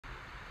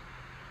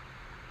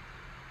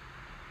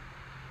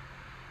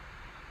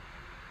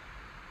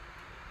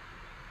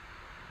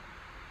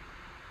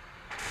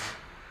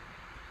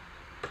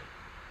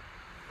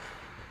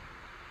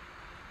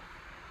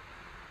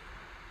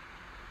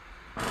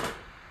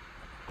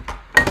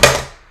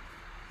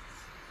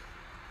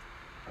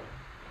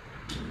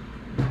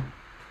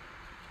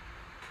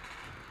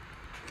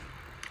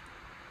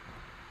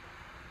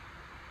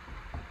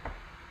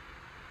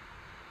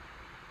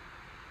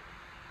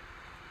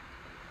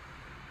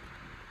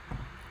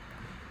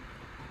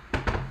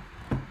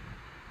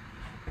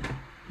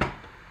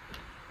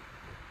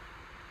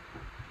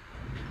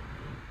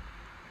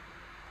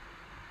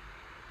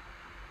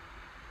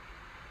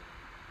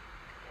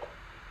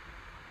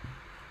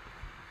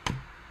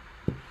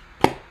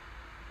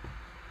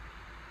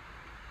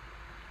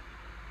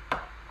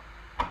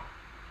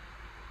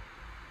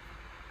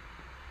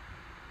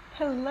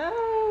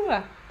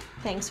Hello.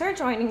 Thanks for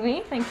joining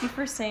me. Thank you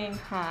for saying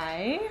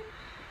hi.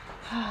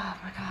 Oh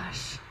my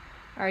gosh.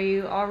 Are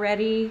you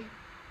already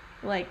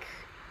like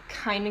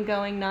kind of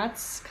going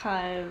nuts?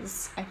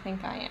 'Cause I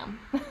think I am.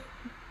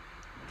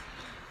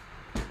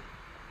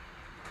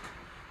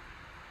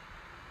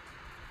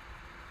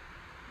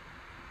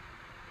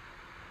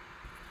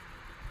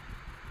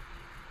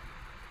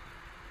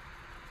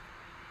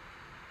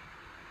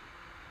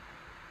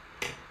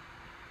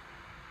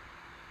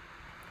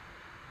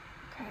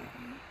 Okay.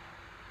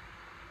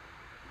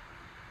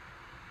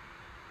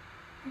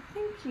 I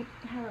think you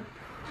have a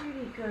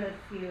pretty good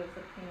view of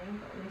the painting,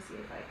 but let me see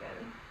if I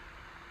can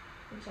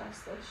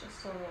adjust this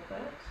just a little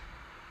bit.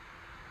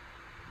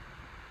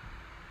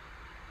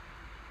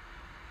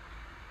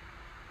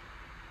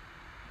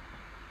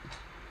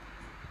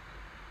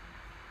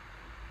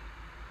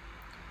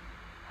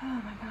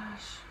 Oh my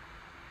gosh.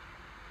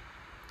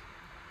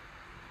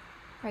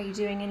 Are you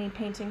doing any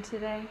painting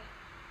today?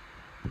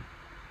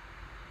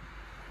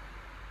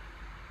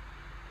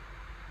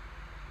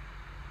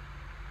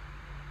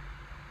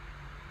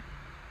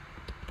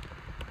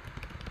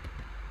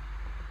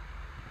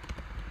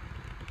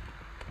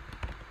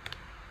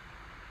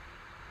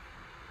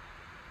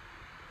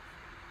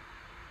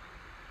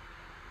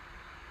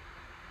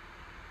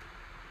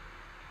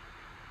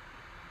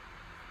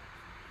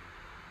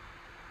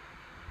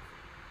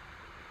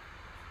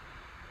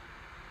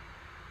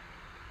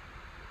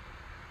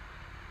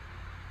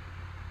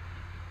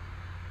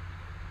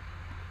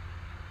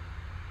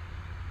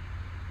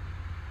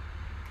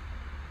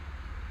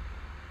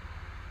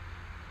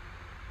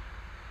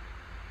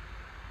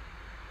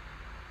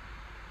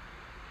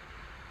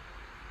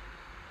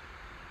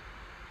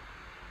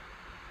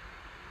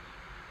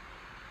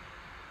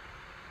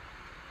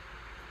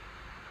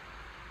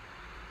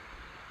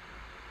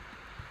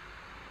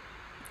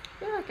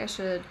 I feel like I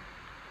should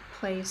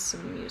play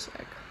some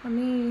music. Let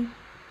me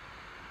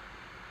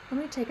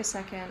take a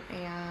second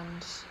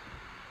and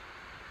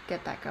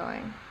get that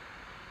going.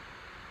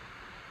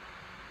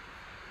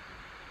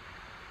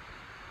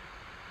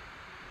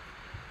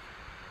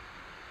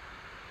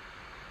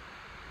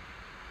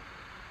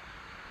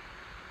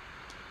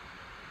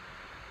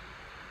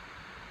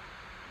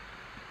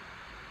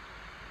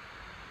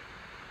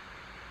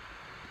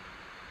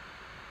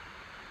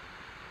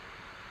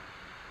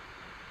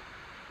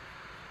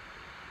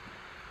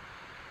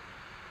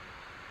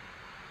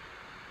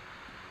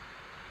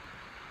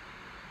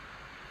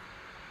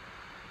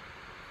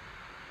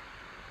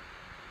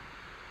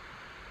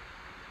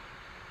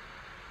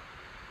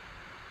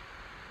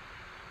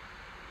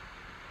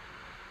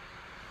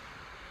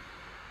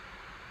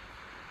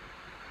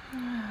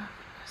 Oh,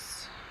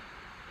 goodness.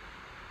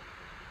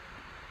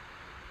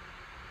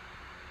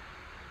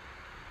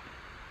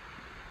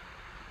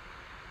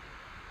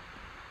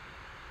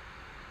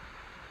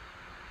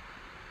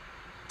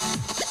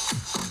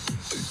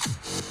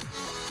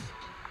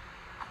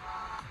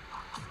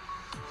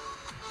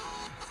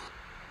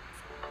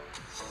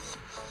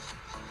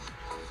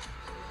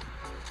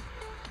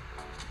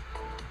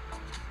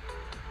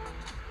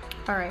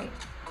 All right.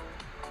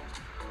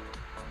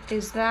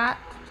 Is that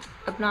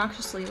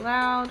obnoxiously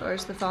loud or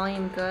is the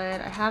volume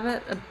good? I have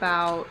it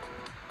about,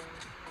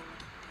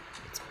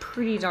 it's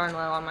pretty darn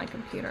low on my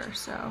computer,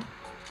 so.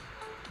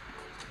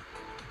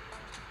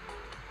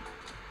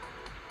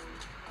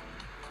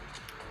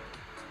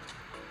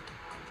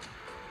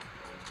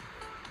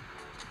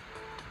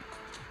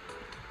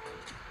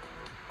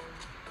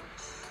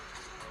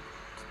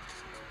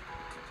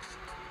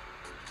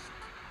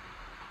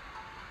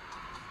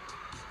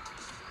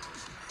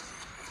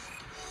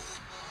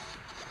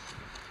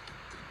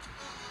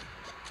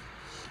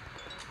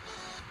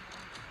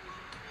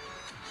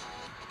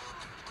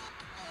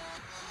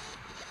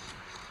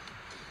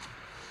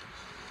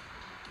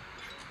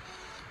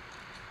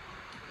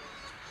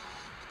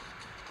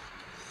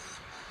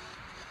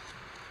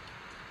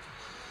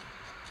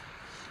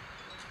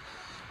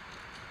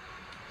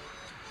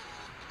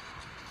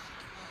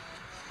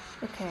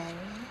 Okay.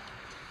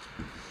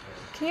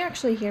 Can you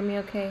actually hear me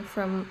okay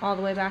from all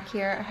the way back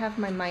here? I have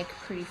my mic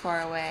pretty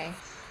far away.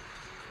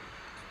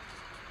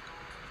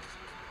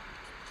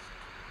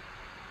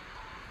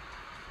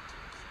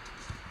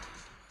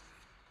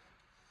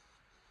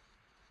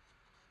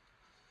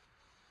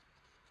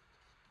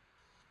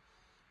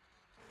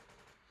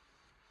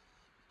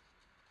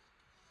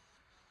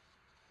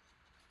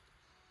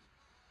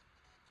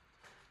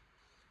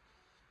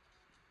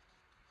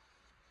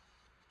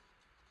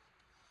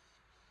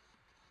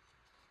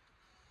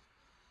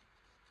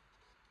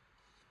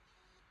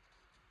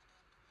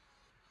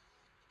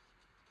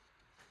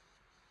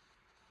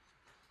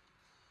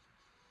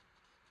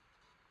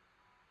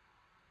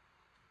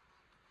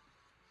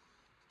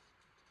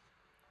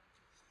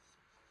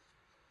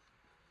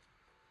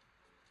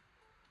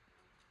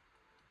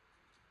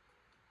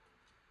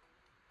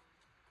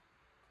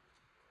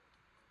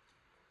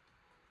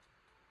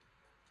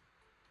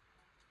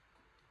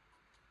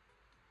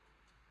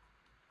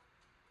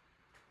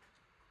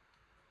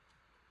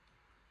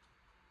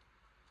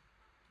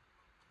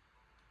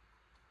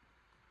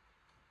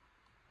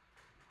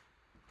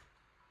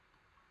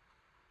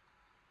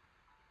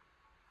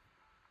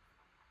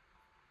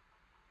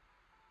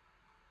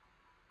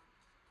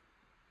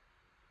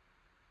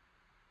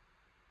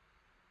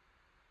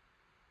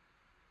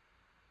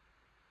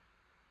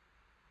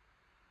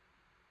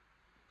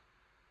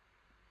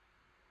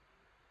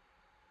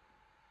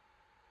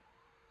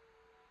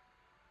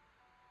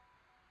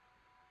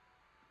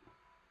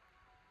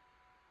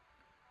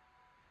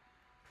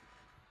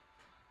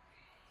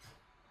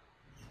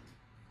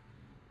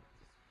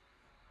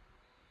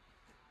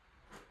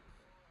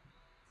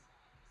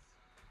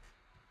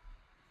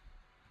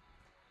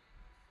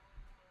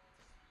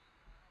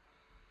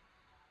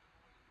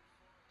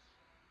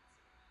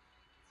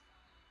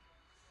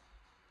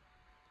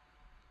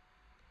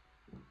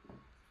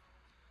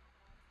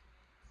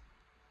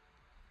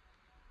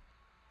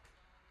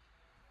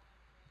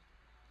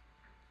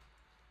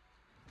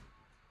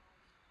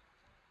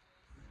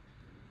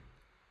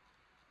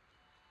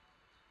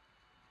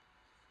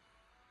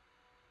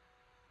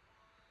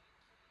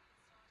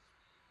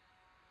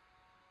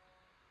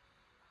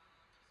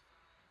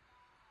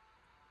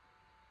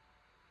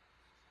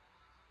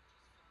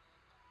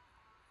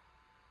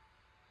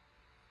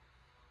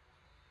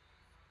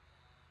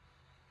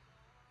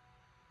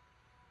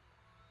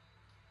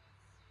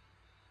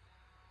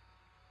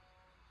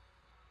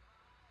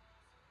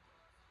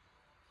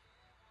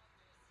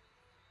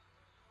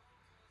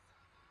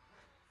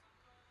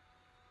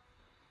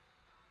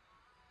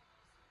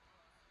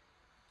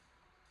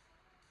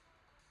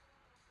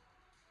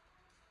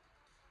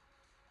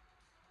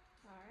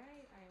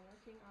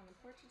 working on the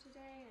portrait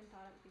today and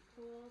thought it would be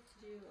cool to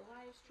do a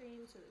live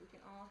stream so that we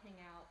can all hang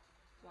out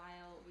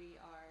while we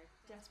are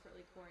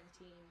desperately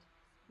quarantined.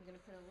 I'm going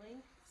to put a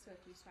link, so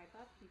if you swipe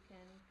up, you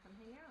can come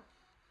hang out.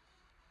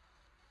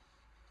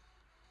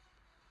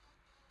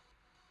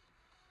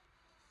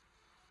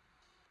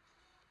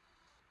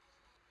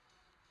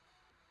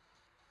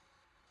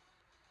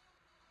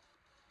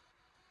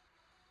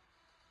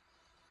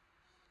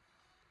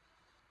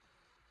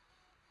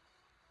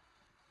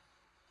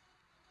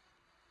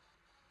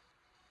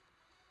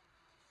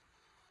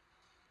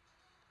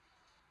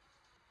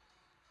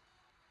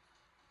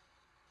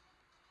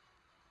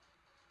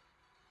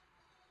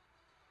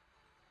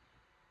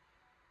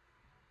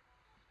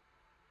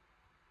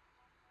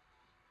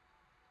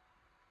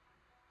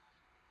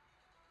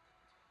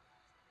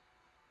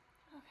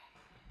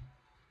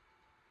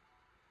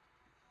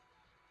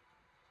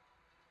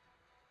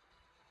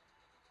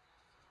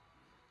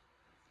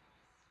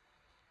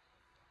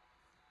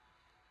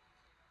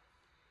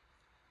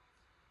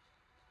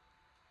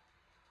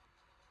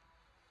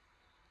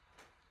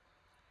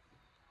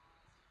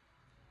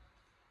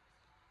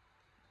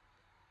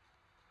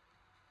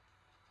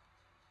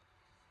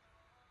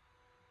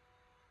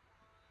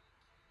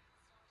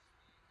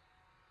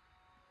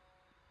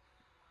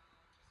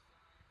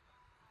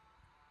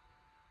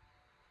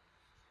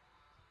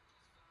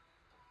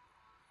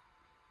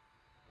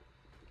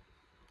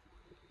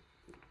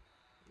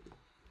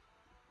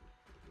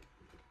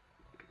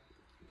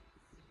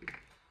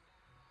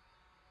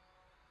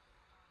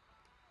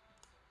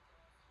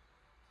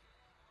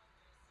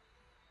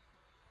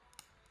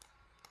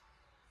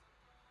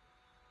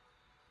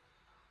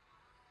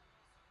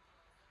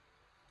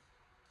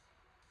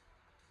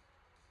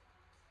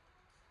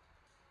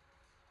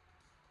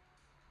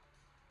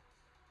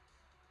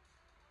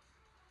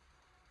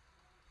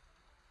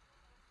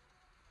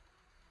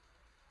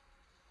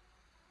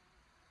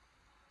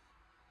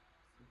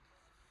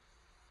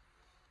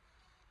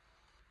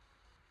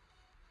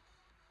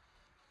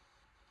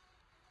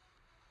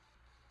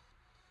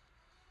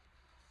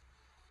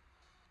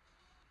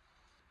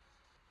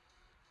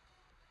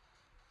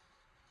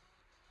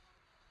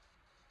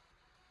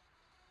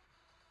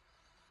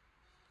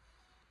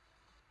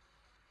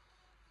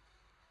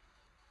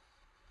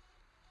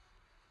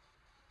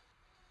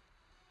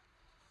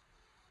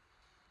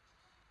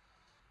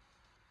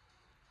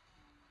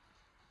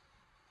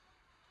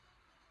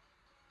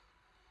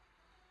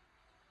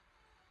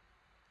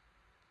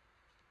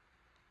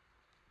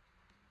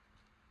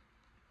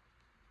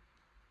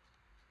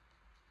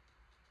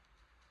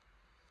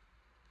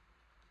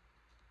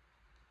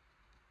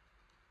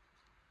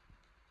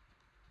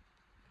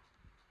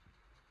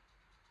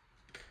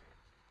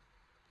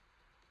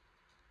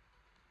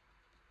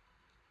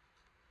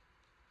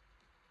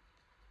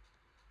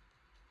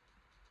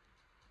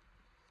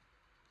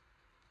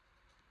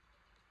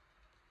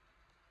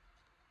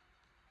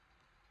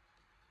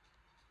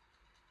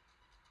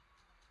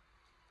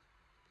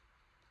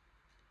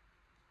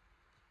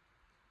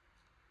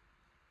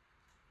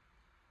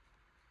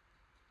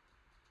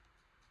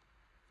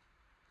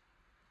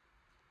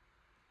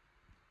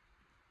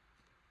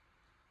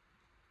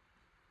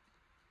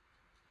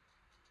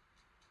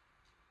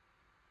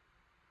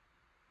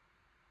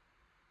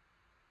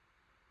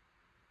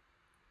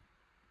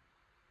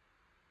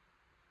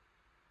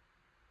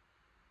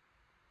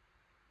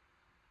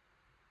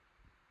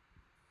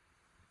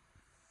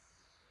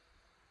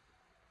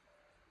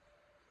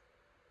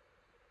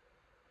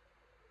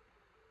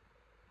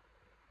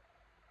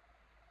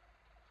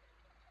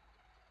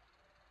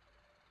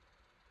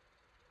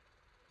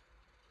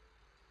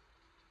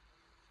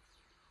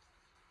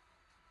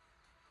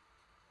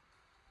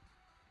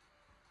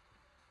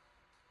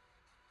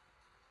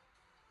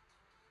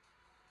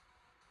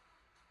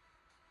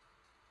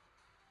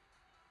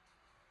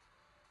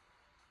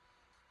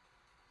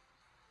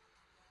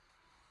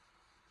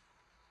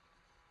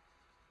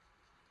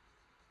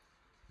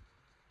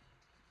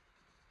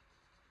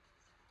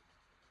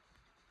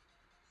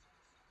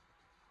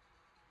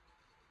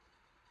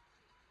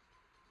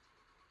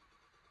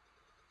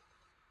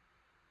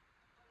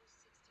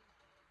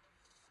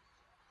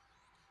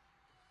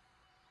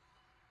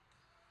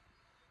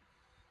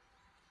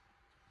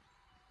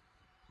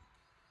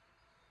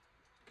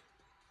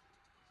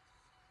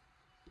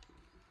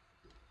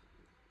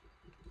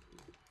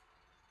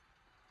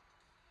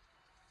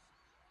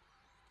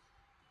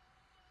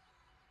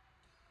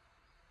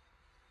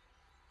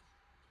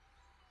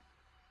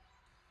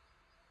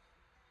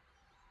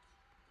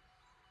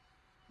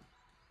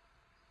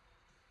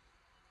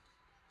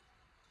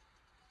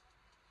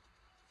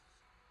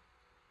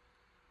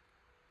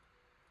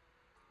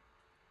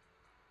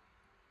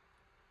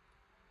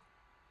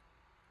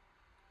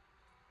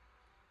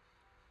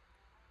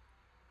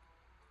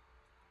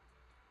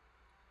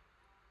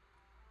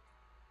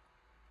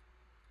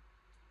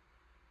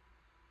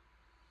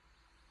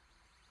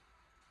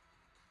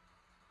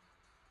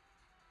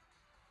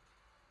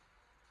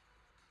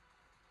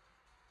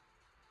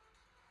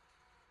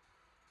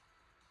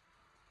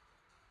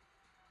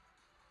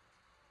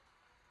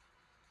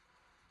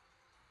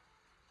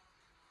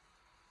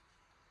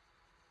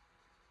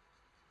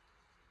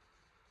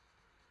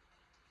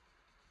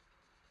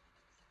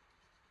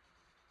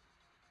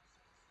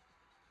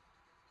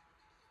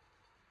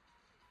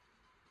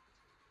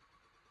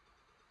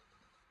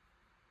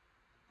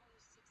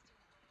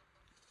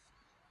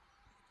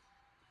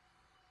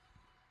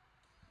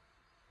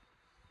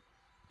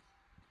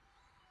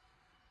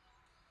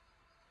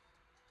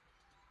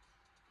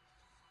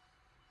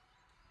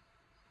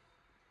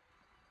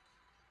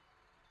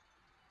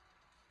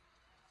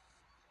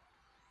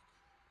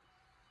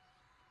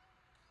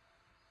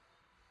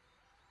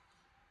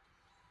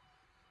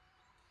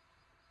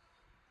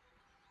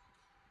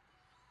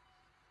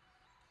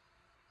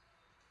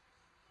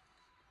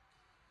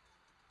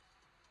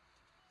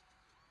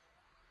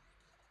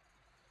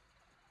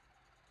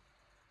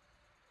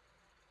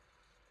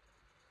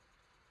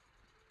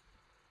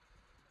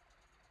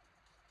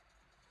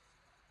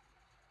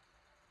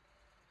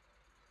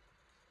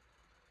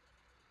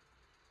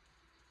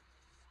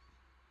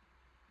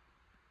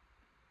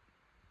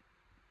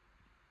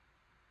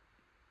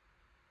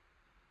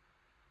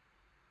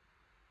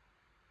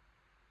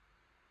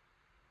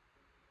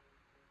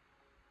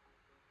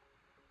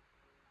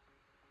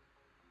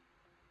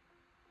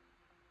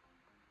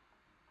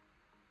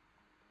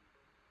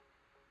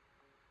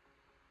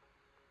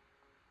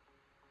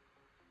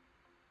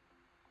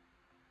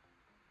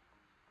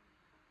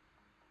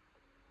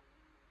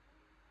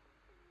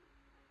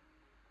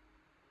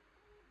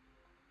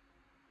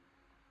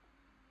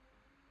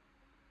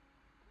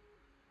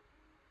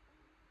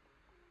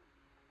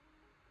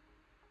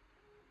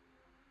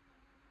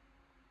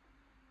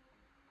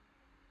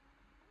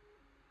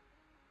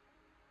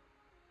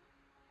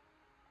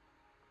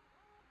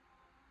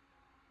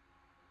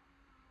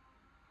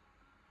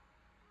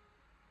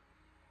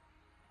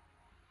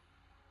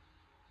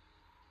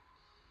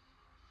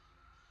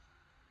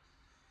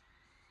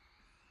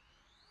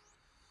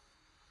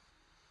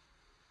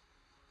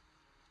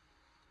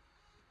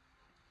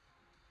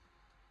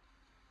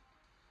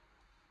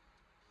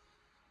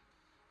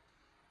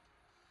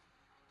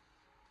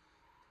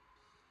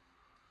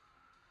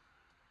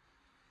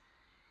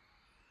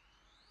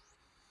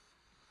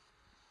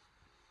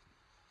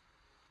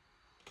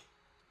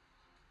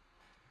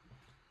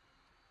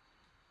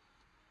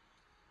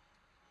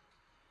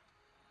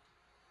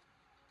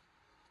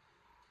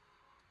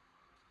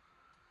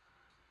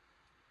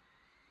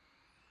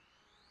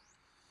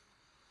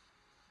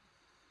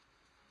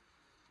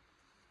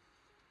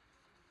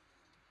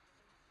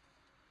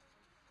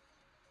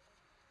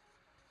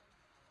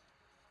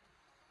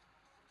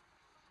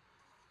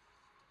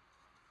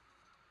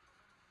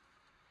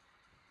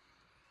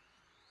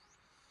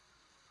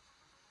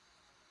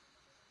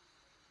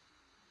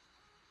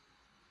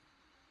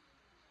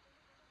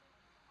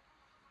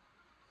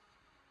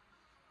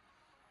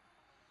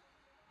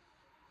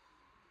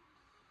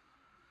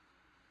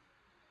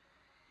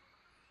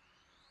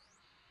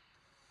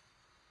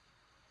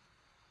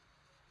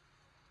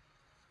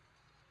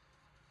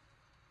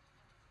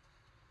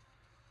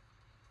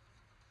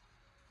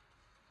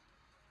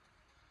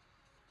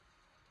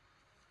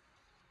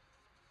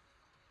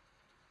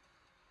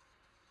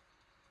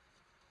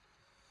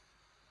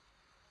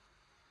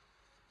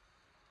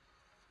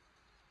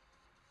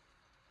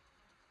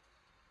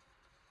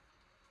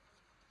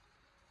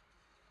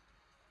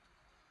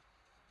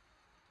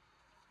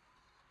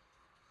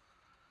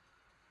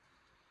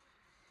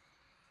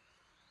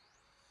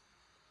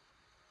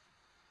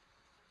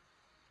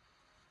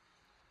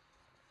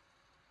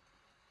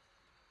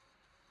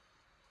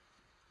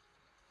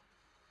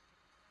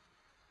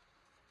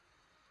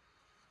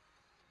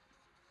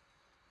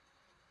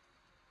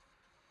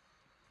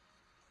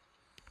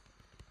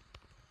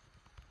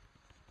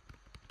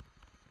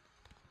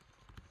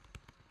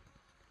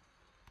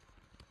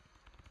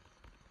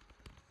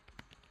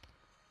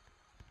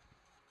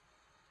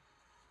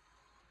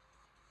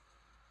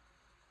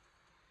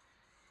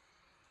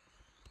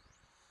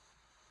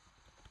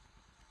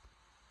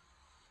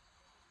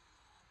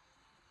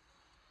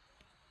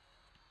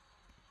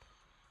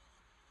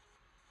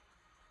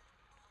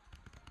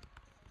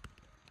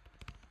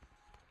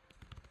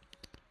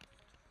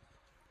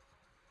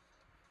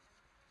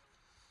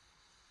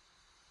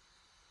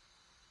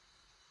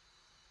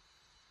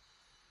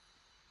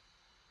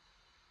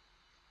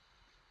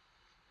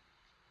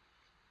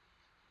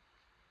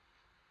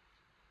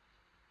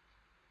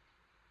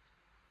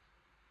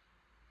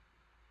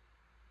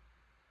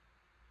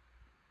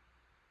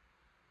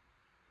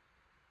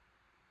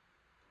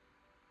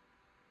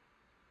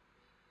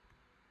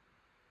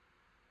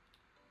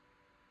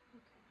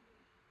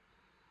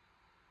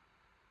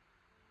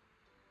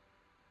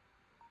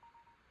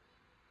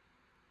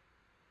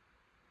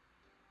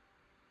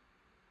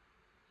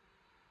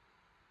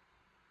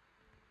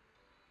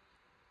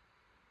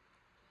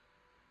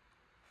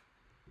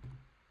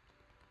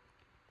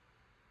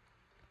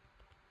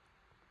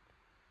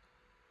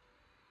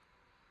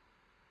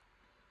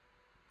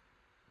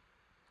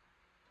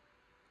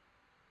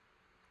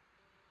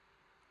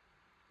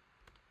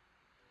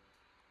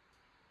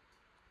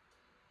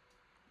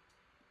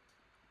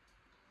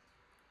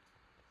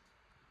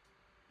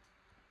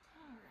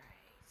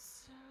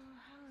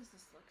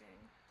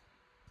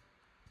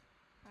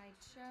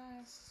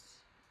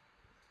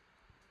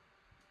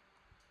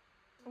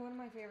 one of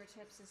my favorite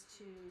tips is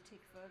to take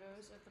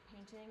photos of the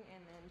painting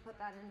and then put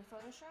that into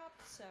Photoshop.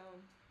 So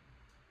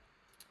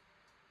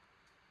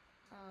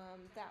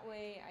that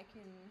way I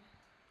can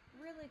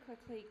really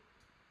quickly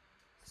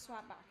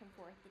swap back and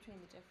forth between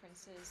the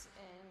differences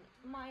in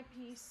my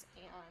piece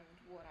and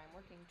what I'm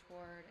working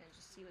toward and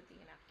just see what the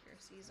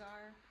inaccuracies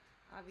are.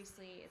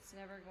 Obviously, it's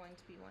never going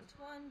to be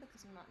one-to-one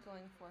because I'm not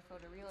going for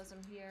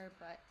photorealism here,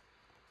 but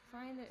I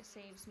find that it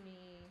saves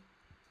me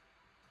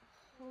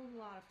a whole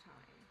lot of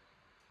time.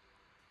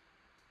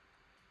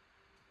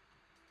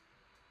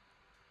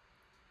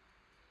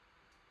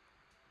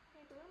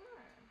 Hey,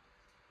 Bloomer.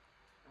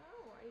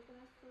 Oh, are you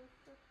gonna flip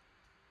the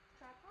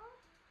tripod?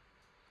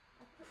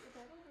 I put your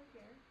bed over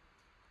here.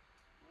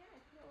 Yeah, I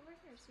put it over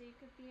here so you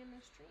could be in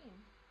the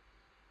stream.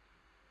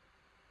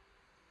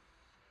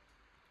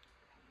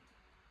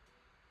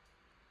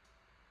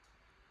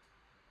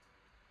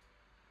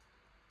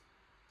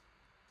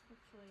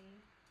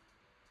 Hopefully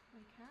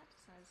my cat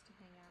decides to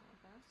hang out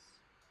with us.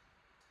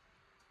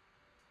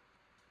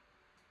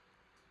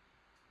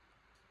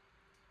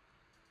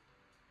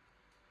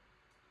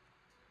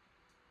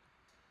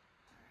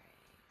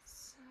 Alright,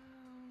 so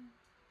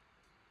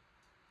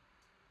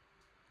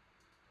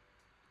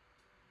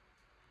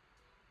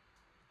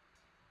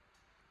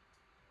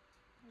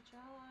the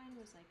jawline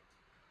was like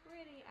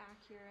pretty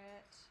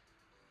accurate.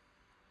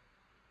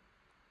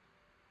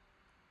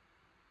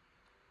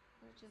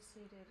 It just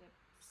needed a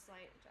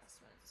slight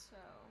adjustment, so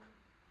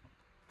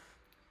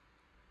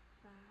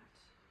that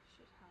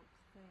should help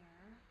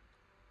there.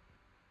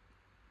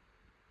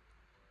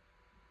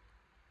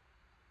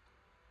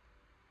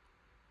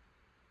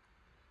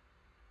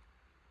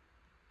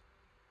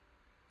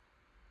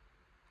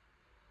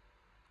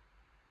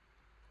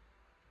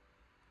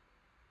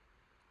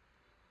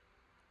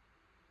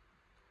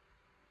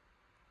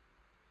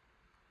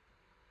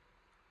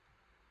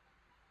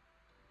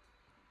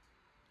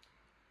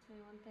 The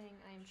one thing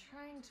I'm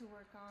trying to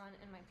work on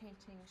in my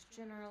paintings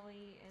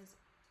generally is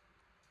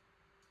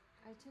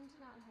I tend to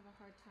not have a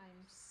hard time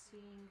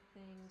seeing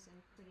things in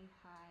pretty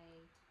high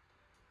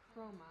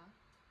chroma.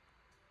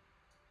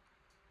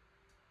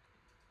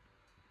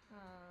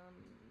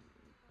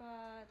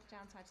 But the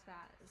downside to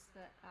that is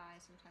that I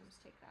sometimes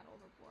take that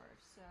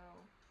overboard, so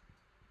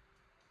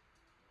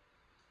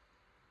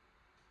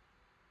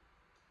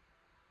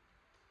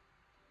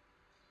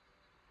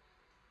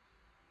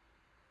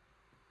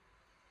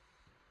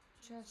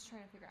just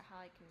trying to figure out how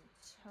I can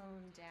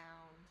tone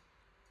down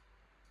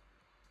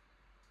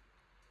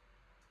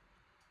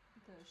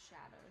those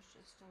shadows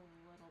just a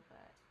little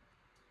bit.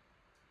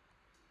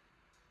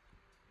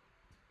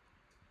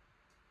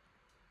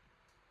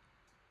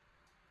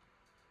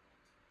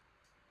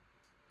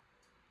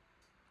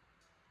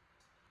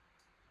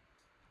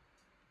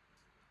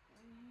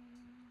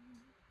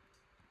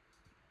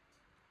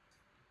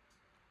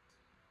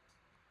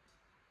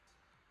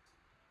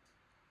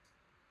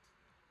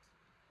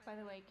 By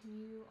the way, can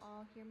you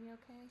all hear me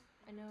okay?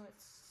 I know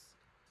it's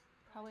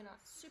probably not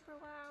super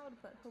loud,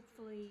 but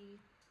hopefully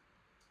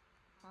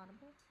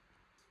audible.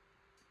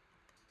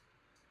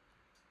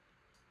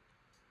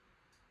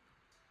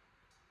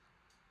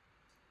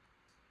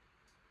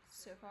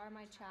 So far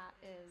my chat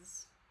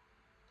is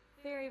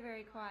very,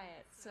 very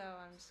quiet, so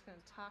I'm just going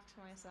to talk to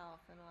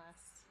myself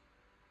unless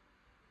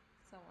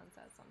someone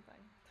says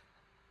something.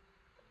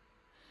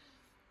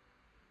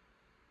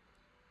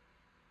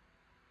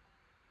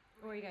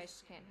 Or you guys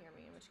just can't hear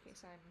me, in which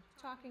case I'm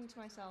talking to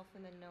myself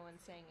and then no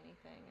one's saying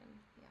anything, and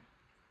yeah,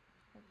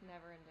 like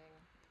never-ending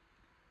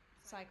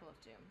cycle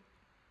of doom.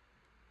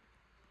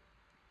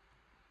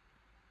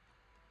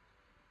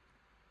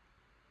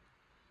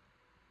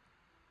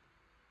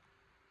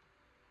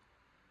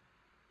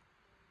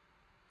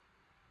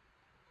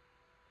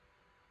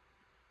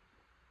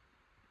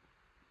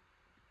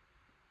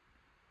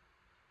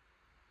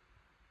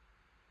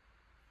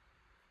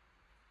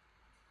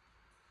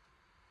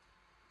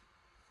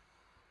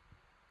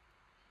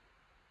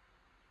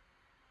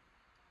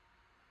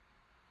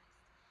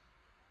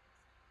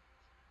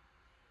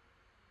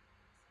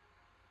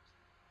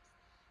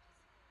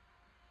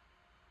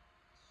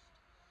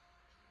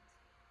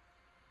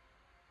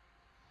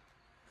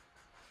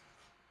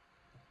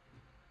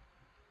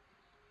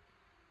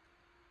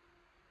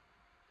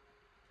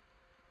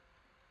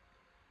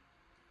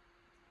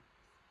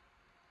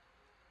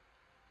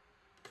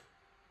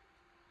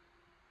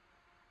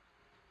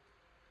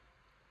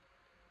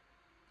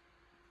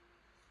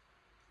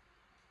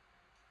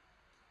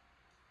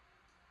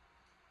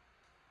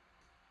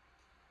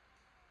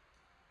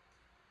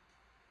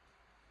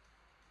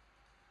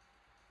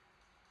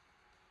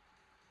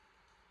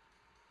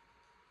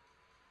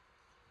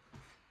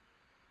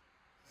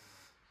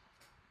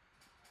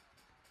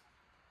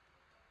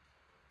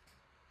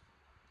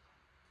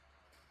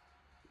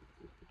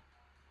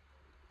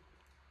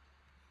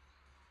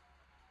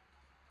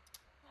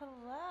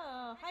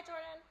 Hello. Hi,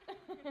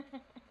 Jordan.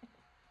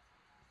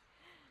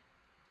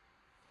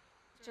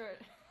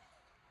 Jordan.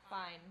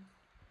 Fine.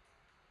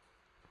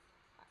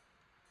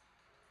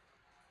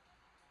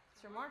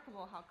 it's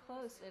remarkable how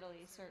close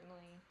Italy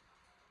certainly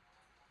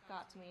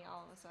got to me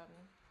all of a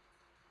sudden.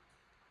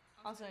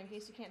 Also, in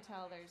case you can't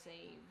tell, there's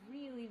a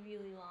really,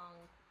 really long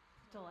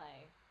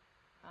delay.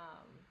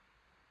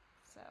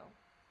 So,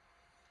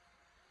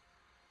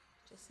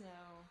 just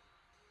know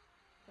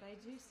that I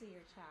do see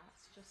your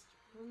chats, just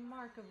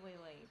remarkably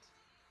late.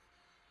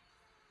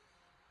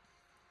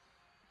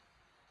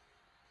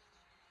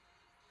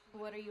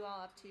 What are you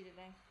all up to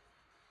today?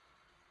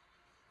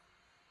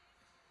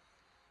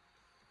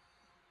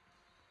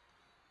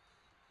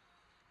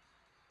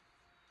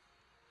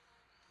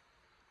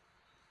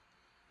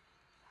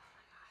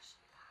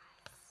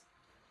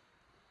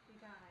 You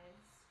guys,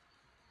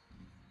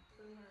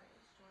 Boomer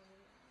is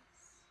joining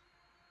us.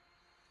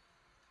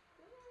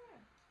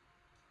 Boomer!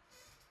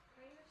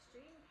 Are you a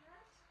stream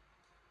cat?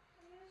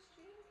 Are you a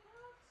stream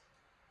cat?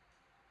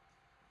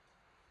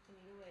 I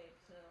need a way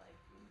to like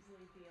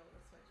easily be able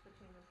to switch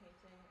between the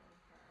painting and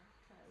her,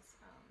 because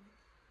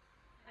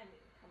I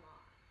mean, come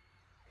on.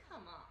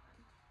 Come on.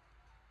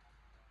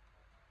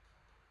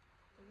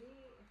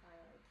 Maybe if I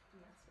like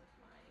mess with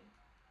my...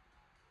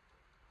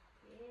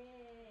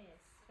 Yes!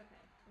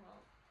 Okay,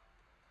 well,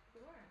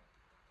 Boomer.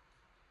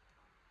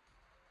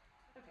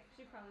 Okay,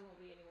 she probably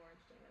won't be any more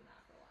interesting than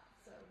that for a while,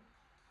 so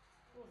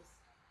we'll just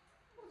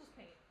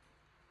paint.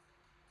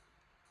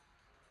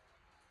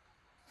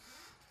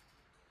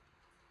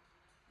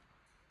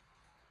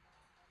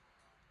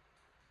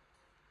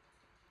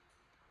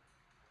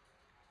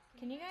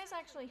 Can you guys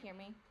actually hear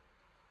me?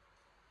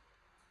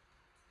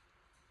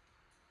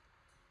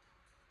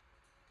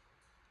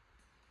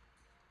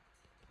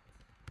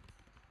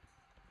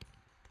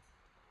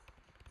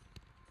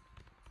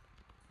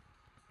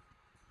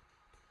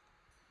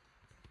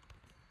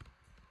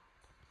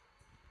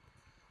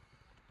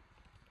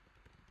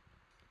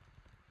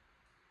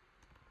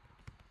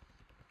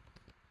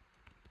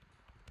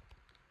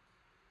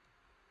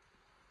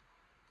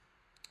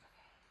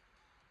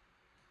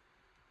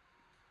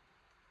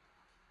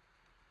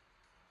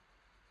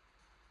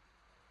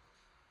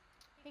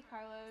 Hey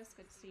Carlos,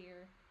 good to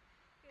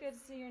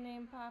see your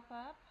name pop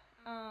up.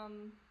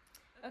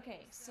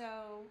 Okay,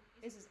 so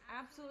this is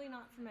absolutely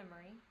not from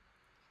memory.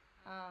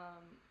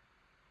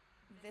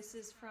 This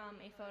is from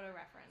a photo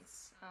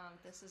reference.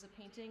 This is a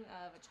painting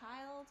of a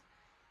child,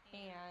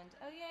 and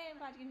oh yay, I'm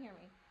glad you can hear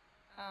me.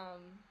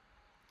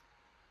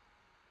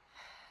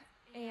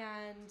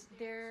 And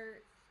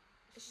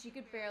she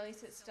could barely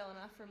sit still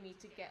enough for me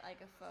to get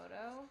like a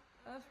photo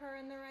of her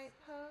in the right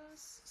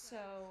pose. So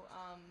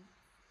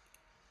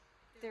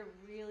there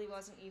really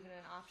wasn't even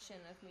an option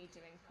of me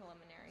doing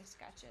preliminary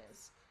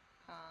sketches.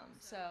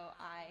 So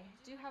I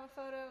do have a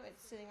photo.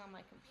 It's sitting on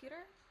my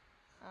computer.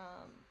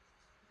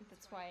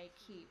 That's why I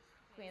keep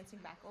glancing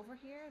back over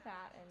here,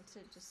 that and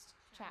to just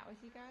chat with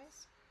you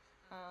guys.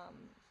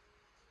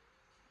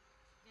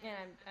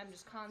 And I'm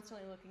just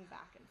constantly looking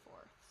back and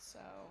forth.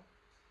 So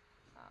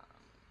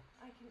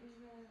I can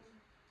even,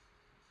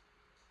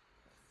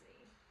 let's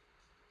see.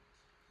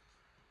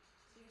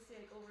 So you can see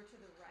like over to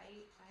the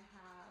right, I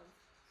have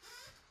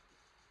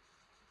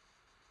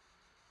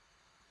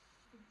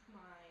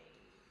my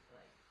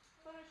like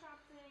Photoshop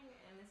thing,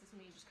 and this is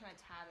me just kind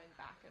of tabbing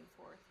back and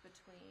forth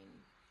between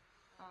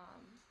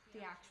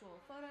the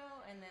actual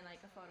photo and then like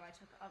a photo I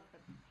took of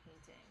the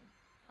painting.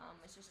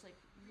 It's just like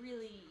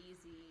really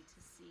easy to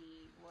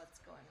see what's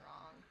going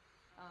wrong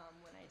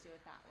when I do it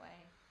that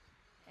way.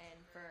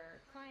 And for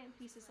client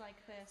pieces like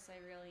this,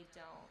 I really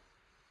don't,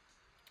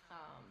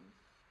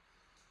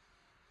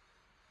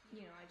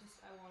 you know,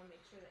 I want to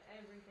make sure that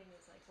everything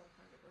is like 100%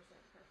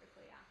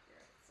 perfectly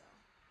accurate, so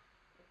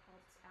it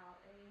helps out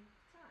a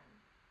ton.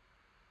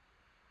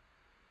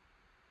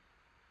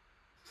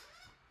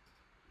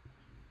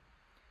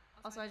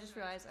 Also, I just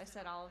realized I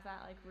said all of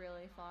that like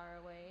really far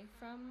away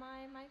from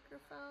my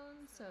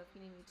microphone, so if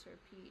you need me to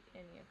repeat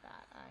any of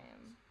that, I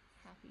am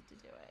happy to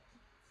do it.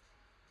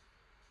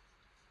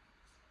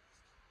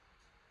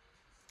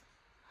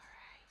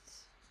 Alright.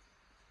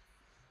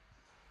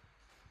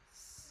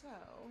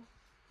 So,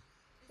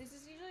 this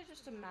is usually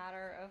just a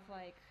matter of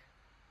like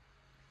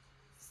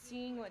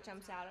seeing what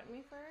jumps out at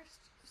me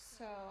first.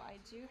 So I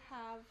do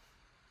have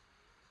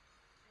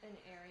an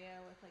area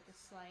with like a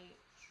slight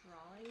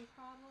drawing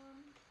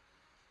problem.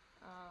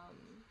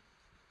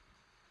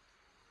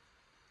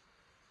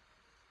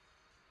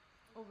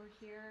 Over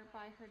here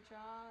by her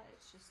jaw,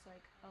 it's just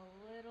like a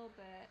little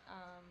bit,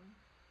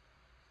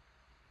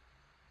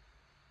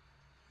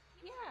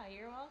 yeah,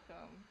 you're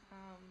welcome.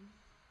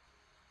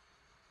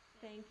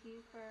 Thank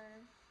you for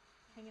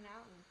hanging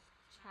out and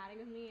chatting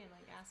with me and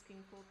like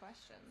asking cool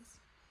questions.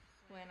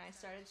 When I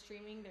started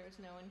streaming, there was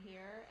no one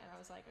here, and I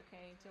was like,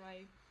 okay, do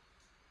I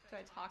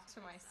talk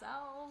to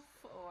myself,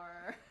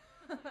 or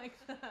like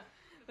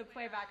the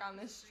playback on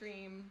this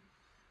stream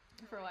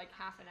for like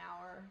half an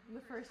hour.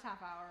 The first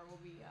half hour will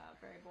be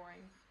very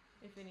boring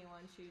if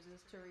anyone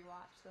chooses to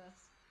rewatch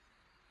this.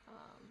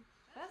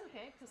 That's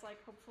okay, because like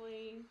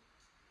hopefully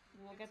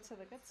we'll get to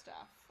the good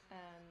stuff,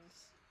 and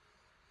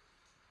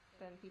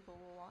then people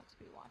will want to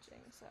be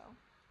watching. So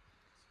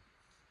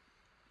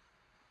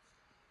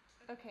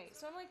Okay,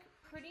 so I'm like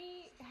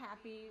pretty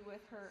happy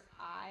with her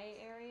eye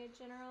area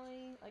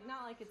generally. Like,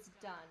 not like it's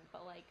done,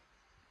 but like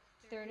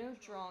there are no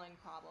drawing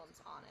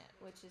problems on it,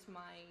 which is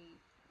my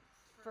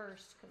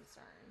first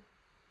concern.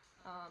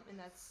 And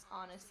that's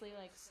honestly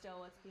like still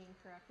what's being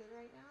corrected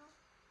right now.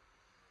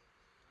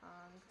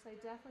 Because I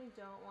definitely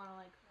don't want to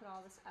like put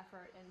all this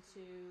effort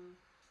into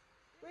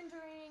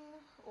rendering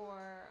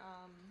or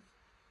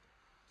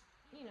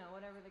you know,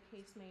 whatever the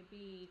case may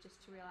be,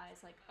 just to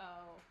realize like,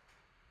 oh,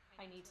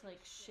 I need to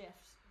like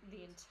shift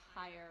the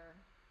entire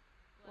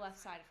left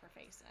side of her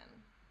face in.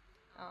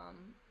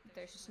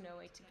 There's just no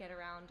way to get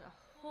around a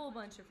whole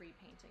bunch of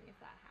repainting if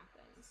that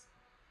happens.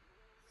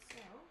 So,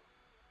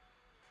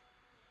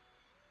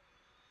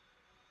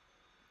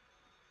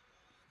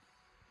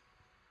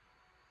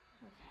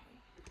 okay.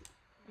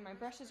 And my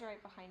brush is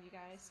right behind you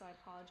guys, so I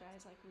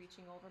apologize, like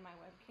reaching over my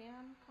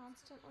webcam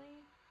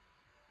constantly.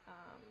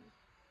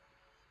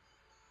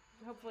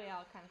 Hopefully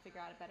I'll kind of figure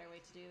out a better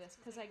way to do this,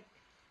 because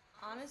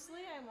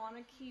honestly, I want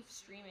to keep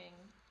streaming.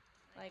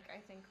 Like,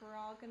 I think we're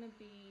all gonna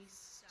be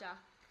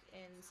stuck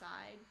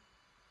inside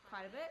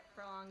quite a bit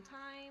for a long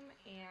time,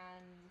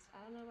 and I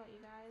don't know about you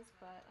guys,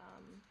 but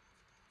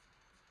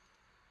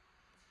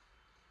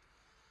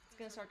it's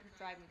gonna start to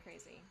drive me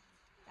crazy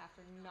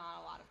after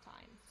not a lot of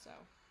time. So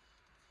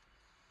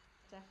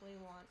definitely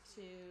want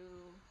to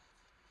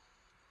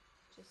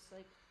just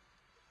like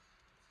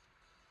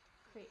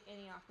create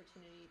any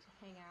opportunity to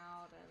hang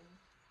out and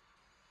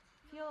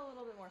feel a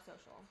little bit more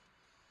social.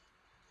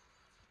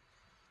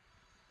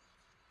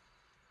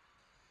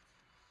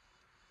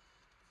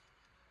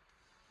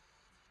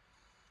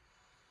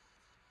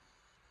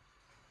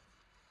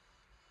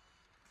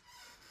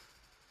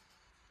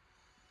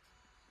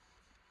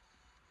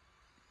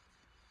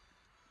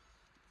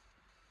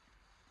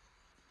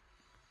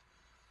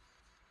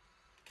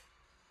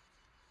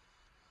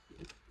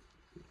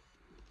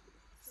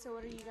 So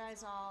what are you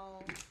guys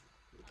all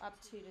up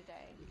to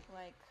today?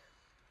 Like,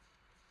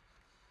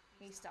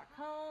 are you stuck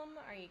home?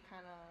 Are you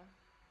kind of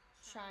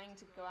trying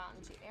to go out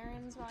and do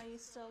errands while you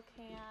still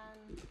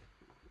can?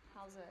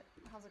 How's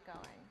it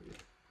going?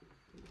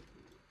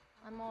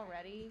 I'm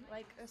already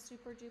like a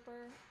super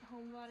duper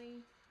homebody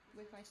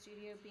with my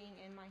studio being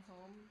in my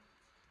home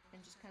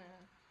and just kind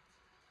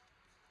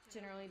of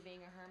generally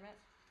being a hermit.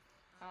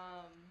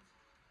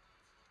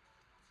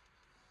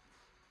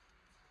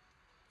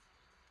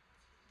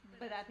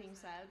 But that being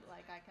said,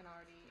 like I can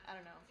already, I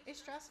don't know, it's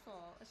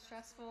stressful. It's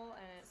stressful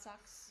and it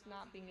sucks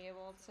not being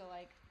able to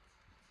like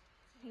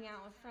hang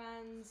out with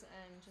friends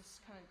and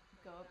just kind of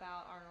go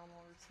about our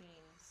normal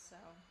routines. So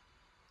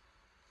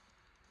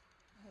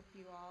I hope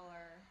you all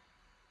are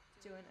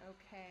doing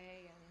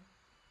okay and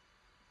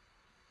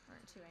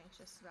aren't too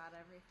anxious about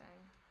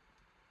everything.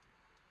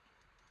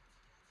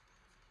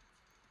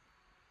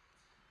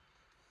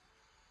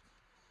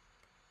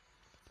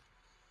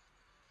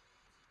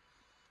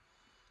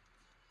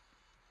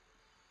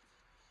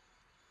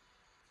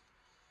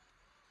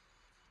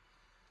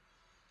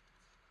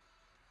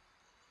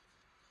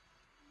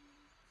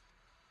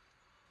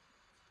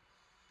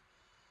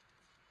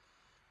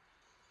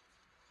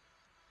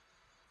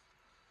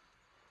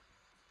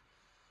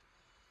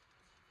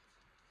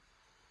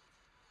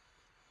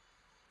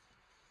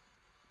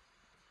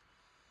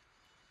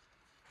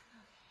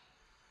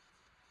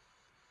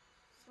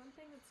 So one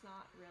thing that's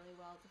not really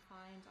well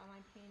defined on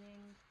my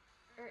painting,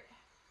 or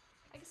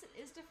I guess it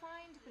is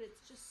defined, but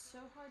it's just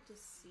so hard to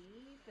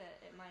see that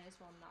it might as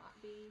well not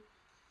be,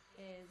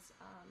 is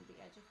the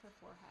edge of her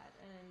forehead.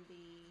 And in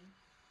the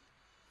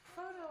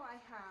photo I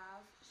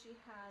have, she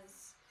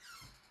has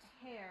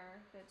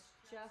hair that's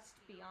just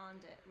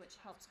beyond it, which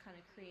helps kind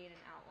of create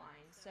an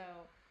outline. So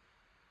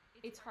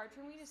it's hard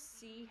for me to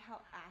see how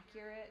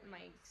accurate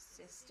my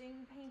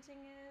existing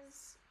painting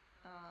is.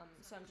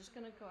 So I'm just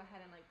gonna go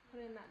ahead and like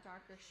put in that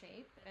darker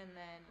shape, and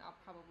then I'll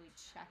probably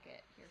check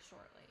it here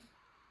shortly.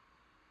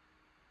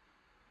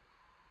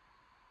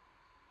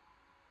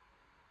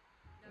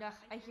 Ugh,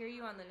 I hear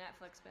you on the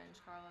Netflix binge,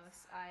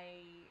 Carlos.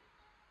 I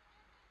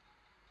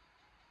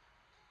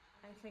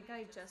think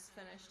I just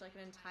finished like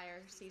an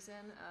entire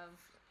season of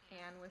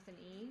Anne with an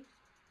E,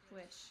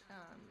 which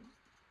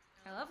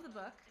I love the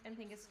book and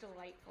think it's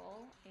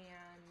delightful,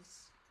 and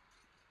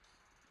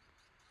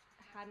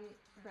hadn't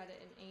read it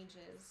in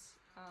ages.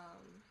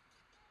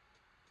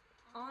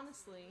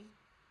 Honestly,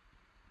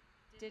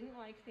 didn't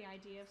like the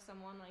idea of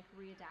someone like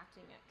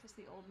readapting it because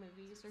the old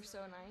movies are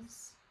so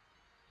nice.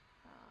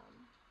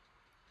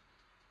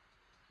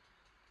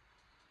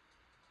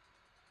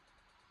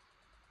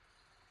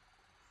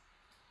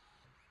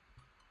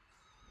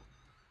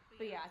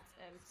 But yeah,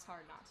 it's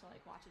hard not to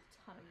like watch a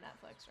ton of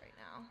Netflix right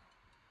now.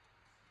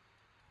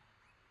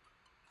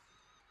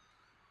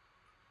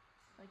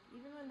 Like,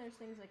 even when there's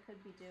things I could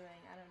be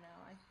doing, I don't know,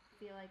 I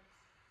feel like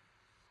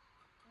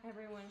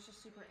everyone's just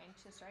super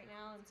anxious right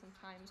now, and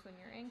sometimes when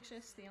you're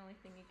anxious, the only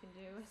thing you can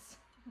do is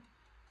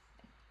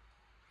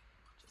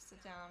just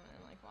sit down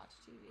and like watch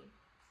TV.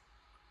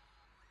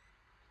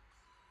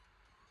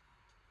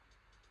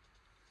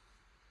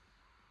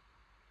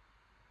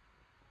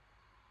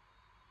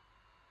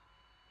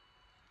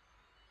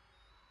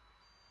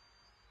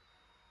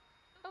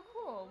 Oh,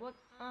 cool. What,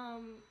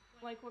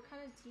 like, what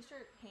kind of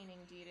t-shirt painting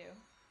do you do?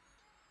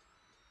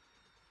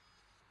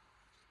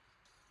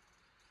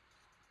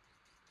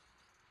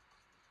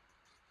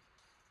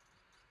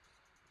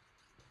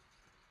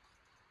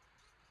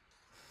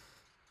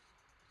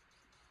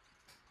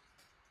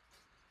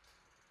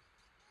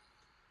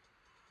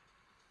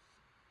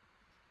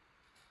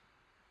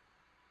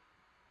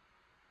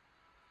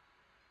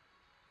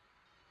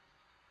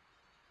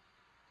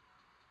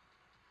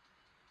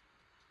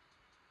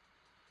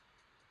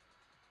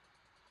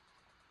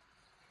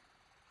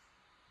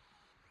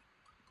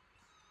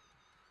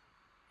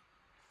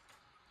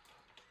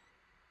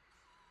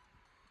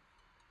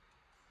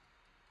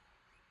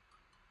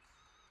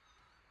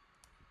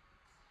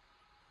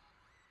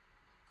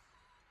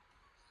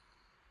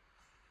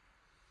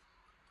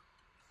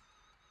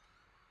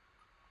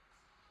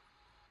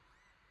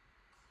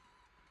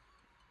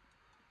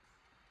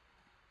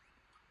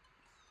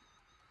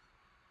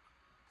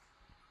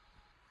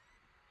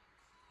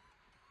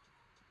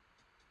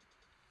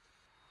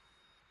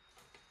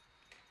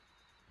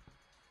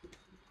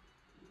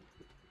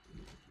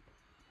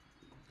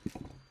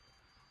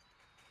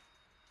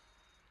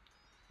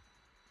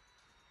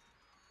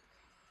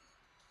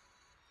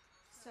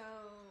 So,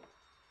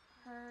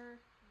 her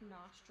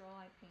nostril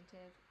I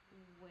painted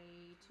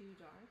way too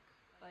dark.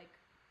 Like,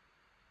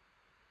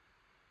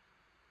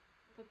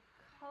 the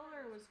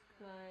color was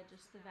good,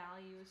 just the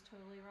value was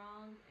totally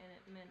wrong, and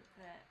it meant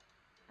that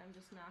I'm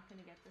just not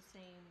going to get the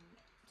same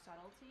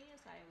subtlety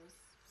as I was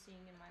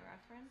seeing in my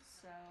reference.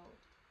 So,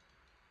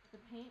 the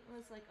paint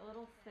was like a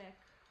little thick,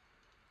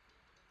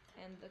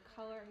 and the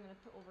color I'm going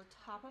to put over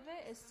top of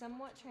it is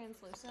somewhat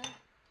translucent.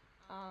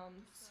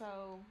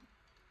 So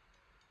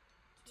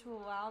to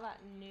allow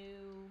that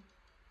new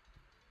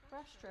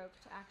brushstroke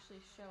to actually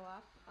show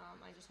up,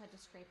 I just had to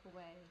scrape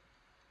away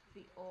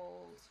the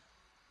old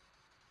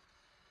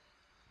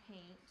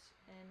paint,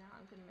 and now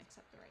I'm going to mix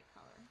up the right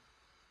color.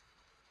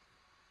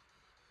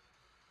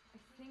 I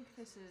think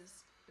this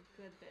is a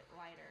good bit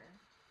lighter.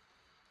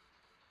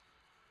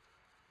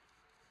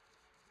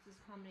 This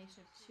is a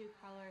combination of two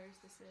colors.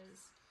 This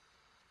is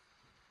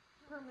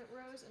Permanent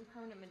Rose and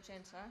Permanent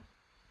Magenta.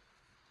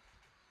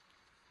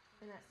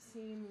 And that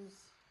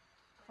seems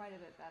quite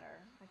a bit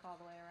better, like all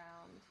the way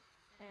around.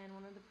 And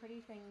one of the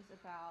pretty things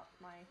about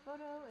my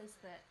photo is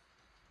that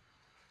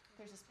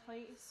there's this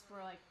place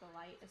where like the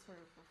light is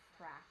sort of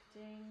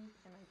refracting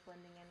and like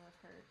blending in with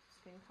her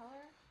skin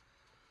color,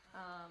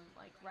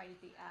 like right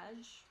at the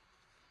edge.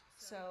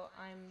 So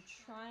I'm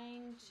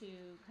trying to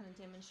kind of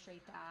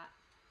demonstrate that.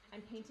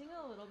 I'm painting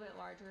a little bit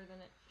larger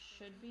than it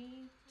should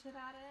be to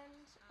that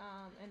end,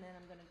 and then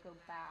I'm going to go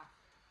back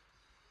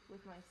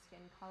with my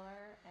skin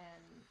color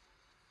and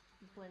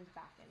blend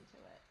back into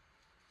it.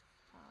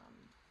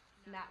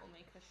 And that will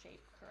make the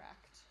shape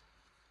correct.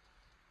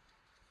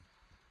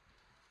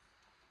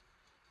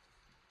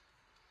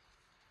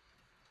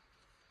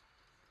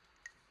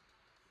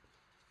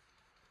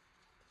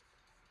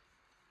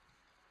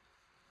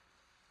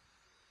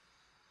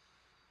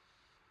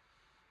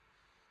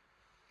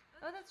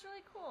 Oh, that's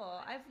really cool.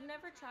 I've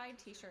never tried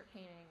t-shirt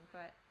painting,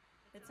 but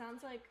it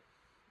sounds like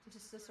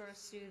just a sort of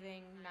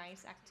soothing,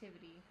 nice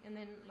activity. And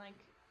then, like,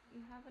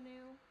 you have a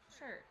new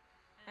shirt.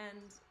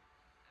 And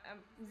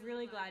I'm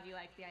really glad you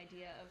like the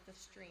idea of the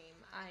stream.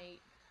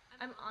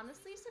 I'm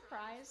honestly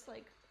surprised,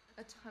 like,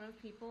 a ton of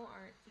people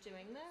aren't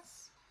doing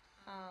this.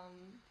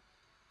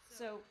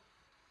 So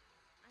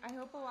I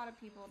hope a lot of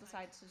people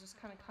decide to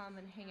just kind of come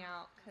and hang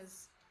out,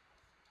 because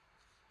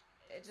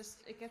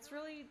it gets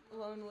really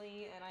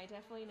lonely, and I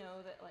definitely know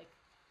that, like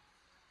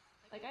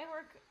I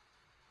work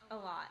a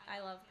lot.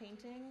 I love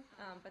painting,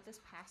 but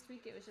this past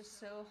week it was just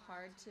so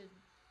hard to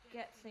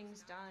get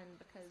things done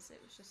because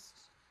it was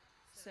just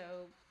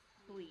so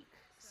bleak.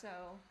 So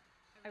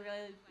I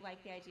really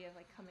like the idea of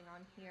like coming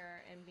on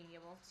here and being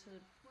able to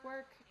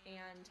work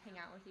and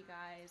hang out with you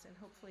guys, and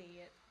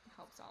hopefully it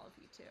helps all of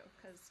you too,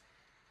 because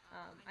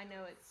I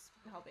know it's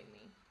helping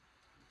me.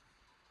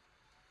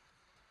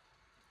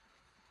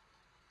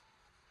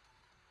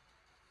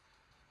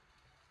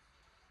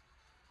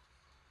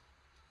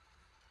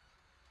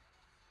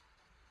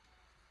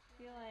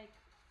 I feel like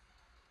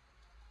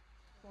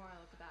the more I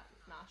look at that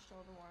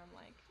nostril, the more I'm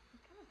like, I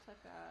kind of took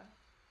a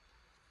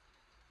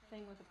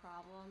thing with a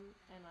problem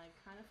and like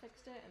kind of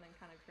fixed it and then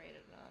kind of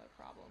created another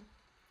problem.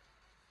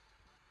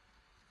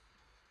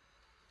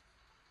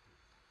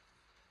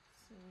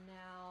 So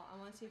now I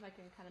want to see if I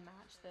can kind of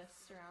match this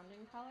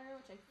surrounding color,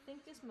 which I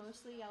think is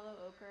mostly yellow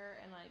ochre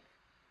and like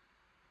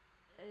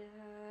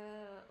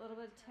a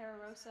little bit of Terra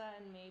Rosa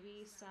and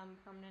maybe some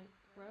Permanent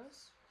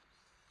Rose.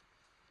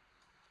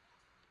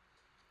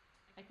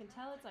 I can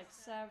tell it's like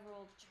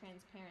several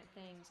transparent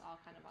things all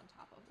kind of on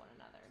top of one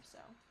another,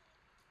 so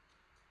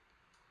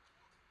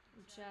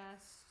I'm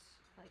just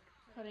like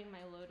putting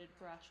my loaded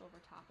brush over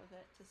top of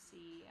it to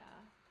see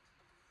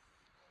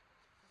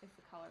if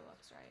the color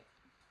looks right.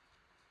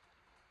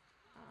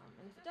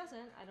 And if it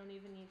doesn't, I don't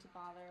even need to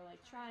bother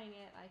like trying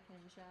it. I can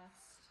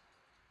just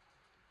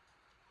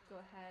go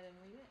ahead and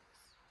remix.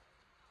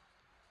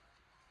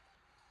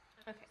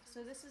 Okay, so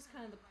this is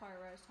kind of the part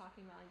where I was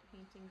talking about like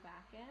painting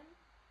back in.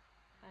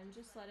 I'm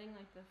just letting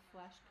like the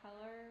flesh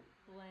color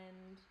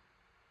blend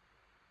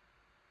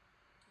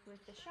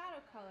with the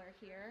shadow color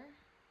here.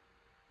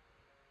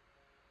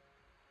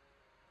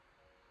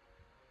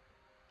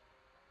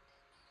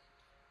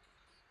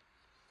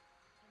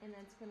 And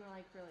that's gonna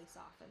like really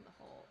soften the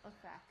whole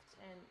effect.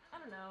 And I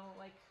don't know,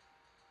 like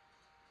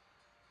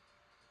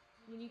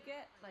when you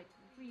get like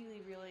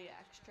really, really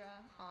extra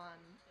on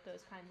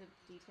those kinds of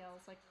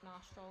details like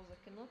nostrils, it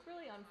can look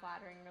really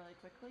unflattering really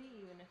quickly,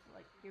 even if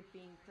like you're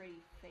being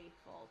pretty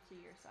faithful to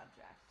your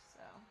subject.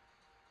 So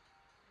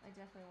I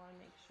definitely want to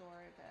make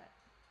sure that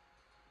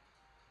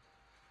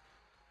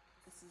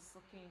this is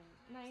looking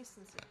nice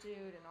and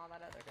subdued and all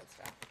that other good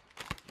stuff.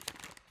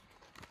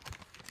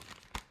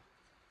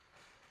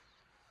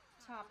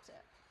 Top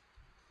tip.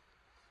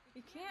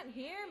 You can't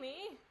hear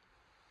me?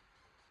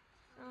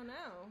 Oh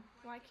no,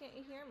 why can't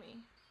you hear me?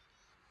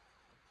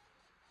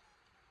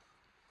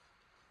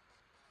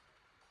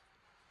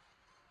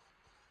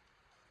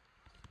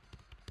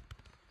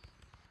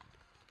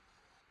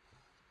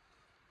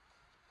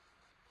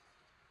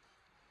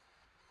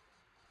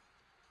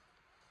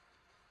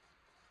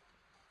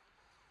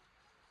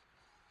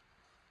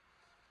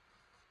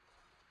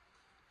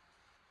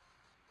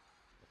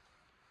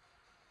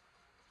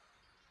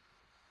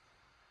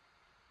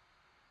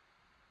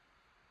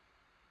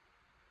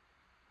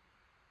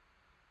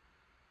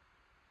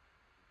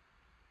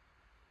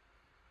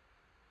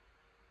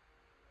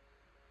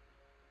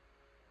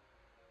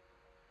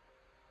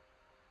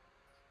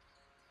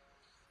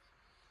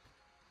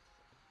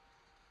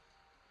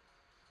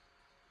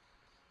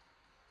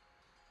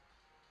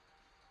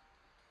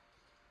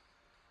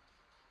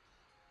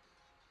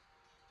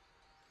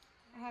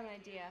 I have an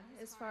idea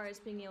as far as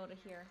being able to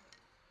hear.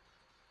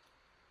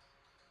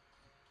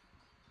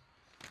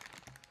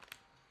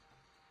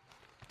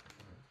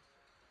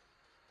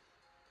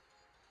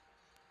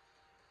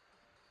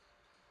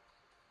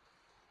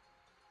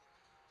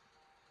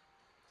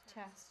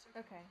 Test.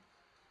 Okay.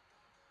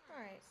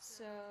 Alright,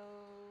 so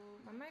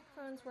my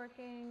microphone's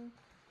working.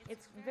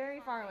 It's very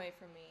far away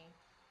from me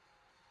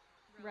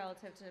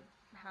relative to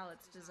how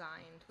it's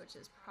designed, which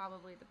is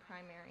probably the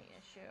primary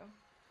issue.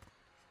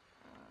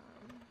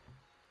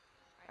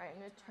 Alright,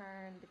 I'm going to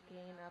turn the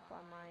gain up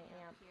on my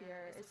amp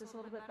here. Is this a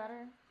little bit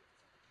better?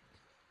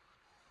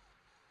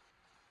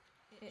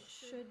 It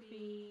should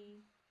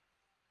be.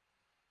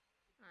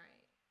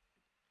 Alright.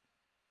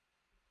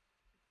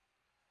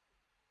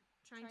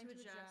 Trying to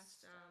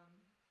adjust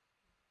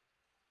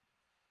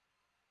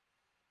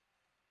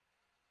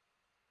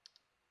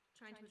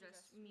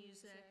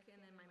music and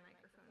then my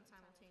microphone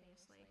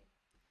simultaneously.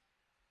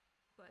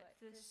 But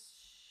this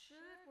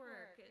should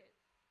work. It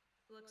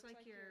looks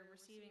like you're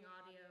receiving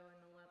audio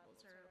and the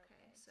levels are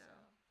okay, so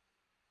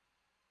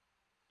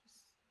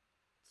just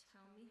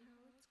tell me how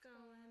it's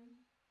going.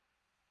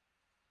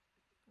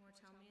 Or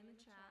tell me in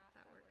the chat,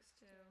 that works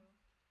too.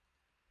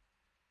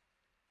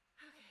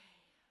 Okay.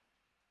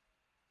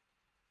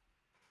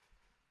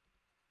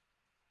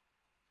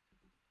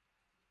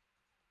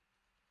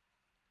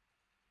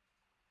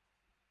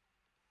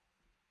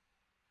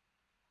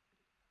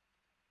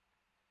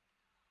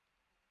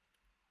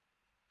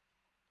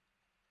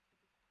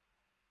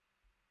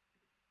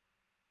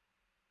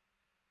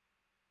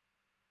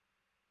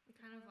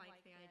 I kind of like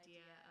the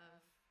idea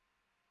of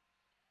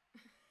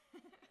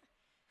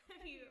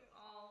you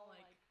all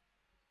like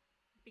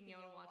being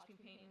able to watch me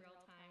paint in real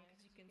time,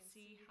 because you can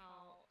see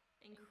how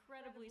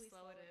incredibly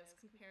slow it is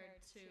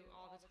compared to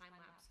all the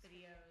time-lapse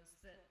videos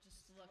that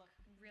just look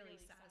really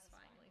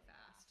satisfyingly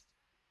fast.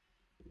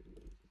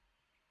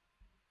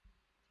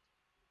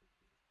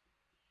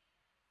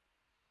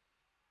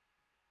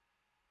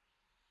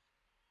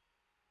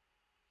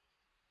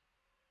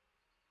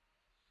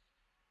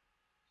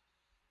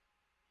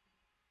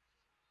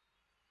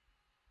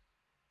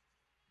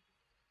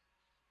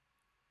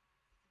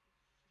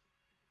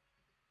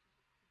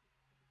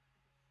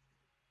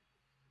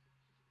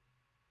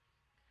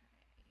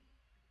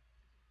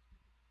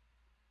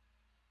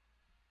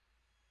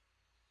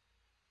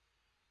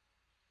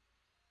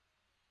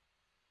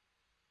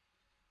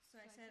 So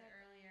I said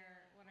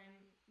earlier, what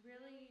I'm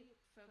really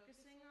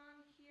focusing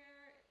on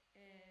here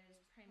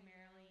is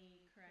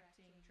primarily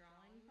correcting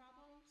drawing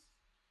problems.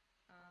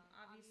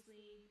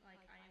 Obviously, like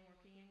I am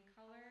working in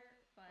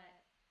color,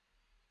 but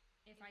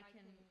if I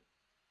can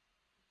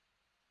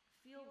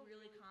feel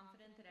really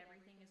confident that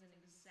everything is in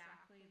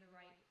exactly the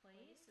right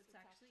place, it's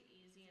actually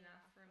easy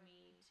enough for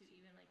me to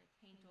even like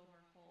paint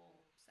over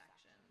whole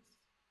sections.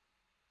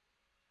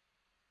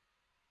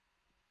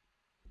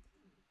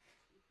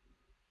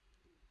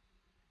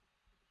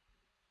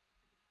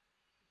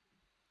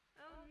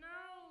 Oh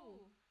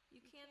no! You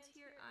can't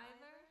hear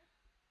either?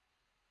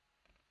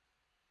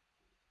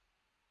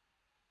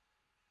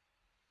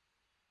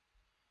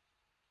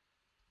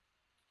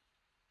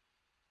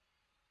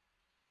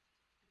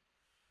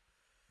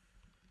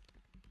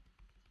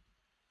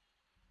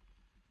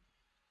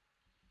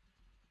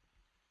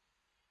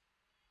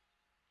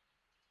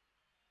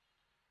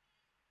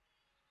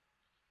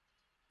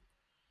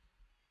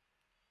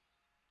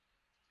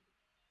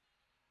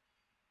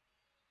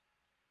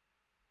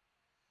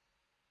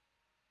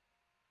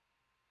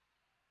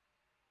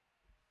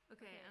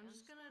 Okay, I'm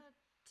just gonna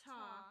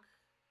talk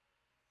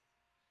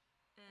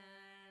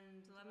and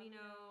let me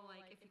know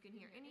like if you can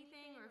hear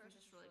anything or if it's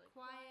just really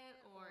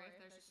quiet or if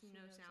there's just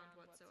no sound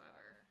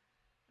whatsoever.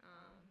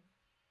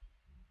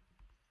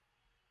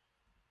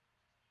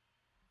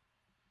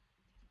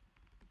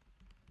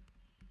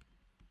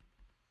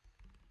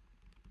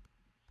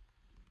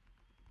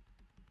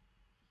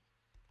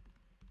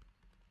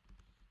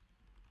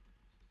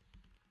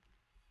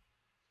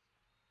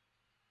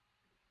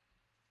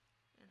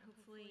 And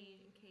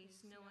hopefully, in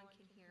case no one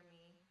can hear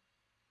me,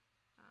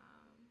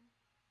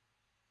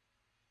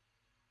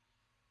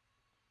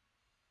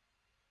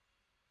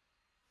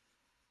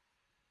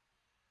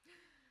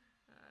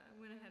 I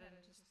went ahead and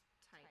just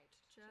typed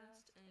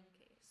just in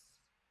case.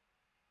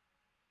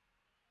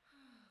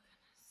 Oh,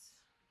 goodness.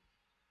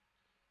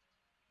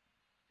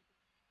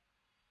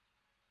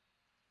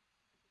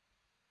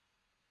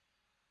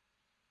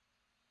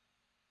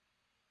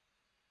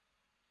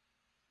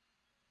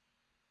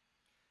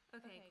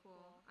 Okay,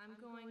 cool. I'm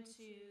going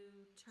to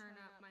turn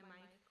up my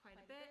mic quite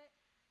a bit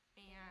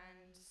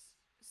and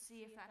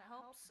see if that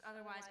helps.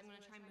 Otherwise, I'm going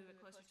to try and move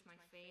it closer to my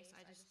face.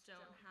 I just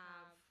don't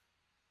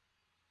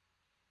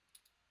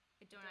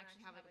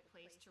actually have like a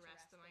place to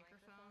rest the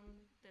microphone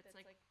that's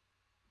like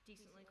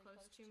decently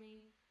close to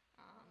me.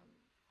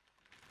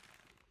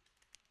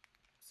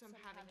 So I'm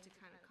having to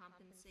kind of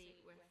compensate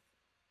with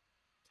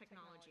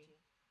technology.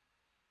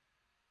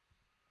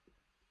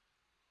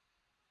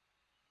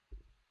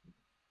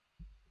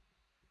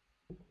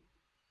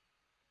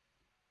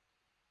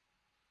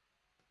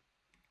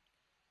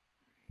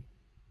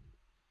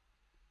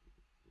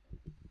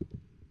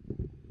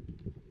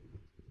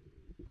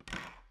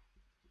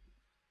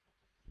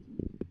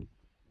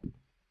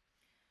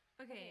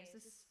 Okay, is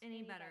this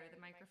any better? The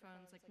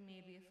microphone's like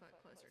maybe a foot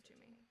closer to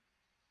me.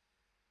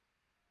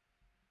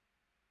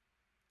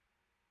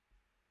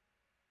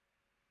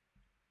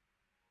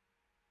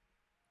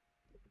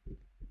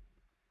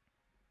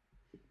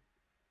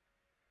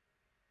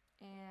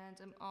 And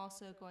I'm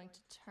also going to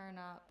turn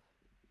up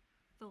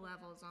the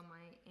levels on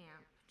my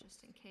amp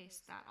just in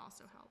case that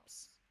also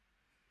helps.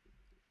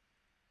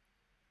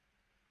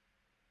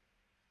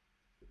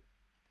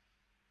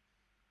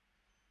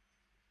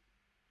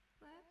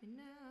 Let me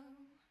know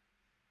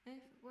if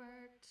it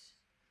worked,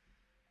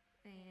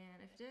 and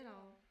if it did,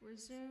 I'll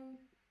resume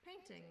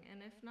painting,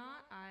 and if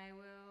not, I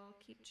will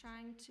keep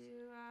trying to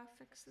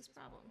fix this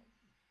problem.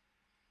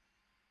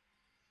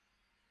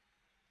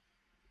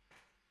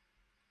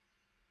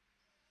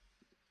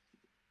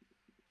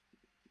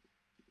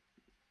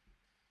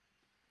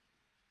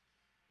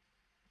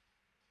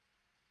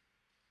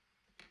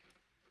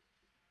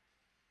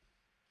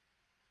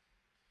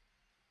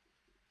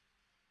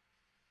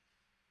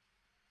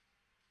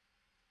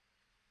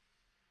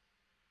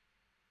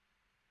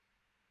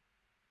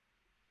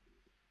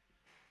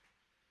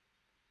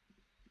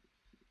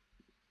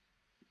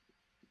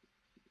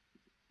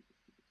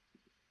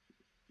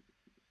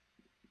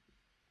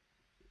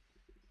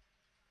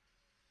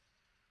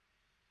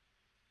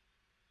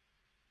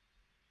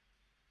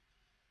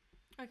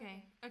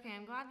 Okay,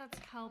 I'm glad that's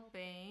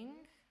helping.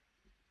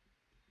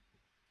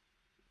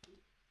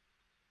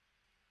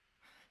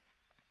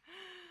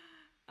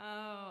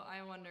 Oh,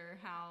 I wonder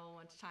how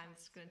much time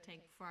it's going to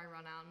take before I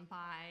run out and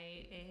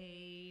buy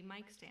a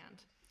mic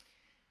stand.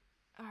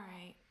 All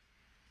right.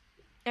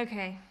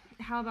 Okay,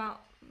 how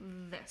about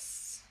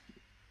this?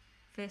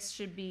 This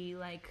should be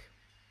like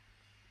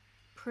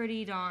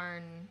pretty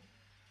darn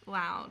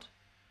loud.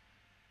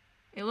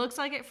 It looks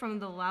like it from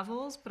the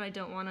levels, but I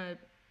don't want to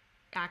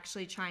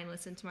actually try and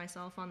listen to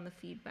myself on the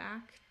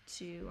feedback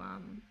to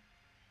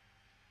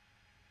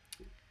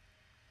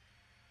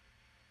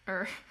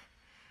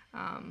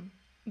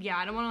yeah,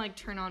 I don't want to like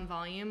turn on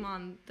volume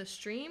on the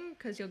stream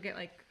because you'll get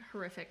like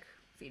horrific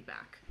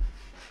feedback.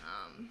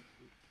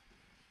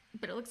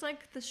 But it looks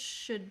like this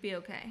should be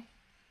okay.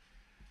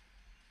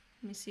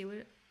 Let me see what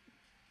it...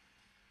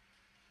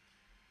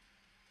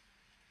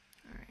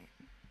 All right.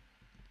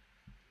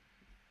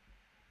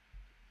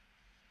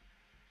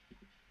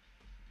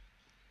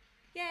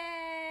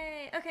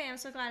 Yay! Okay, I'm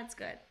so glad it's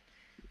good.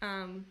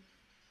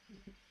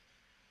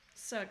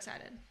 So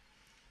excited.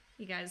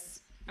 You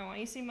guys, I want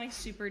you to see my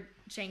super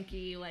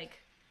janky, like,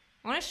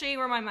 I want to show you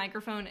where my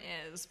microphone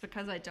is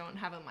because I don't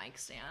have a mic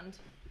stand.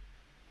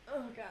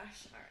 Oh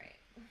gosh, all right.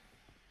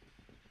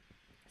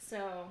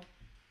 So,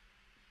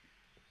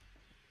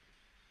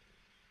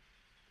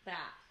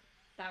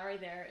 that right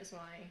there is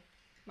my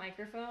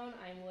microphone.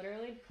 I'm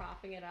literally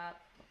propping it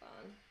up,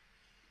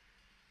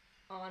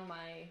 hold on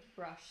my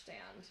brush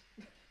stand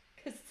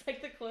because it's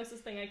like the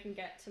closest thing I can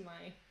get to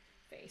my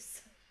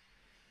face.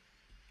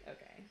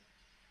 Okay,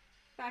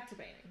 back to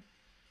painting.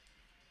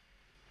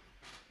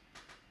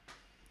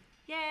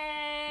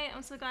 Yay!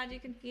 I'm so glad you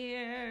can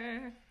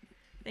hear.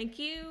 Thank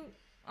you,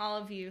 all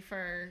of you,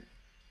 for,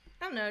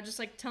 I don't know, just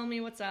like telling me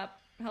what's up,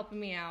 helping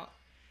me out.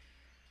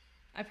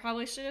 I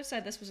probably should have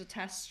said this was a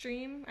test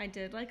stream. I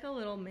did like a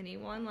little mini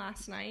one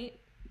last night,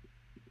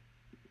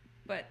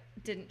 but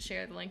didn't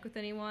share the link with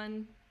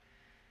anyone.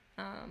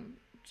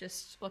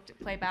 just looked at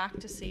playback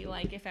to see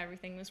like if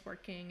everything was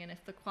working and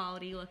if the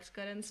quality looked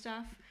good and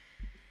stuff.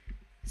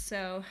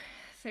 So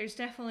there's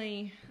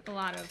definitely a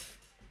lot of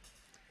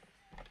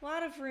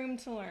room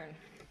to learn.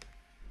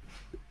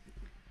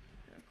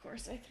 And of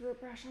course, I threw a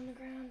brush on the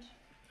ground.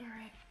 All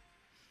right.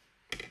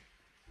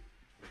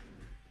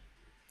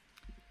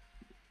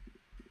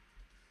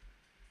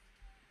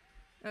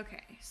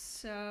 Okay,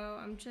 so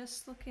I'm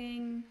just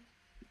looking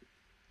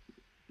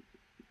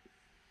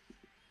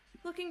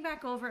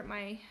back over at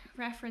my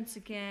reference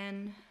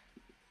again.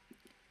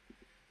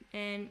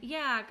 And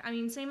yeah, I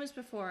mean, same as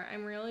before,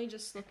 I'm really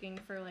just looking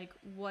for like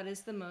what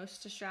is the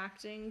most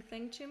distracting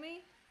thing to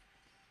me.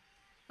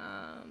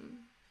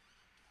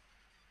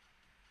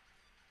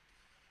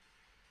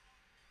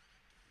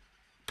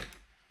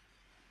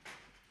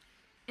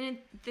 And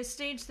at this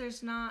stage,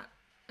 there's not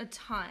a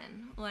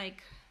ton.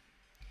 Like,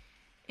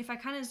 if I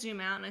kind of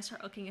zoom out and I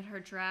start looking at her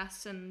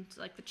dress and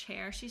like the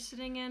chair she's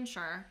sitting in,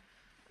 sure.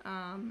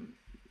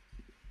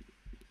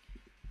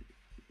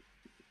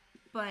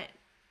 But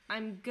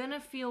I'm gonna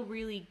feel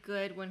really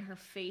good when her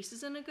face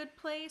is in a good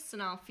place,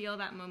 and I'll feel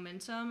that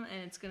momentum,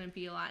 and it's gonna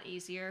be a lot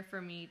easier for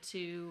me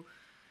to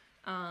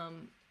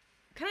kind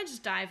of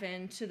just dive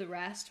into the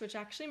rest, which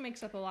actually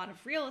makes up a lot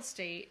of real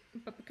estate.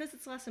 But because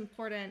it's less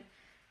important,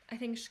 I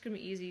think it's just gonna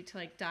be easy to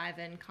like dive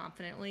in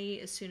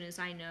confidently as soon as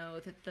I know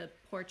that the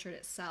portrait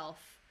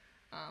itself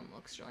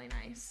looks really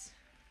nice.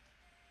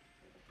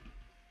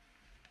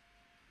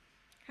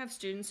 I have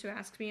students who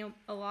ask me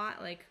a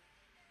lot, like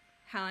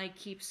how I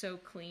keep so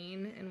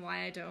clean and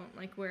why I don't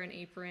like wear an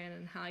apron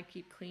and how I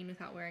keep clean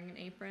without wearing an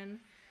apron.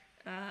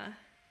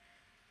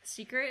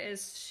 Secret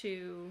is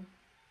to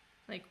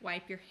like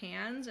wipe your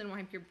hands and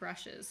wipe your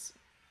brushes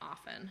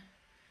often.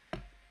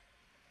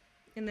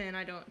 And then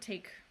I don't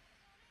take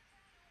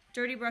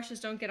dirty brushes,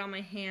 don't get on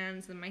my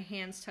hands, and my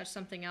hands touch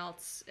something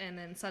else, and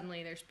then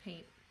suddenly there's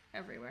paint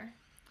everywhere.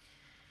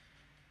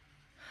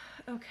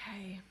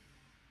 Okay.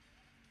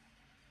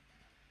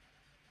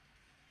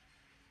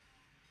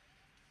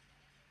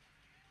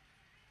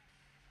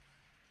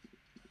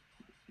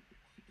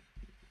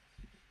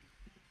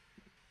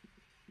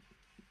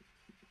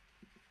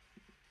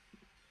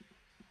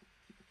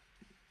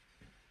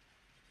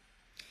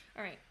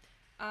 All right.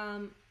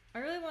 I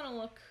really want to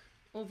look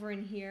over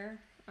in here.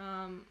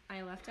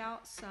 I left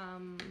out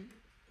some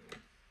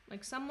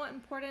like somewhat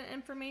important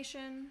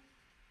information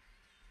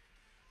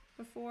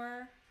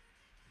before.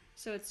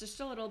 So it's just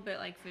a little bit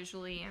like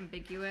visually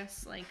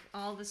ambiguous. Like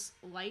all this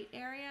light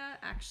area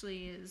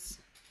actually is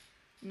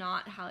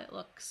not how it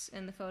looks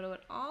in the photo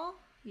at all.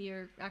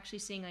 You're actually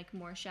seeing like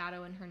more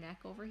shadow in her neck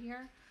over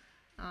here.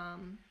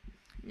 And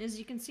as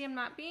you can see, I'm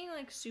not being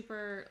like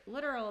super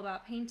literal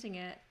about painting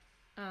it.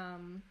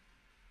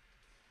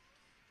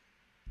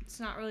 It's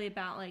not really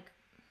about like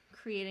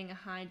creating a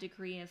high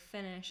degree of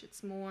finish.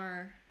 It's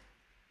more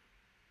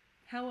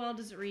how well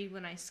does it read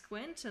when I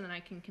squint, and then I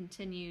can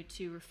continue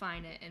to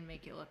refine it and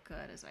make it look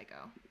good as I go.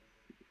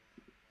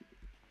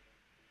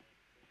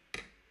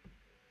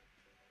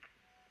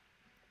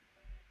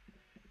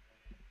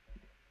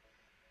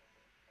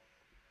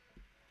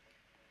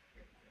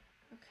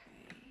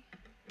 Okay.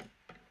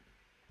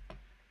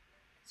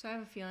 So I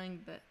have a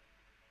feeling that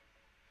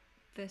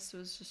this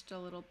was just a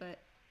little bit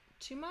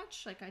too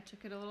much. Like I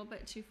took it a little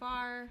bit too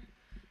far.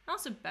 I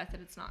also bet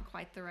that it's not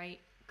quite the right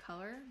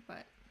color,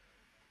 but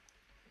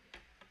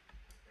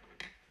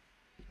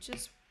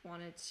just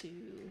wanted to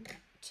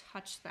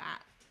touch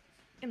that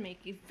and make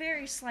a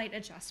very slight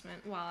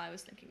adjustment while I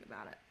was thinking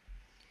about it.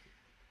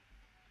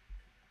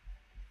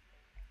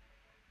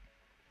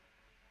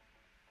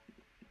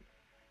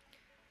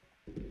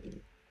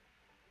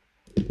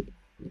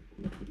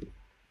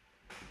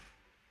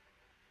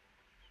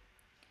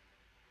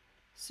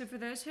 So for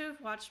those who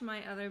have watched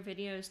my other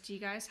videos, do you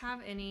guys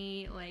have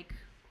any, like,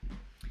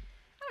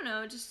 I don't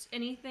know, just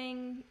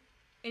anything,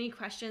 any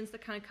questions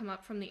that kind of come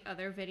up from the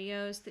other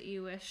videos that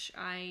you wish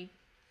I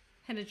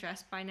had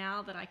addressed by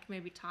now that I can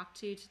maybe talk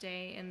to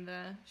today in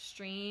the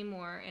stream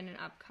or in an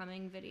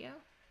upcoming video?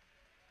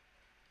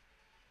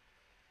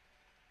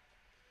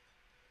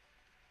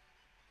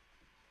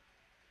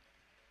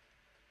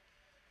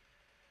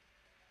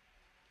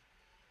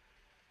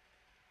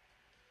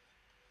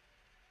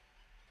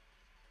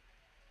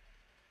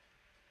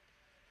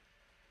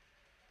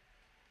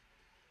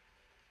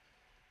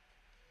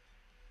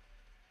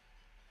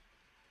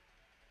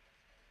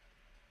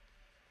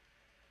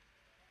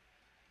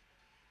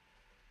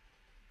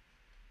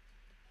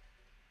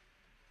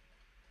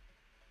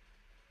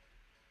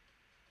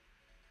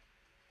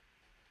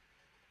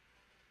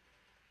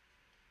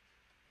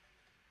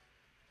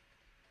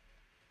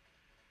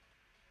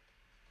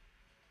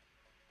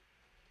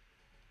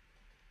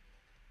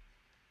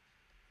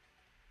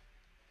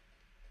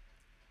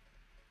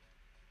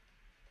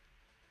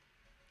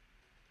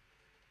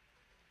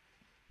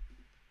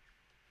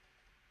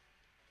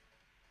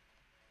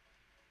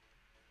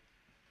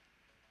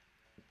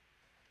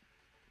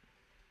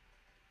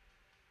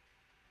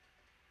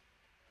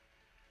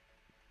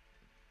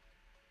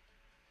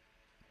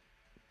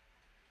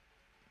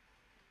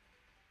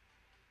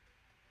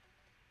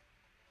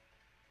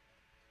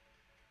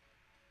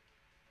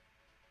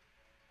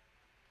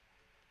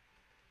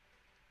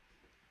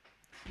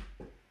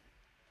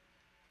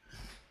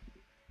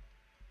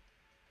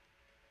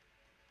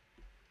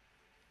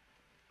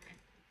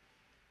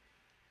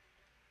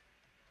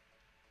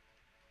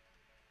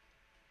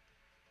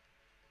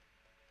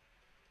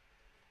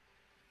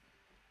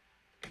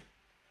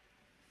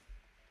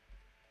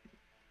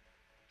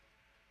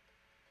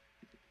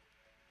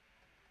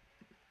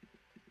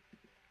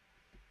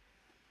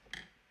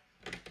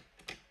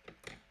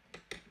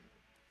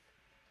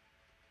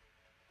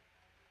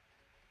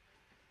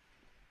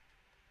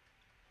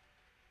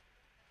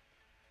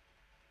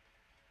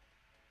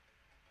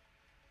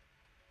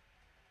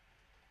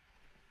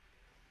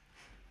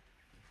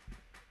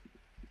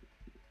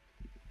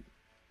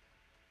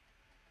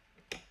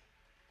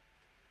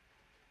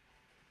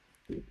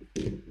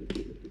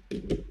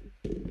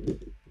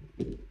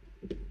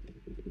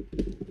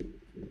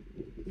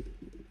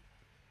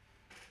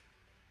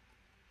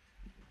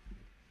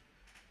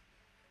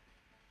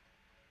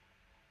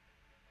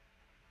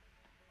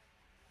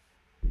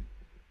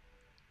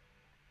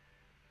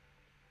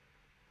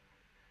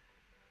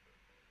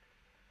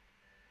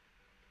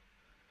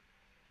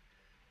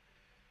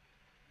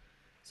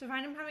 So I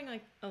find I'm having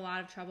like a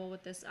lot of trouble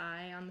with this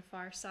eye on the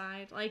far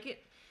side.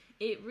 Like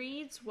it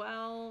reads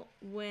well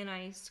when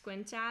I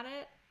squint at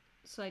it.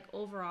 So like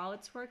overall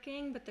it's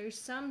working, but there's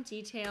some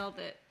detail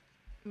that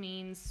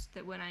means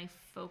that when I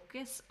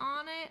focus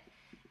on it,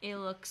 it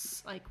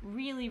looks like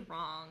really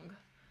wrong.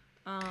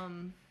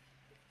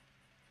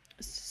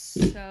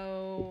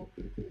 So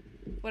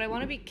what I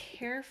want to be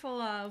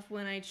careful of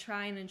when I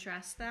try and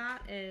address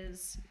that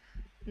is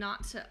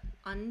not to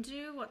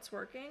undo what's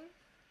working.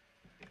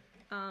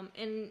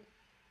 And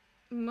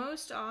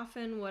most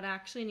often what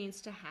actually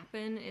needs to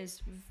happen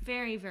is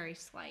very, very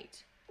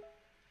slight.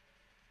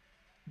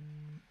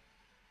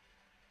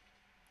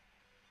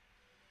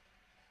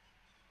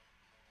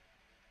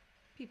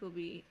 People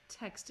be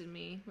texting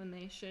me when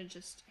they should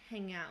just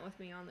hang out with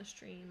me on the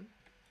stream.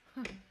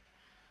 All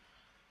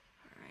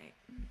right.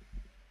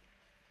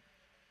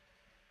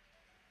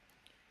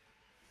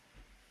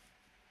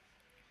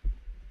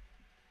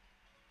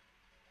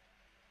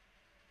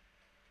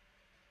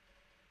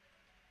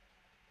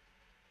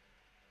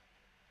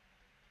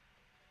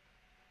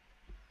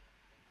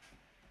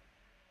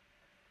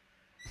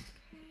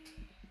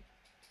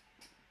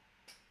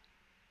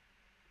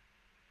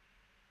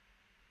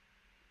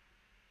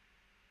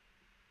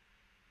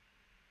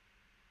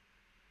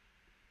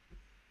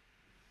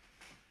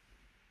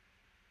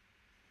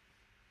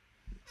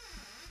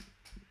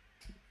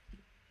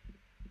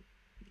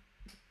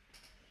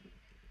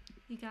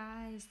 You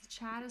guys, the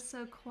chat is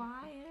so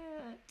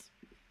quiet.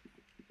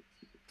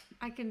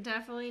 I can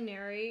definitely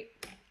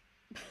narrate,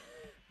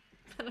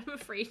 but I'm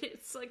afraid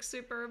it's like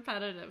super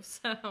repetitive,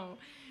 so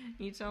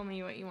you tell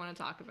me what you want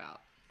to talk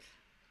about.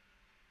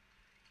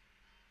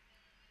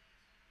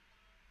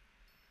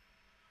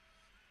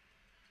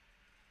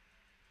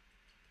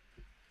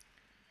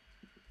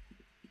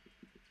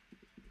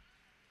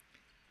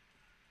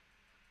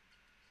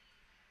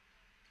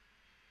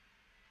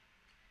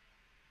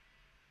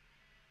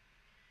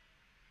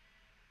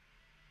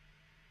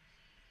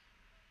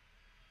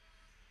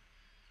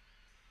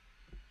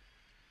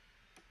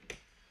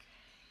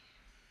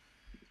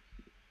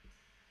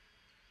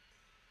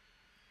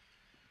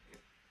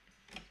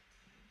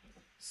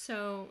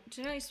 So,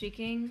 generally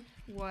speaking,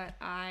 what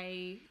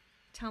I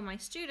tell my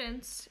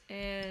students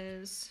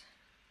is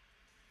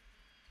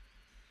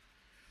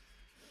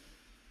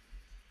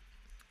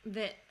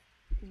that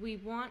we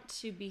want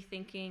to be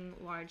thinking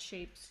large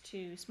shapes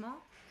to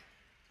small,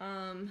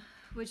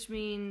 which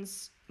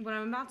means what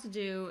I'm about to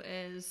do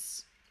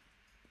is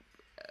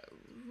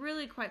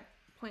really quite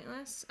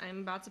pointless. I'm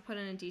about to put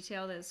in a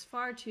detail that is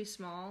far too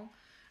small.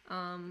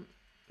 The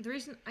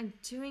reason I'm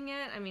doing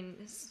it, I mean,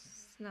 it's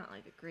not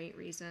like a great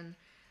reason,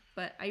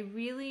 but I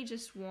really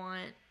just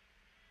want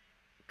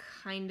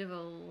kind of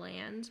a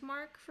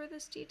landmark for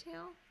this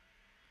detail.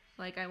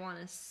 Like I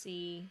want to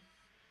see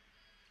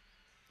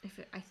if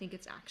I think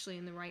it's actually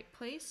in the right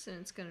place and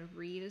it's going to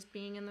read as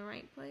being in the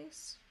right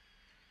place.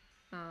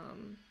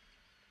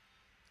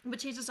 But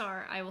chances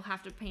are I will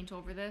have to paint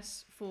over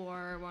this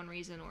for one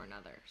reason or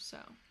another, so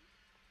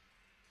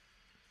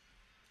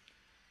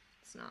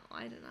it's not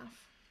light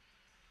enough.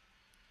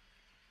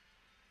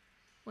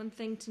 One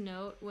thing to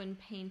note when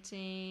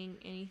painting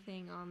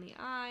anything on the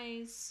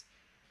eyes,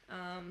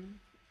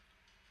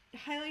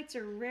 highlights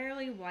are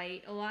rarely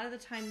white. A lot of the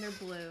time they're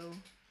blue.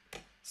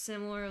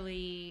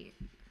 Similarly,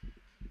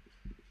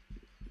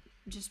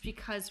 just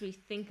because we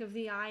think of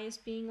the eye as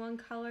being one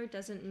color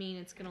doesn't mean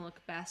it's going to look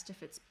best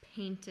if it's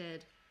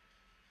painted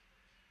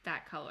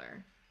that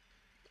color.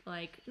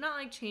 Like, not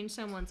like change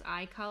someone's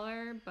eye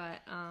color,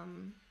 but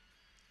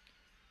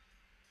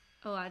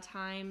a lot of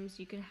times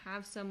you can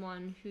have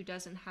someone who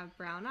doesn't have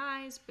brown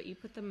eyes, but you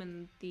put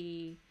them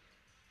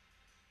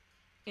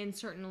in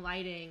certain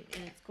lighting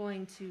and it's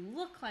going to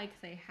look like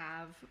they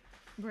have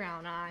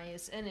brown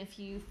eyes. And if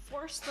you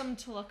force them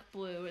to look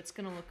blue, it's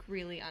going to look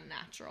really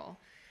unnatural.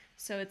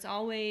 So it's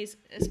always,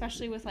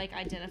 especially with like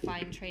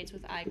identifying traits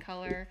with eye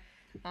color,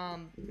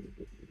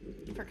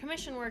 for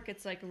commission work,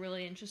 it's like a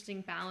really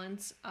interesting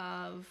balance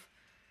of,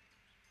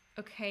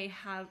 okay,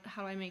 how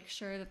do I make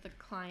sure that the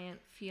client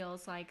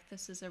feels like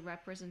this is a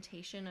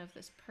representation of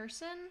this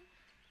person?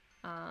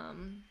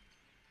 And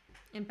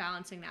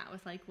balancing that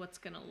with like what's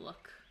gonna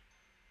look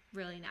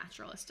really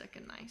naturalistic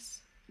and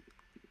nice.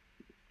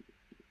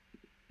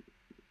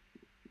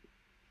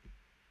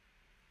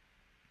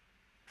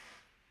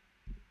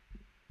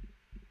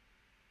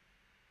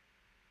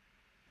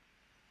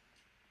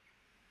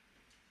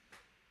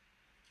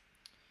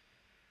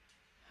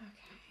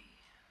 Okay.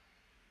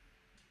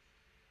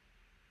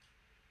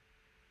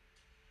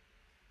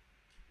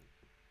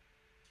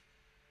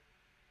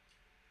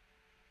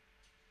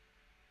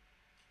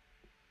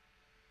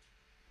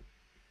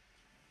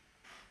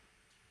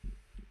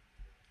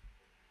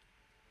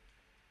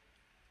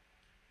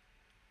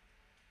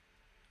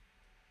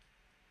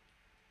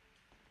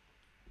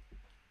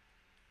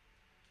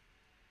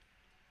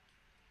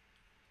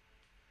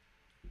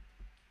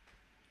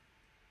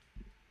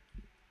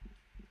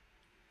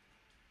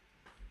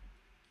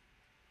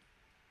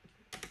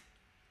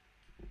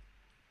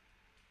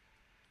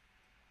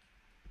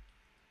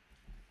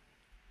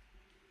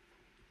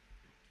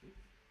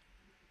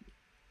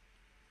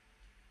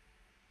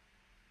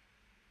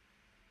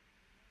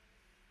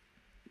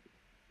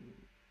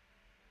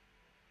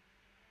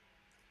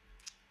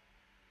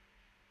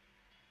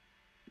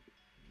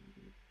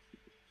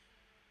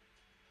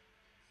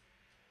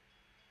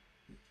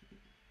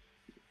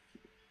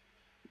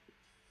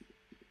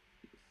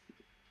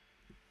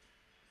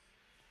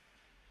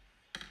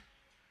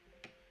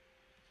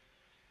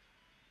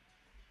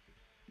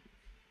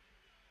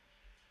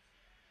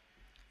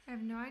 I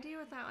have no idea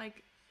what that,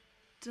 like,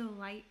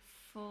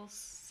 delightful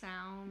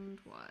sound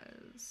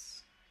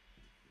was.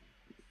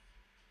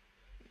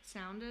 It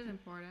sounded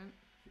important.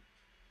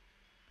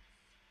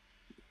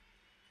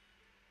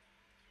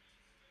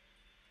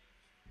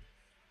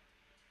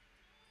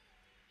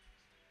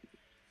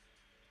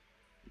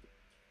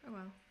 Oh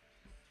well.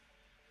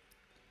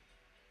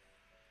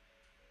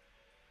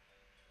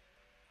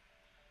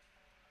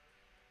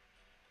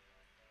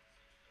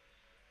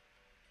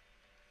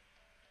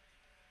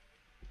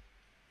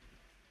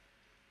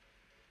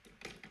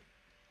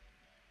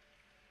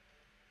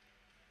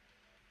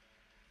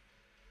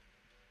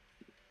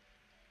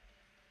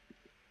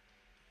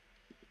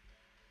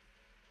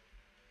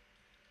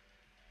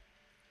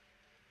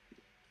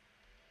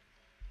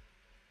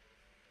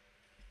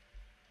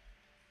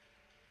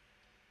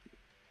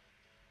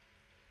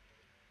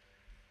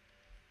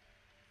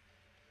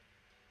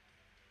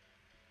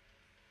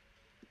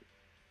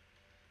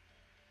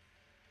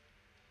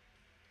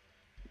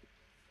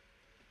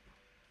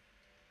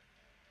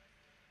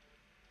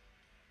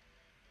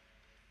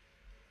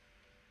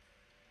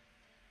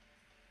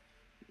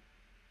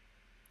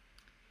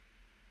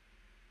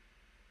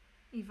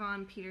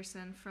 Yvonne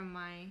Peterson from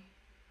my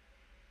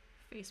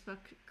Facebook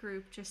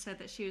group just said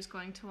that she was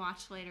going to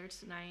watch later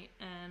tonight,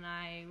 and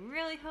I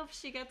really hope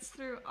she gets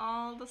through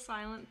all the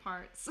silent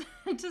parts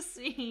to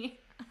see,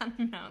 I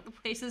don't know, the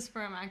places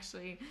where I'm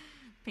actually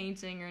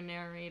painting or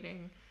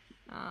narrating.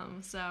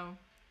 So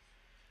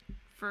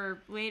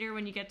for later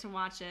when you get to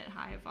watch it,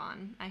 hi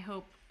Yvonne. I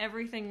hope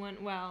everything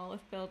went well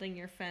with building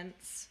your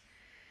fence.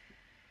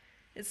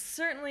 It's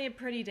certainly a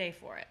pretty day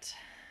for it.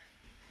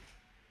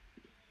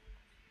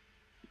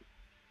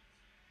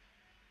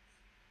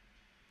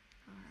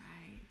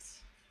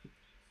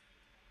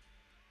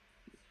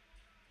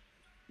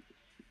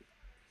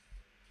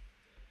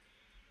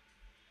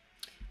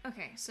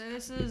 Okay, so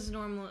this is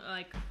normal,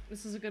 like,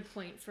 this is a good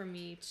point for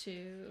me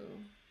to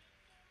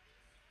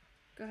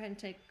go ahead and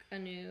take a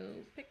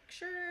new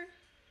picture.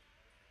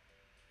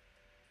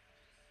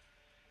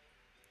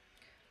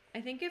 I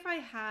think if I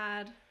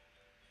had,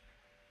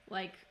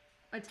 like,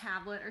 a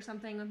tablet or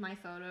something with my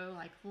photo,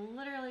 like,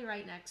 literally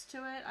right next to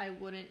it, I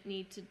wouldn't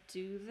need to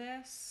do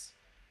this.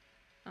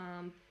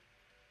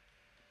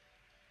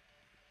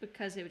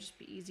 Because it would just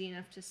be easy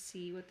enough to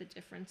see what the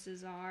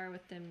differences are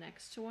with them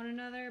next to one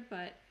another,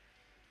 but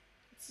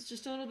it's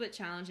just a little bit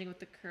challenging with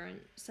the current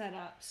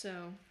setup,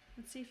 so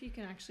let's see if you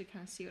can actually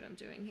kind of see what I'm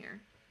doing here.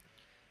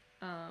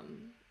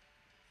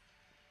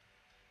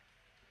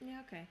 Yeah,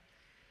 okay.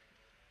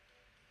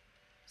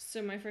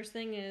 So my first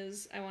thing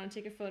is I want to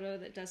take a photo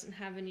that doesn't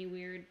have any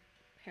weird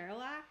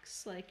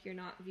parallax, like you're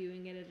not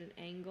viewing it at an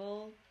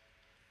angle,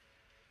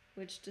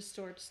 which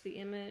distorts the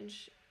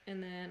image,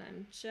 and then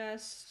I'm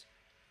just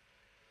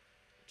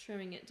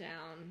trimming it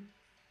down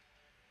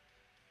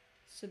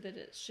so that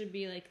it should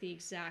be like the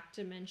exact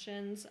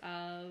dimensions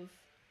of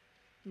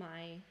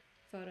my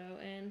photo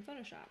in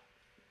Photoshop.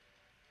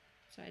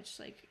 So I just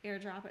like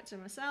airdrop it to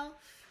myself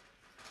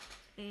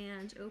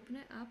and open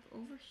it up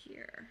over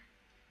here.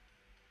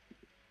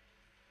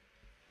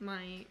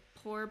 My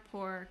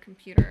poor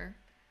computer.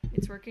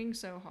 It's working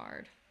so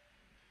hard.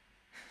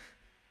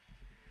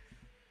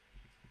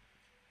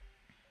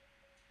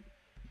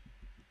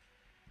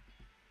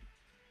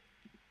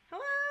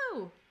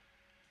 Hello!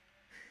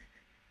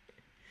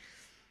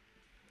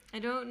 I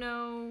don't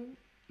know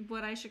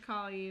what I should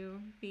call you,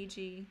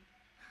 BG.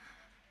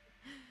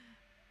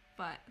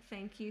 But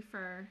thank you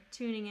for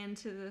tuning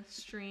into the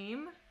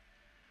stream.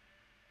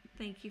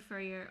 Thank you for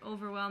your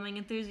overwhelming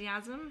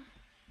enthusiasm.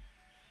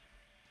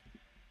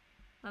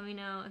 Let me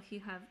know if you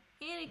have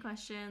any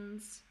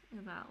questions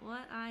about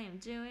what I am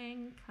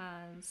doing,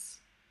 because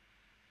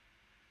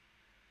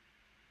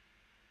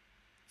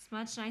it's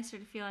much nicer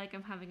to feel like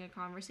I'm having a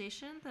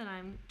conversation than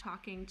I'm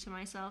talking to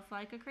myself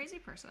like a crazy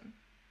person.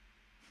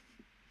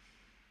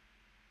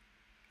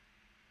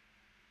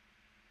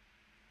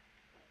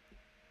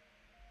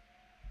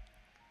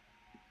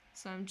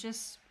 So I'm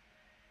just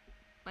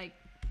like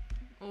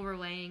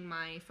overlaying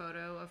my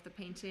photo of the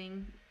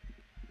painting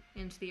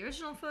into the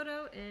original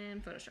photo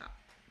in Photoshop.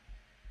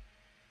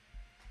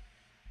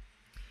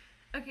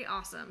 Okay,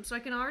 awesome. So I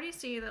can already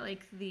see that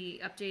like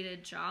the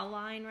updated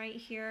jawline right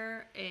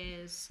here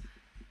is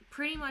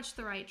pretty much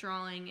the right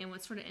drawing, and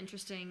what's sort of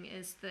interesting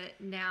is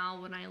that now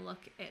when I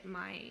look at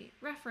my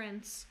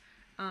reference,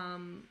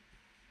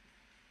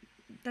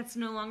 that's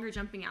no longer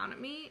jumping out at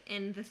me,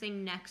 and the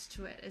thing next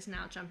to it is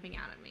now jumping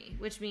out at me,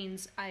 which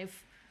means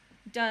I've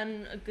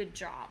done a good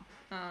job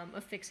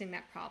of fixing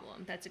that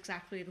problem. That's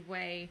exactly the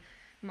way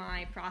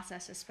my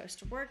process is supposed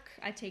to work.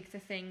 I take the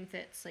thing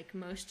that's like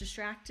most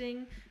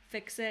distracting,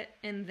 fix it,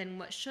 and then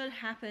what should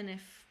happen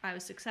if I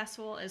was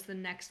successful is the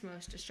next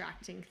most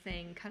distracting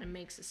thing kind of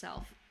makes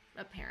itself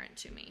apparent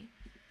to me.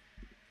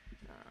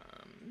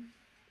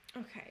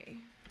 Okay.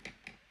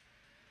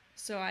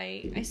 So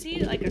I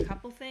see like a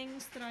couple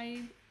things that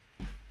I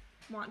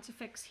want to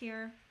fix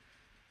here.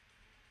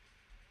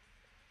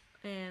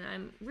 And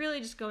I'm really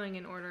just going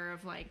in order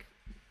of like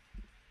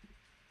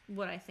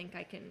what I think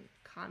I can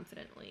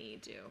confidently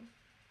do.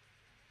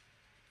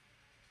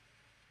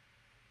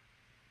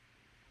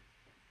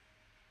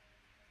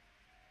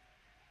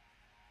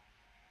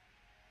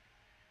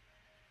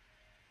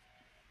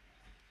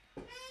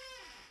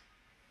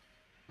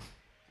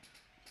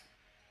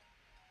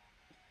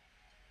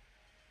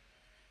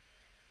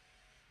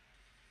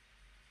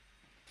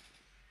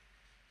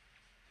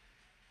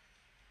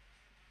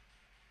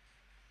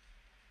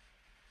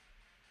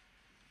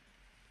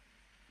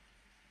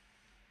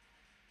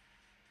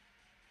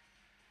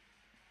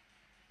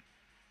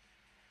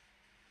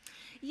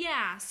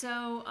 Yeah,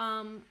 so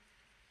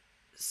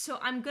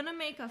I'm gonna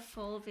make a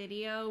full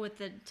video with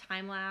the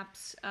time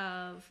lapse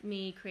of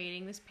me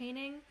creating this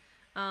painting.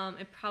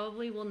 It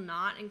probably will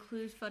not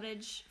include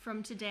footage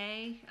from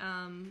today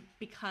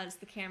because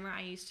the camera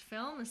I used to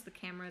film is the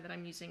camera that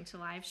I'm using to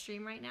live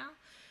stream right now.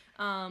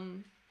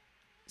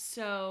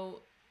 So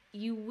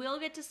you will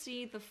get to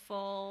see the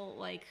full,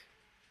 like,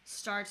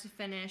 start to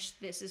finish,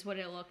 this is what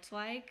it looked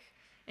like,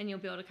 and you'll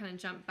be able to kind of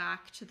jump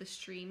back to the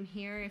stream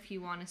here if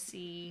you want to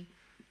see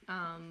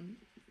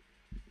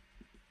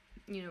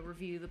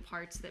review the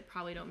parts that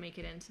probably don't make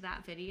it into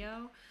that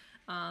video.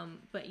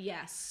 But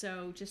yes,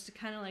 so just to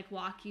kind of like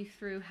walk you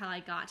through how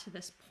I got to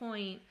this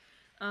point,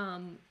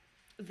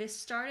 this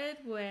started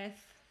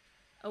with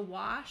a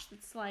wash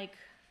that's like,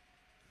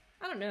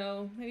 I don't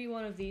know, maybe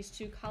one of these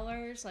two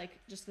colors, like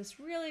just this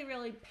really,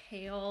 really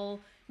pale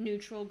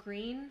neutral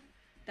green.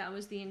 That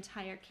was the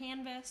entire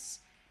canvas.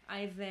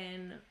 I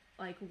then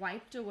like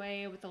wiped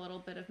away with a little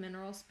bit of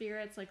mineral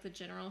spirits, like the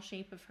general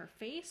shape of her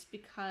face,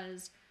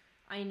 because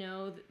I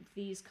know that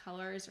these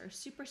colors are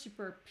super,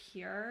 super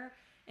pure,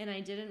 and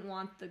I didn't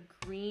want the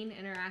green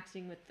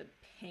interacting with the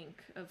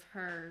pink of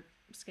her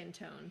skin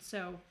tone.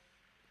 So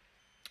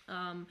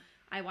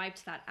I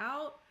wiped that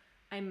out.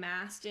 I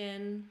masked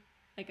in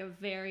like a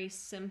very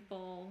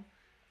simple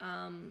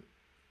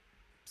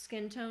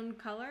skin tone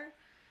color,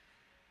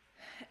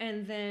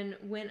 and then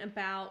went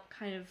about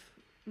kind of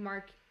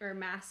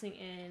massing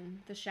in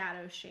the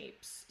shadow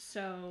shapes.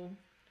 So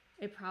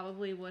it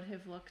probably would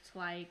have looked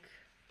like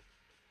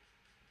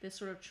this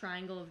sort of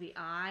triangle of the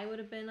eye would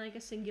have been like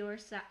a singular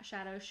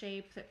shadow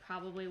shape that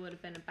probably would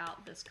have been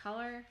about this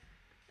color.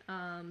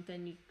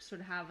 Then you sort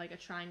of have like a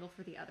triangle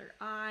for the other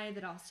eye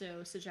that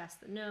also suggests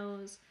the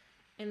nose.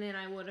 And then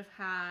I would have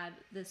had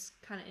this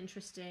kind of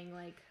interesting,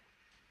 like,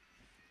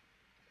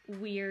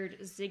 weird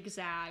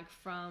zigzag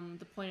from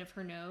the point of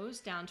her nose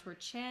down to her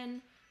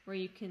chin, where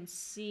you can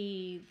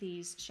see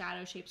these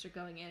shadow shapes are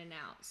going in and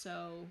out.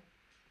 So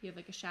you have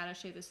like a shadow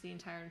shape that's the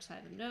entire inside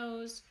of the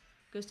nose,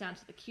 goes down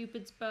to the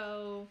Cupid's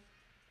bow.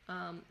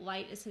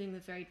 Light is hitting the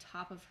very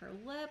top of her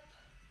lip.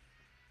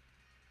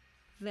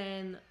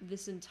 Then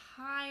this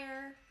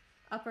entire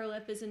upper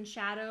lip is in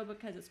shadow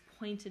because it's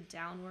pointed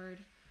downward.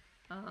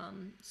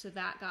 So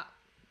that got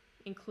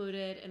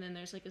included. And then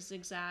there's like a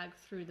zigzag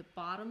through the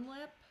bottom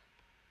lip,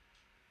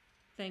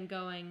 then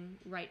going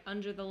right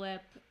under the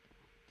lip,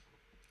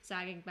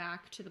 sagging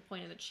back to the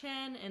point of the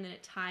chin, and then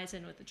it ties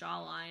in with the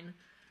jawline.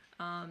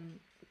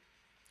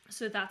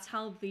 So that's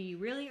how the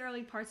really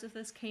early parts of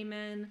this came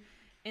in.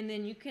 And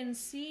then you can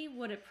see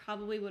what it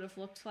probably would have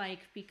looked like,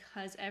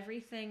 because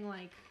everything,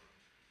 like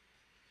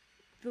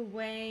the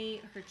way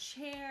her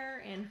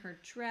chair and her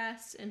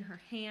dress and her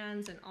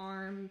hands and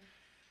arm,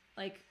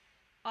 like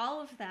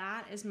all of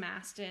that is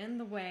masked in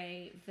the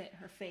way that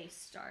her face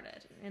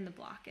started in the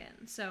block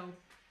in. So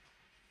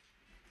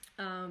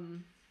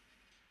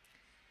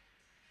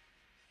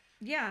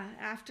yeah,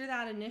 after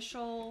that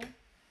initial,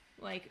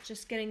 like,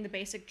 just getting the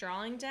basic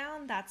drawing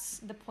down, that's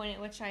the point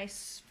at which I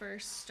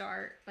first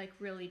start, like,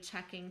 really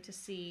checking to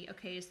see,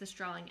 okay, is this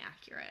drawing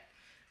accurate?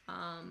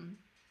 And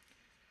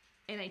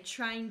I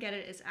try and get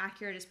it as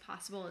accurate as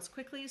possible, as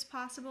quickly as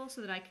possible,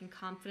 so that I can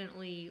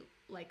confidently,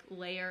 like,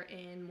 layer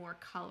in more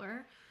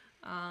color.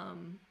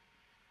 And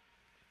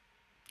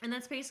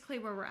that's basically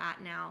where we're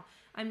at now.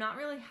 I'm not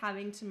really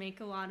having to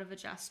make a lot of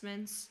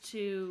adjustments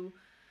to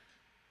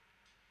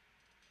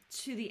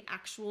the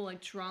actual,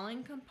 like,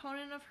 drawing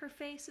component of her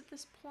face at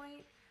this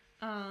point.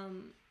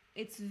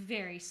 It's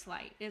very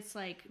slight. It's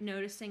like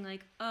noticing,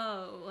 like,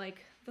 oh,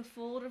 like the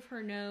fold of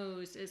her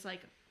nose is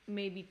like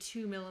maybe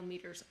 2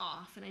 millimeters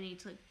off, and I need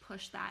to like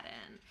push that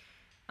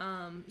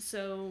in.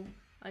 So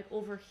like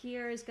over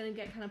here is going to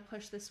get kind of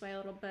pushed this way a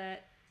little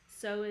bit.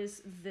 So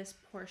is this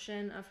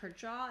portion of her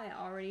jaw. I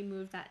already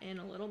moved that in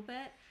a little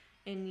bit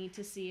and need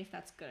to see if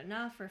that's good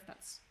enough, or if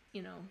that's,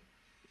 you know,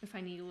 if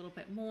I need a little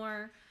bit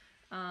more.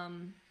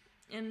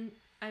 And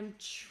I'm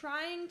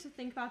trying to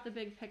think about the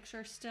big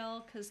picture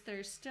still, because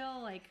there's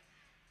still like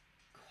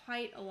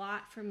quite a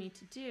lot for me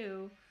to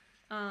do.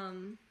 But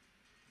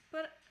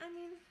I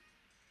mean,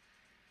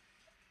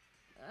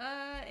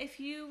 if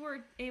you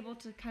were able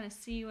to kind of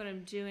see what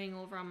I'm doing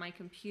over on my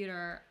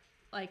computer,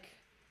 like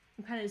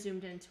I'm kind of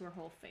zoomed into her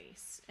whole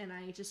face, and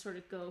I just sort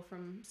of go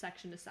from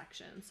section to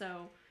section.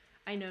 So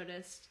I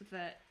noticed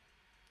that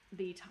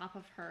the top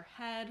of her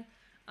head,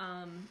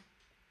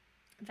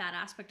 that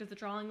aspect of the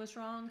drawing was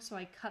wrong, so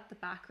I cut the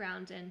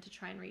background in to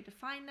try and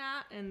redefine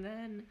that, and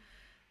then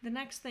The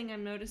next thing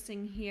I'm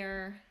noticing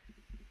here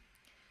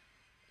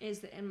is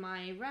that in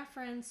my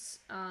reference,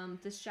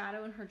 the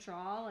shadow in her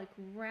jaw like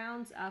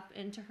rounds up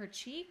into her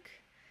cheek.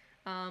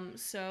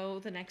 So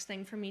the next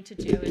thing for me to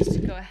do is to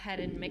go ahead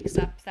and mix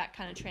up that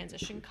kind of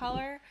transition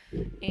color,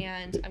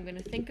 and I'm going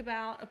to think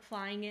about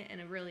applying it in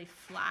a really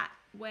flat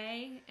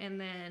way, and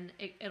then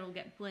it'll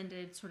get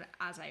blended sort of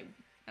as I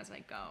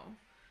go.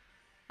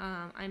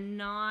 I'm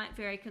not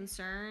very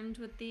concerned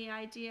with the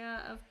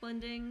idea of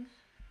blending.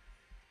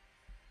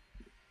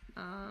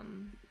 I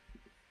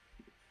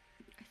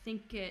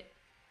think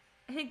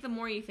the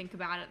more you think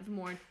about it, the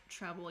more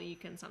trouble you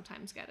can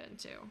sometimes get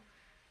into.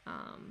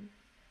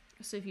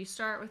 So if you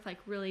start with like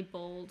really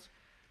bold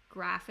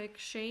graphic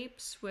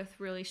shapes with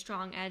really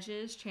strong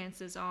edges,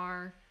 chances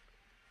are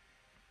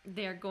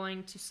they're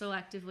going to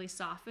selectively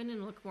soften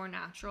and look more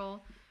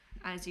natural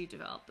as you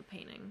develop the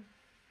painting.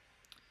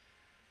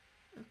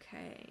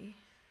 Okay.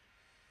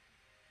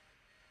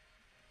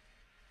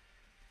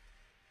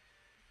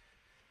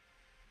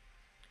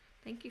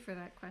 Thank you for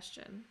that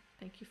question.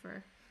 Thank you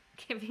for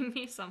giving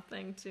me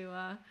something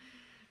to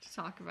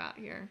talk about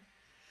here.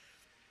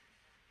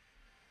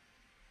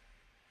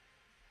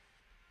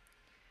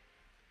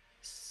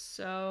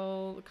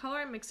 So the color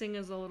I'm mixing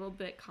is a little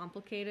bit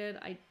complicated.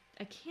 I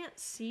can't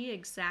see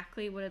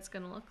exactly what it's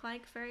going to look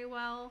like very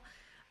well.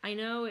 I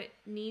know it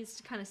needs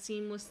to kind of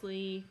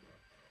seamlessly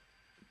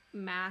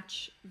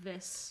match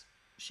this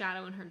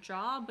shadow in her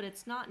jaw, but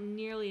it's not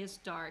nearly as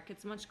dark.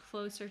 It's much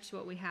closer to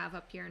what we have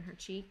up here in her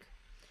cheek.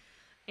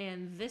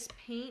 And this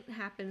paint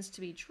happens to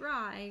be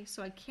dry,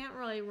 so I can't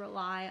really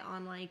rely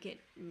on like it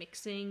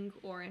mixing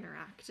or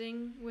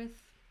interacting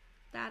with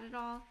that at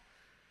all.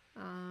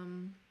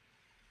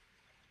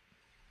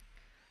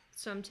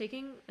 So I'm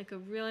taking like a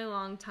really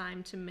long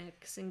time to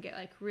mix and get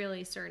like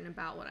really certain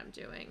about what I'm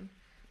doing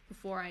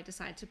before I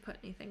decide to put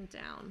anything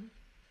down.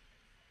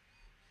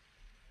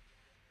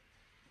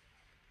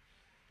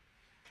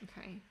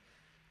 Okay,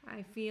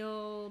 I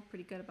feel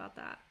pretty good about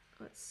that.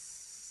 Let's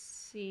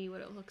see what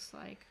it looks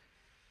like.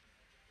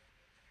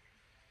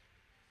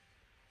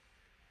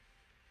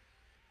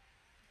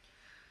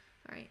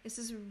 All right, this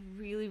is a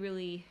really,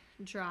 really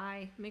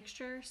dry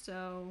mixture,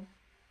 so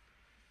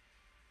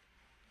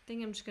I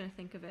think I'm just going to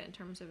think of it in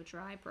terms of a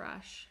dry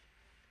brush.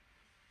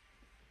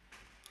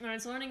 When I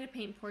was learning to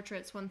paint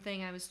portraits, one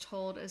thing I was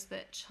told is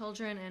that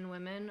children and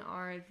women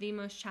are the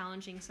most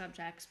challenging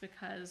subjects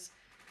because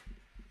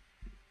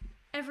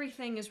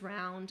everything is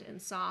round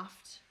and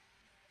soft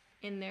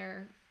in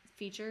their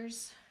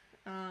features.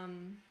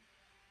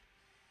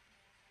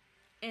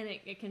 And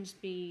it can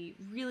just be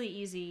really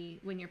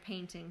easy when you're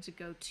painting to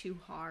go too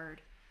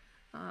hard,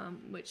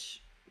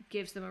 which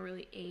gives them a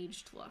really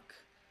aged look.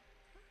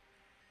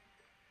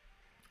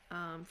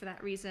 For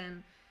that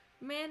reason,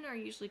 men are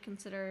usually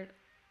considered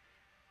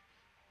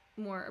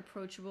more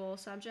approachable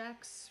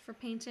subjects for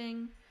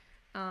painting,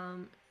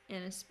 and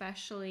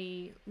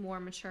especially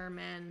more mature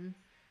men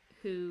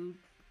who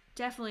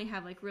definitely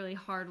have like really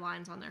hard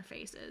lines on their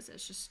faces.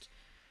 It's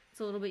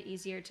a little bit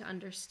easier to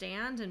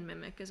understand and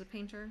mimic as a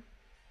painter.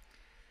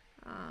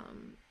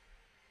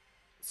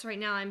 So right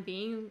now I'm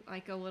being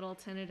like a little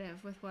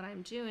tentative with what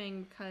I'm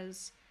doing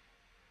because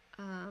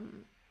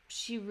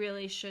she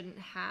really shouldn't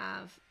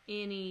have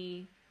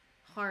any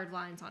hard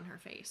lines on her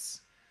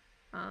face.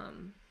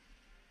 And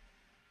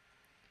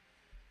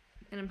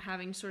I'm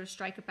having to sort of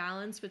strike a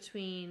balance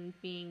between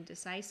being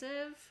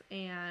decisive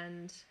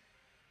and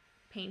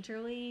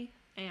painterly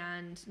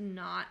and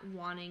not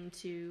wanting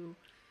to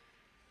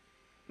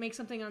make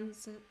something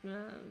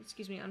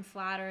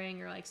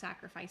unflattering or like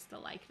sacrifice the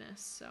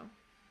likeness. So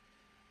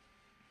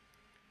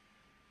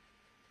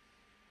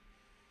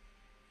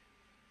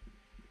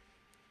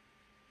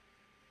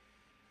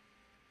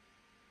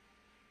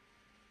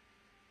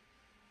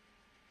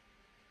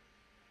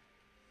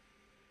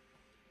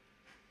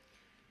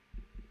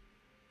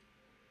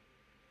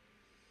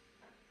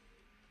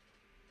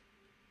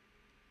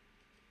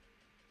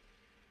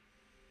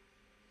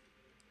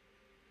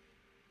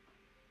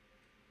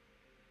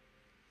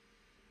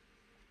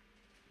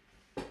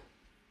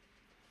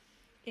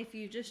if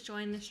you just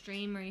joined the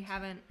stream or you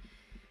haven't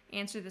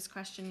answered this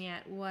question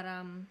yet, what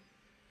are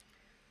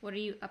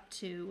you up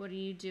to? What are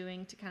you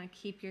doing to kind of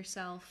keep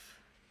yourself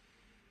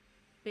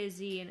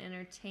busy and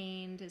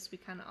entertained as we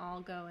kind of all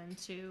go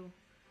into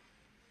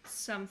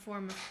some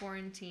form of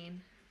quarantine?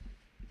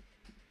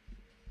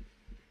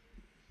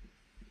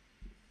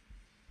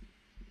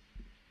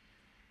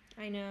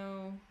 I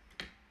know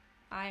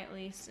I at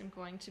least am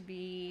going to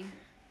be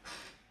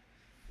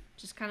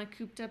just kind of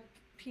cooped up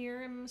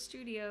here in the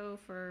studio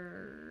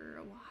for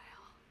a while.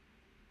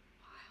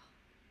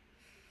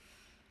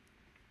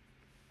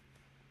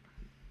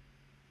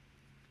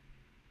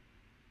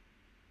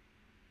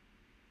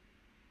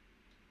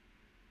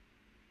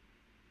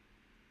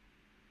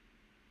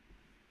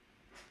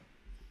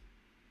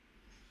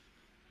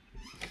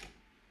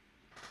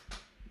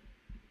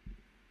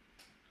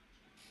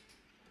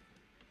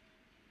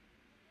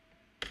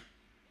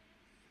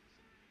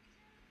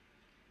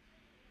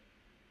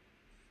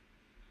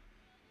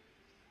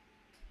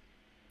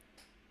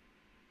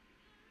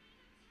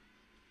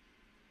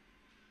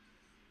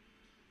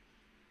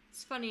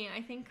 It's funny,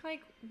 I think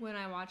like when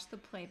I watch the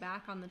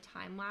playback on the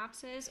time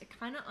lapses, it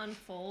kind of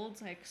unfolds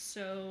like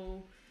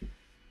so,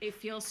 it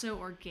feels so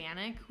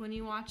organic when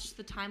you watch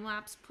the time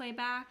lapse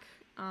playback,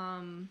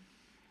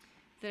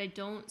 that I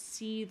don't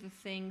see the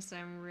things that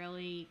I'm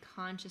really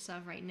conscious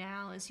of right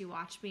now as you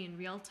watch me in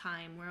real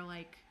time, where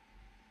like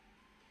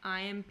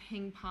I am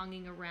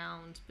ping-ponging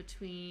around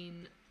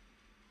between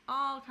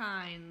all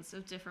kinds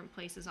of different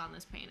places on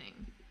this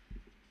painting.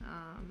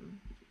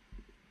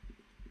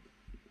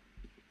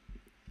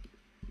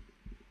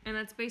 And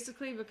that's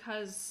basically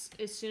because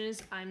as soon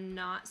as I'm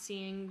not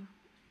seeing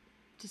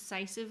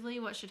decisively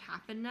what should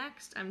happen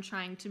next, I'm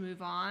trying to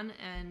move on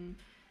and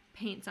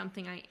paint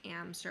something I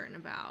am certain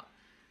about.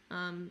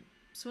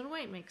 So in a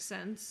way it makes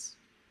sense.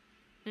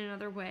 In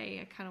another way,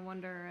 I kind of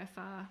wonder if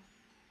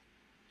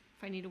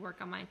I need to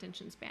work on my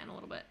attention span a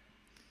little bit.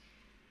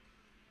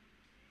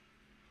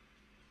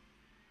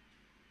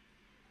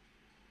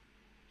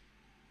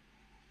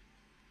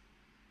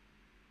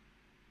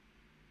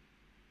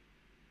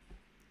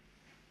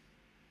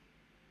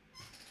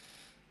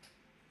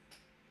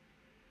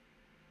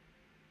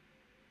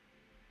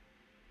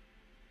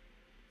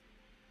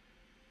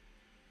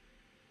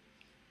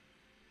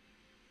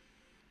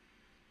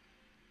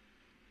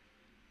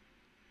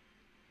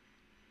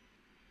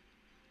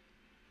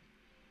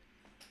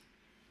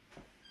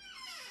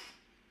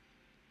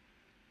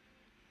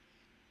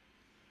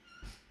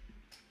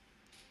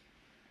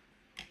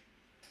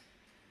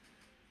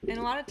 And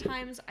a lot of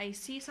times I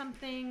see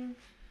something,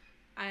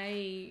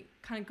 I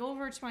kind of go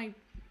over to my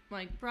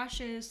like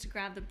brushes to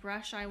grab the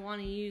brush I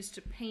want to use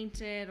to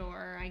paint it,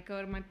 or I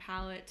go to my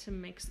palette to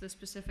mix the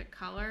specific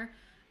color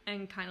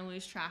and kind of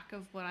lose track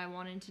of what I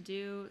wanted to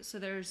do. So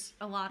there's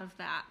a lot of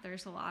that.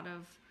 There's a lot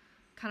of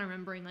kind of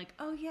remembering like,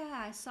 oh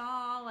yeah, I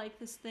saw like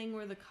this thing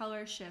where the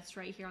color shifts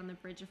right here on the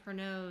bridge of her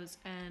nose,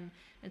 and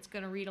it's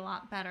going to read a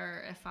lot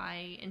better if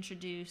I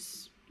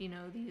introduce, you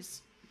know,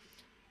 these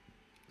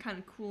kind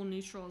of cool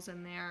neutrals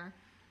in there.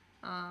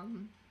 So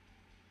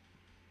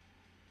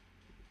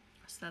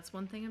that's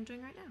one thing I'm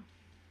doing right now.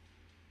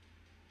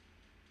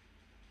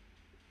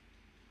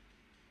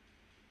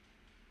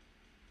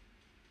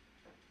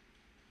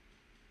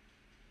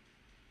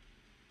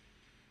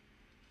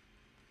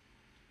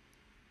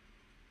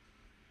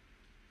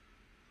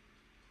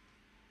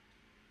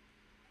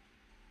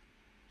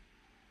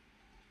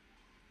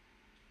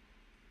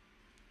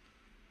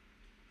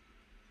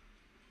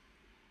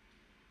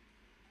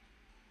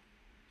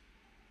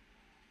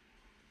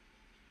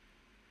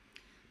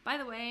 By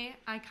the way,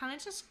 I kind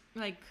of just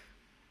like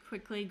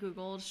quickly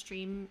Googled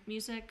stream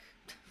music,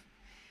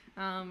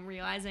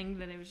 realizing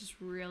that it was just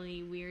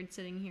really weird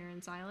sitting here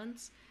in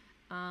silence.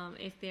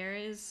 If there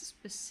is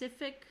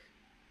specific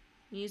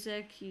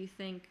music you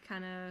think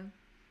kind of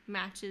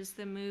matches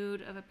the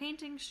mood of a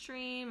painting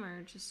stream,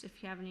 or just if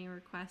you have any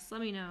requests,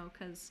 let me know,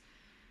 because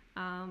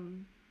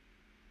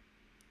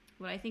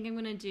what I think I'm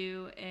going to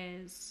do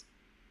is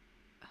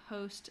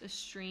host a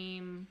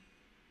stream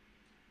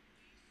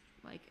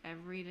like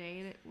every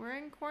day that we're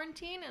in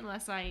quarantine,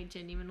 unless I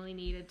genuinely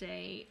need a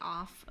day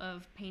off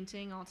of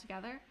painting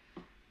altogether.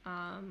 Or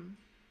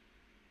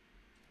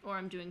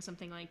I'm doing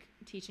something like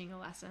teaching a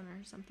lesson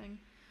or something.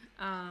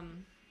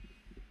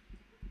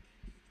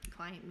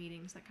 Client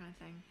meetings, that kind of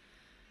thing.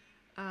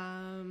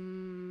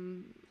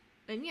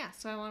 And yeah,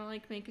 so I want to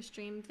like make a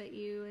stream that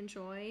you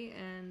enjoy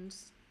and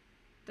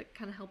that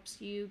kind of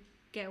helps you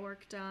get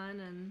work done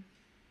and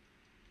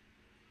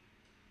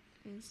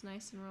is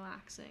nice and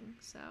relaxing.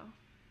 So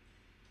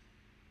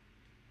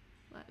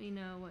let me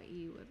know what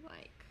you would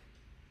like.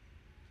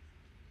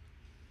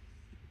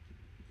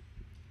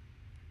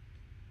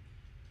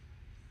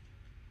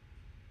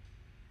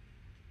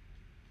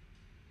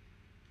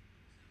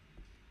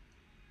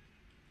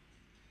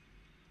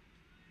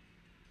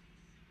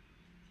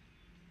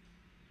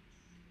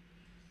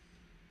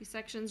 These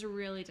sections are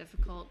really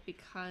difficult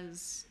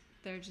because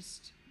they're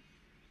just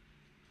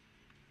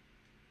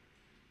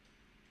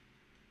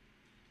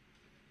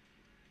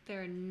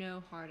there are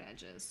no hard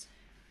edges.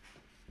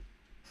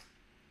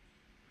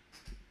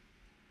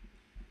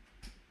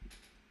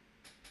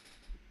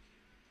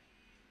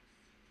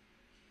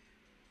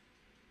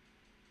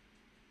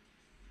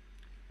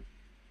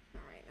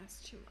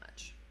 That's too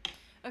much.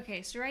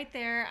 Okay, so right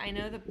there, I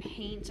know the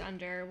paint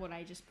under what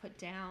I just put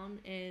down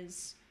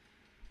is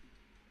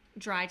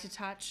dry to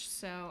touch,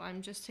 so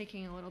I'm just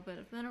taking a little bit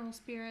of mineral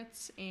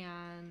spirits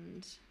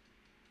and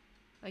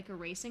like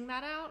erasing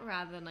that out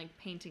rather than like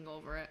painting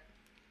over it.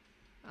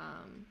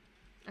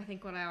 I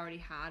think what I already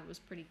had was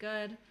pretty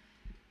good.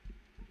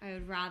 I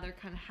would rather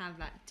kind of have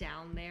that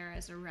down there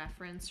as a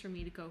reference for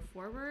me to go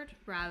forward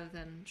rather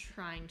than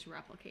trying to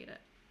replicate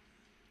it.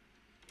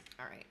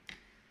 All right.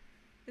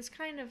 This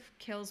kind of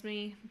kills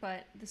me,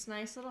 but this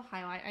nice little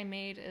highlight I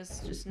made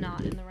is just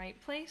not in the right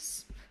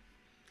place.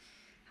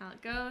 How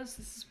it goes,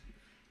 this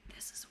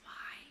is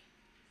why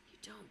you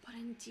don't put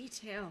in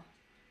detail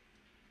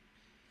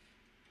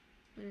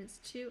when it's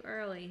too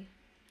early.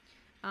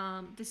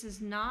 This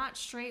is not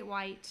straight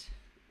white.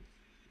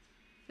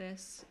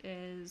 this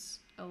is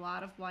a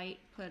lot of white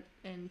put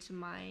into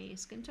my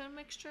skin tone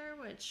mixture,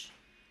 which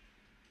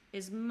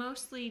is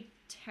mostly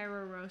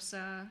Terra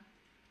Rosa.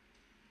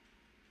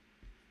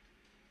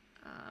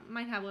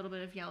 Might have a little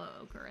bit of yellow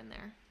ochre in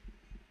there.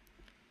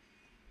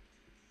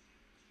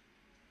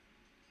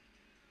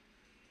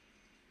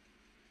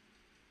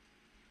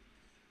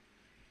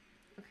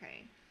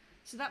 Okay,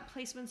 so that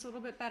placement's a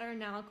little bit better.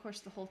 Now, of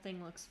course, the whole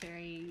thing looks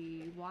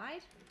very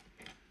wide.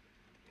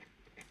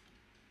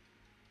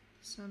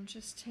 So I'm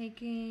just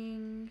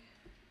taking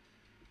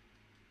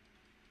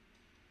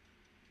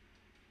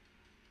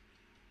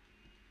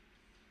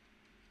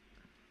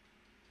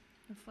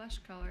the flesh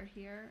color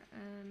here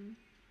and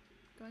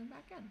going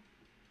back in.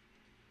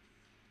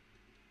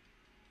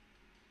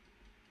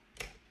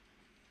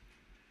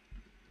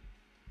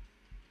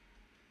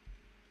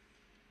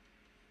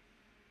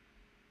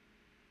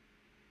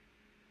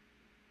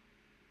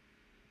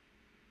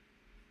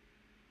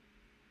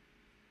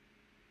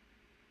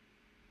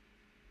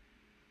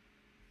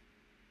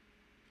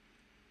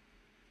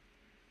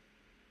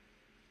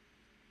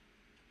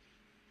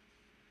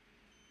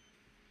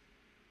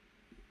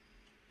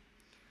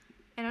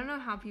 I don't know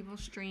how people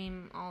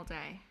stream all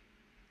day.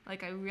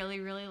 Like, I really,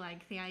 really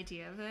like the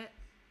idea of it.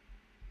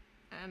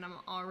 And I'm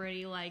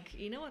already like,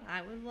 you know what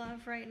I would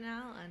love right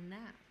now? A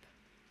nap.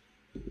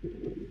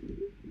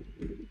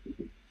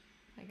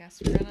 I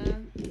guess we're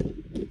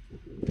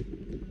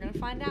gonna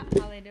find out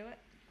how they do it.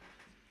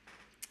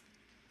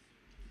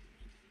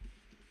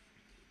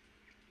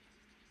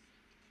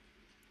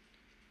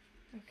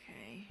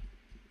 Okay.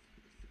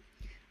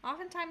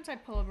 Oftentimes I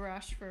pull a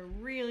brush for a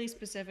really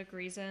specific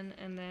reason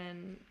and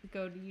then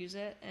go to use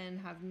it and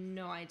have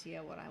no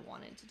idea what I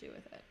wanted to do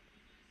with it.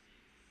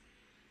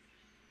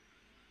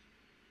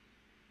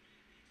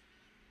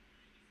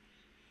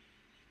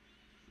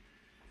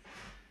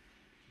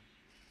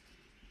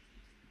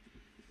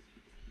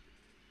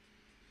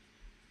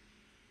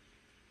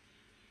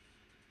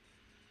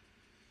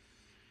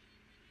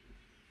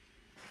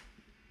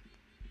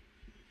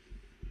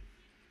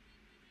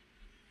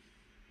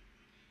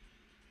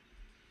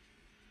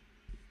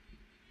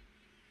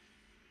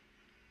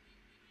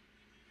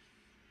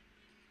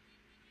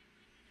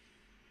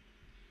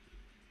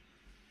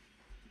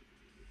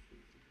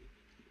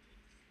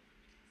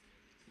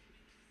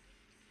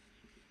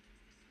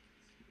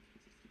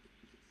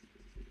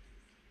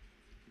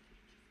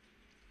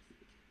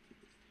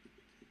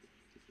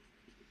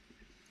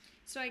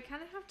 So I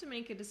kind of have to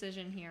make a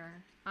decision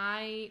here.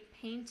 I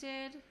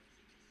painted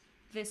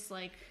this,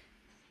 like,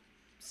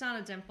 it's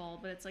not a dimple,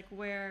 but it's like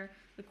where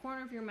the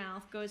corner of your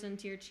mouth goes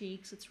into your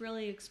cheeks. It's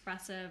really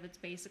expressive. It's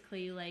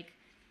basically like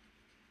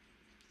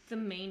the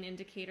main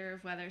indicator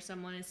of whether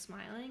someone is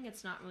smiling.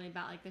 It's not really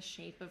about like the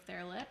shape of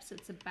their lips.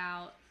 It's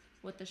about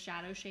what the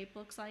shadow shape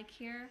looks like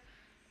here.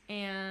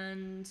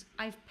 And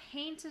I've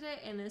painted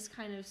it in this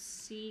kind of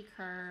C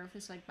curve,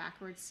 this like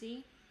backward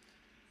C.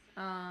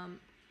 And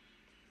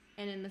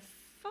in the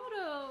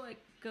photo, it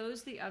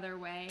goes the other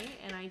way,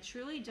 and I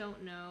truly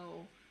don't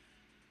know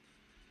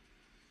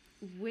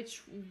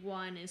which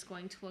one is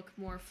going to look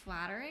more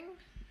flattering.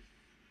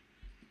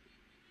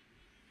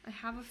 I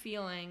have a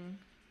feeling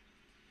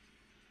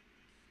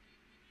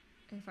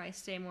if I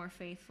stay more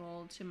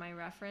faithful to my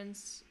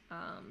reference, the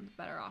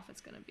better off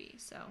it's going to be,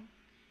 so.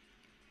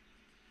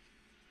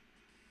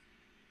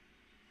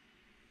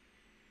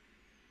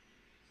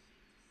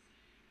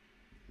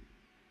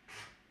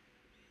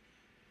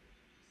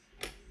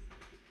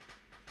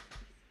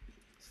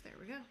 There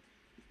we go.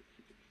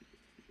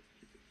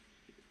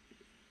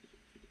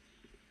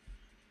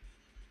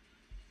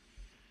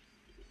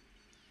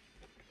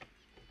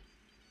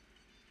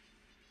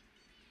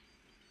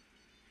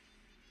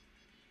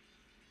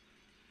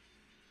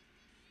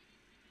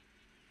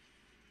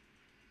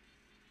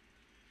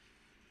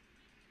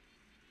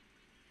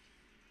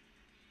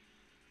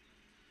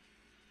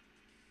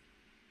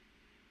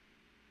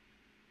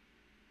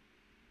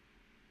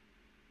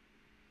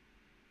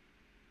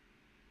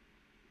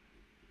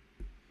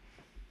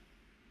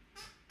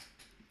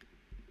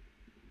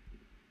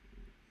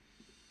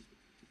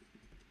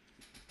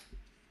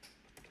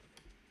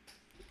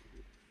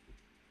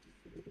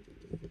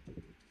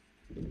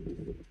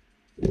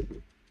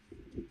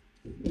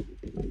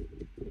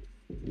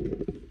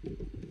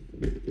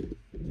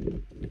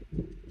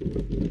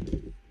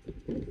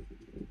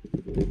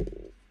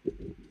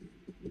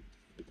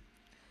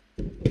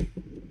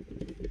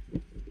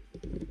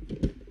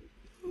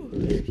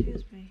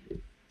 Excuse me.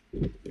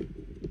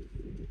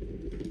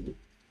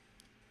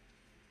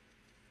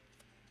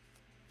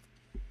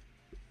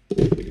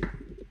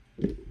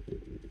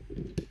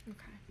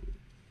 Okay.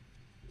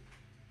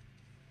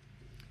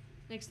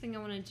 Next thing I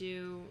want to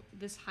do,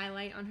 this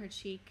highlight on her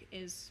cheek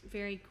is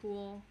very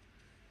cool.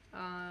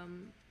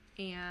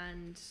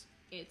 And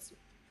it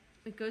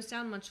goes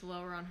down much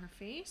lower on her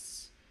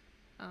face.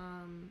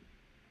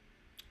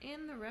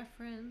 In the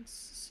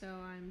reference, so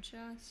I'm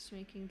just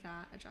making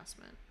that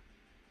adjustment.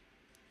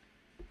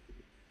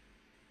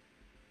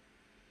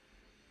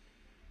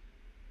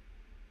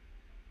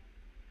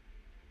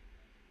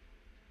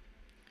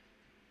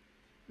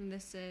 And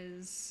this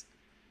is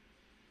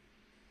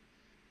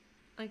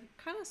like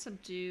kind of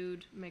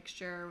subdued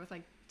mixture with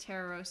like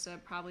Terra Rosa,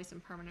 probably some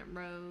permanent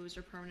rose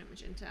or permanent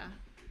magenta.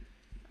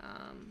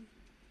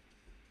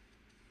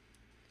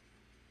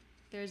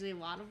 There's a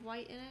lot of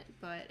white in it,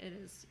 but it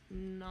is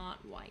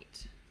not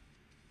white.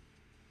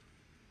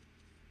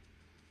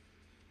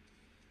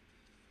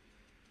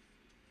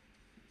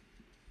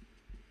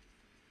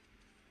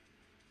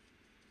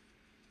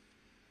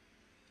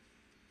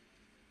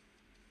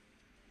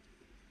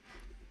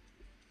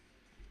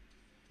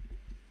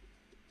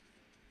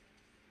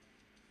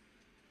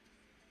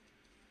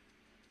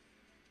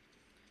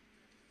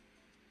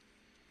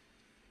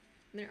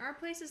 There are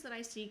places that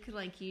I see could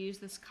like use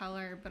this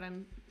color, but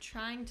I'm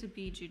trying to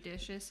be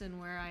judicious in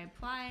where I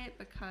apply it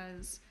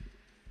because,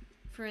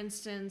 for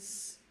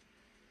instance,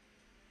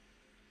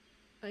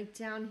 like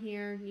down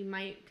here, you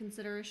might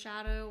consider a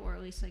shadow, or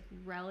at least like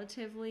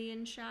relatively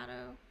in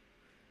shadow.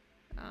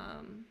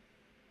 A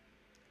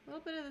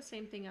little bit of the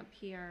same thing up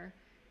here,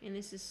 and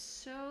this is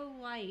so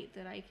light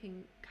that I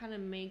can kind of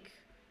make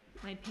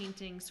my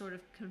painting sort of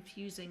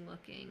confusing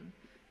looking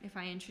if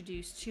I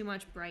introduce too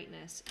much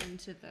brightness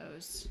into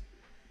those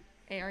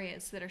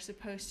areas that are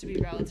supposed to be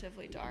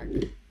relatively dark.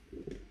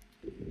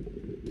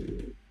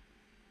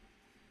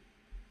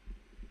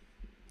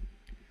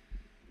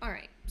 All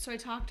right, so I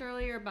talked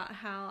earlier about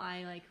how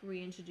I like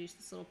reintroduced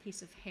this little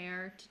piece of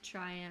hair to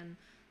try and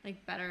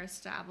like better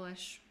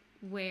establish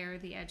where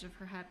the edge of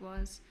her head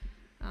was.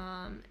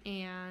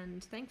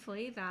 And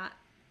thankfully that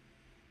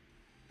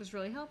was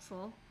really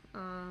helpful.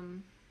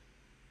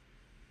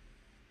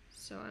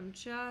 So I'm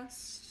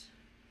just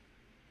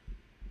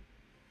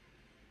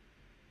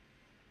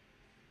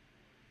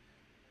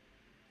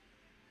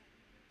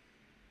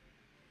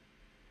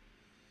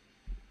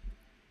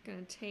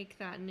gonna take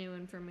that new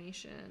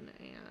information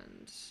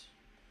and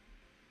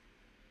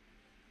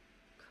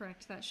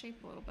correct that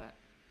shape a little bit.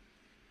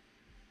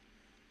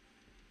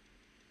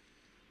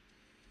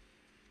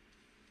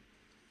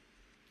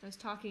 I was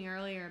talking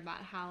earlier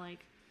about how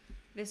like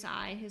this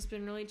eye has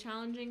been really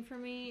challenging for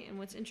me, and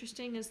what's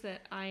interesting is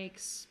that I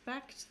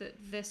expect that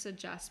this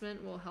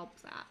adjustment will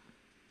help that.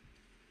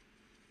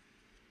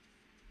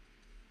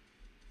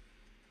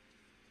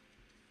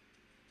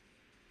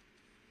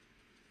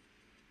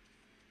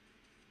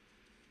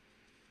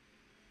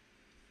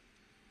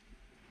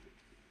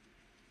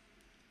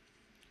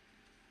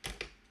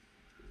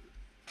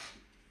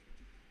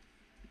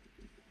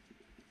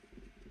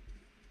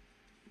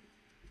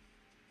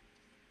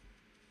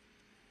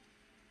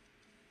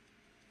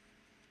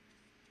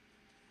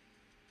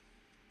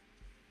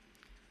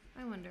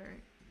 I wonder,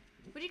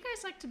 would you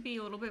guys like to be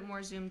a little bit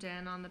more zoomed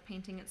in on the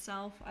painting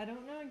itself? I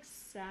don't know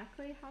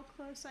exactly how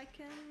close I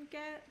can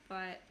get,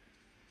 but...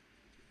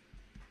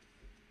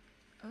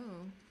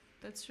 Oh,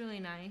 that's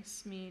really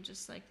nice. Me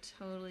just like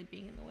totally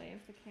being in the way of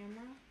the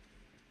camera.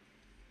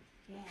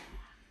 Yeah.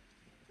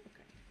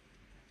 Okay.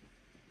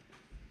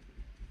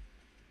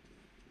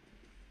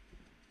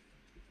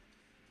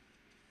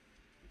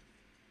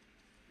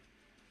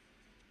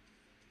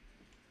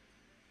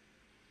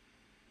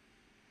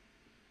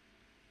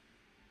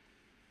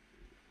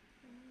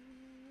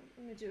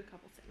 I'm gonna do a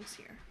couple things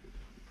here.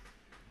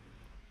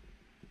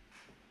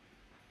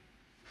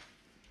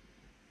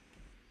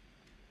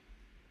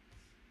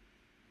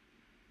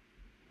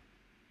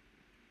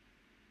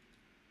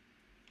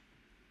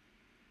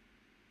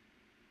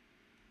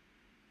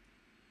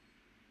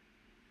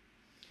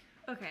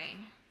 Okay,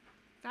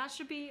 that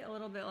should be a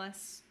little bit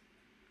less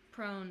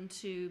prone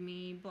to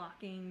me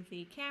blocking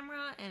the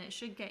camera, and it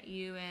should get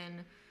you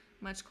in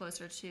much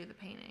closer to the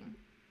painting.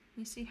 Let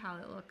me see how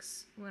it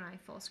looks when I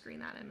full screen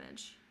that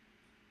image.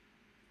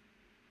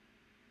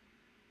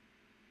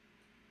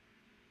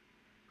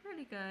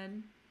 Pretty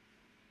good.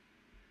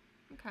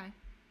 Okay.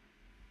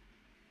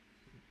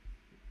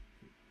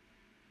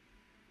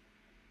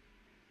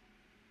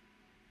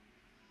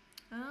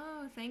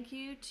 Oh, thank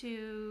you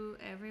to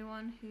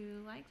everyone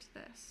who liked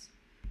this.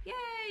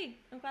 Yay!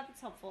 I'm glad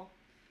that's helpful.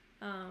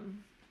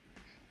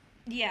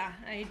 Yeah,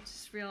 I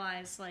just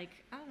realized,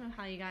 like, I don't know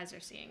how you guys are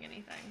seeing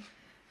anything.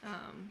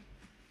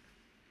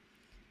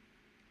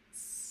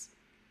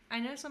 I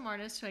know some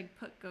artists who like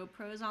put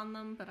GoPros on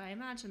them, but I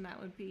imagine that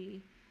would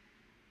be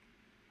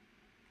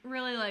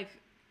really like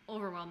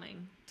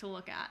overwhelming to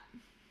look at.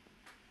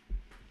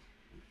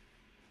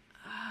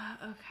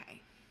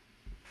 Okay.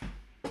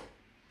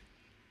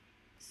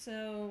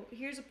 So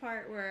here's a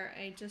part where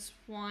I just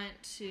want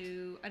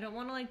to, I don't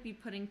want to like be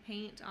putting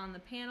paint on the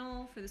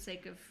panel for the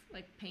sake of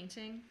like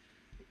painting.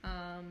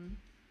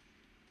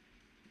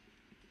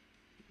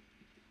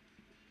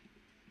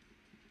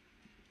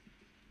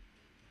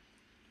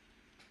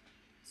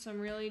 So I'm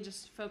really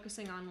just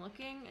focusing on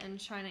looking and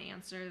trying to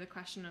answer the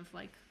question of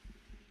like,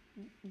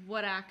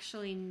 what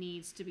actually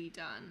needs to be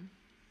done?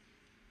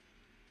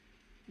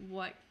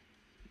 What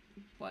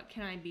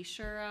can I be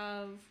sure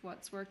of?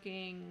 What's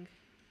working?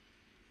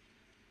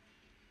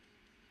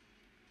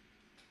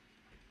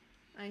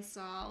 I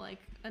saw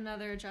like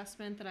another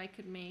adjustment that I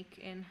could make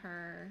in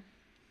her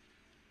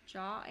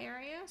jaw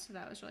area, so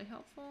that was really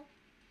helpful.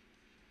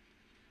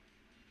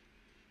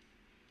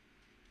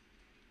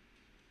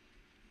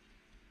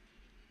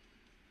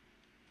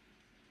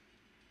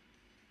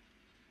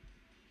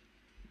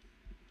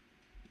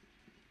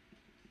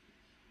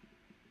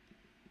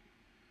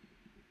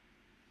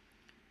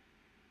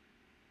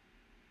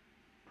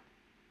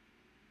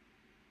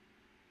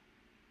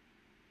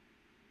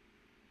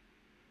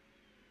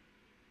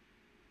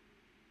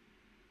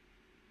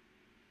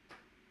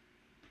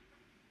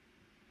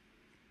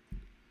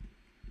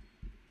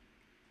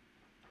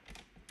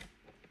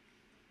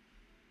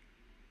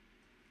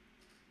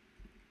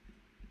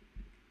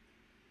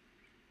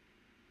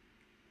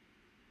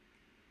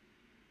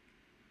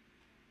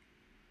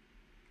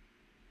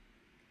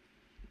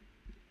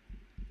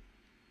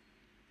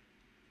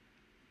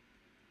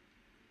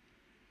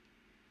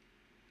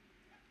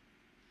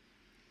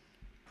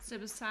 So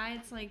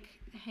besides like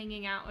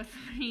hanging out with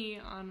me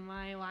on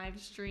my live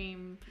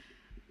stream,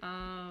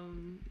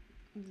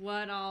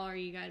 what all are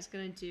you guys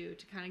gonna do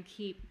to kind of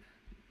keep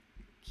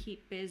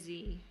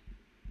busy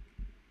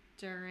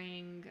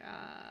during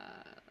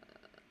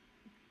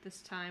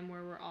this time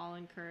where we're all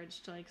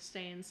encouraged to like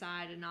stay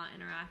inside and not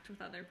interact with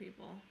other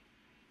people?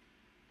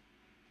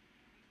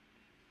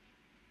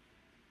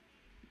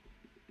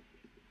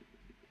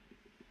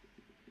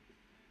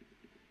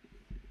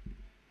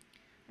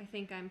 I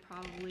think I'm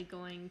probably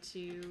going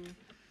to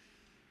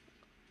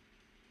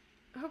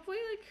hopefully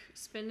like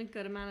spend a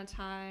good amount of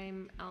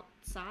time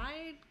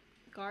outside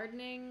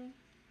gardening.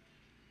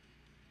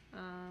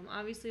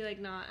 Obviously like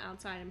not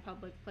outside in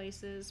public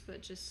places,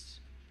 but just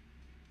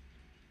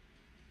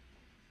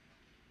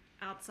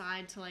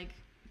outside to like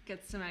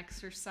get some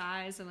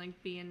exercise and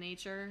like be in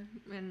nature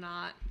and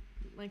not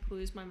like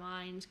lose my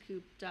mind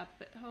cooped up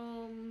at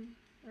home,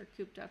 or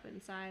cooped up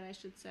inside, I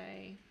should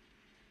say.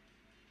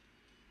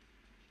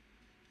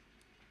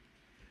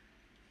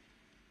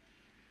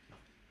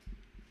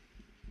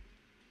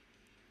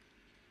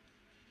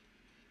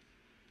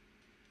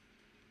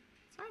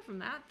 Aside from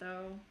that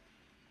though,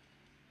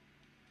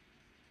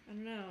 I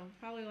don't know,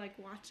 probably like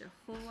watch a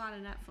whole lot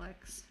of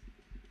Netflix.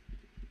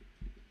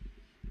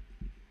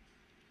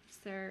 Is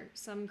there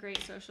some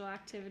great social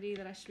activity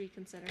that I should be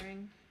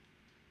considering?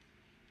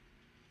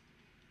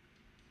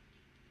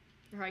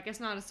 Or I guess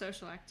not a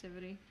social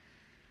activity.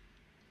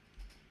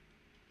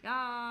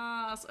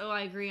 Yes! Oh,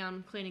 I agree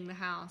on cleaning the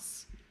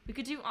house. We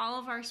could do all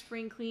of our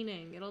spring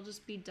cleaning. It'll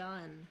just be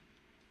done.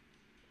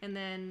 And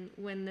then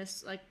when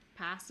this like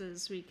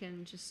passes, we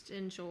can just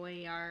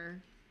enjoy our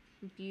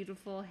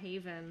beautiful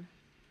haven.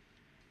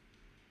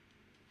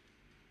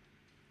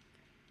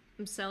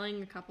 I'm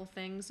selling a couple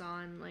things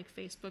on like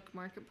Facebook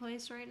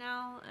Marketplace right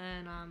now,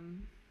 and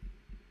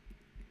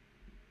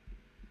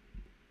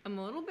I'm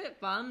a little bit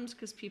bummed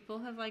because people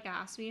have like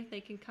asked me if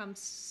they can come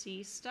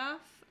see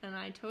stuff, and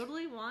I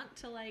totally want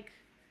to like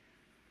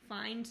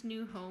find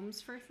new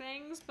homes for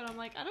things, but I'm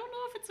like, I don't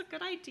know if it's a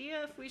good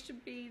idea, if we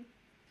should be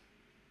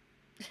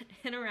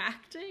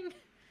interacting.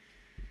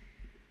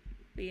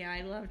 But yeah,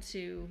 I'd love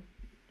to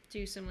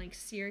do some like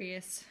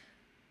serious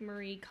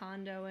Marie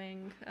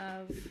Kondoing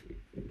of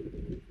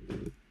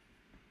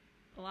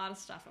a lot of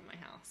stuff in my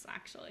house,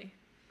 actually.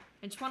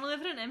 I just want to live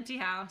in an empty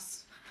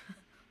house.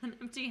 An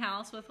empty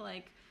house with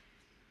like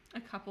a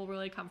couple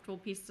really comfortable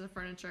pieces of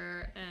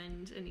furniture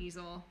and an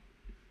easel.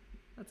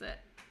 That's it.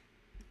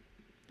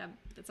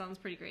 That sounds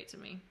pretty great to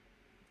me.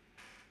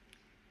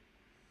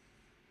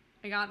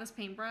 I got this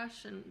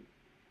paintbrush and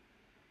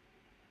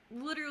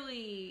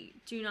literally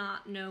do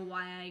not know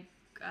why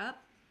I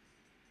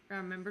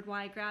remembered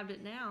why I grabbed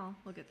it now.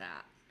 Look at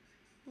that.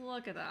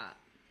 Look at that.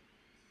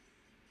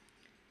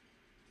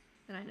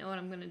 And I know what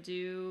I'm going to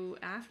do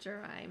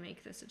after I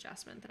make this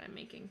adjustment that I'm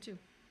making too.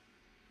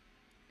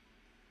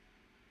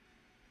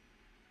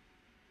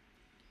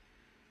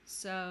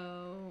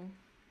 So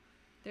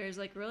there's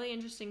like really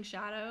interesting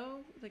shadow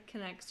that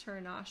connects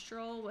her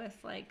nostril with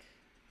like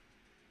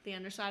the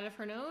underside of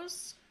her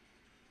nose.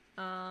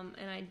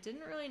 And I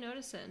didn't really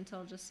notice it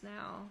until just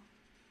now.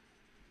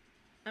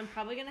 I'm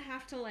probably gonna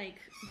have to like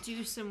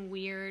do some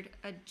weird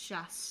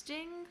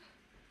adjusting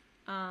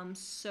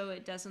so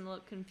it doesn't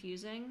look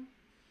confusing.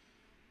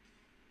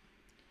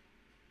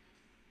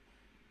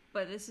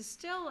 But this is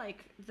still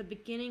like the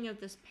beginning of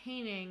this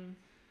painting,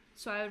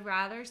 so I would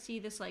rather see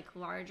this like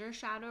larger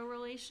shadow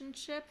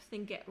relationship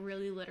than get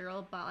really literal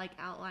about like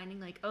outlining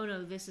like, oh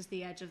no, this is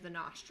the edge of the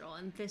nostril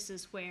and this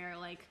is where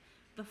like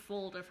the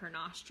fold of her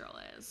nostril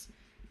is.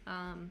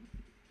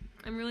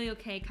 I'm really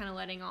okay kind of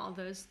letting all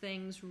those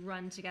things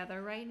run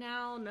together right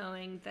now,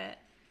 knowing that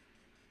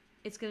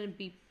it's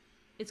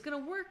gonna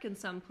work in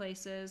some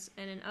places,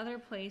 and in other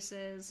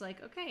places,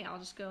 like, okay, I'll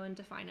just go and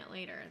define it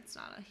later. It's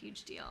not a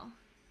huge deal.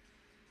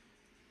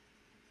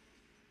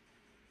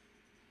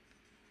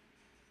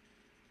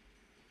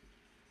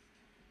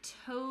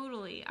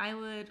 Totally. I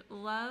would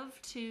love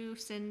to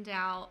send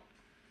out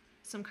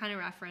some kind of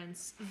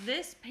reference.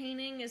 This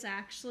painting is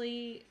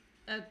actually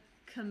a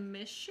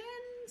commission,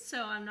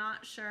 so I'm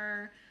not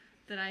sure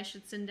that I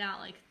should send out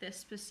like this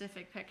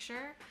specific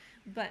picture,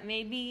 But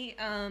maybe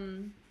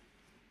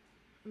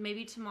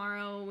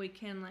tomorrow we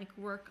can like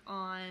work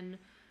on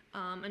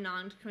a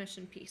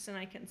non-commissioned piece, and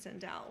I can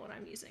send out what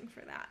I'm using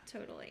for that.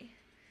 Totally.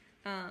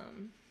 Okay,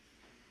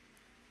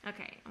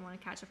 I want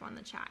to catch up on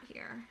the chat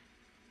here.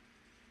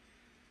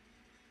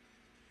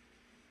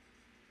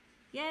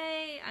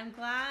 Yay! I'm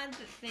glad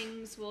that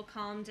things will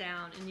calm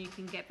down and you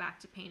can get back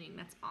to painting.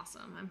 That's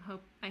awesome.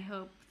 I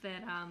hope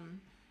that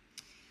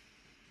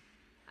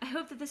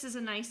this is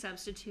a nice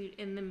substitute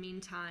in the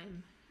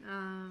meantime.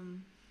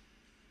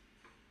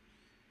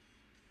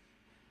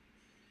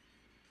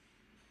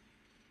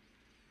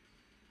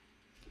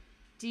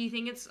 Do you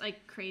think it's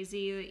like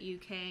crazy that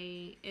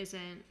UK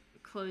isn't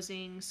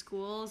closing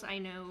schools? I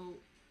know,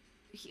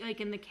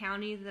 like in the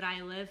county that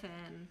I live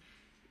in,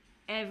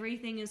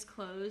 everything is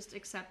closed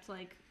except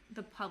like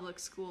the public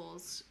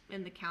schools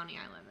in the county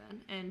I live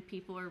in, and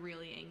people are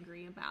really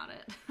angry about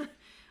it.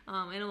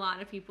 And a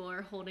lot of people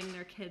are holding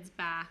their kids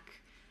back,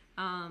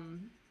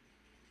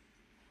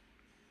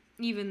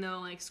 even though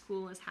like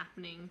school is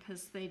happening,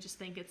 because they just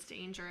think it's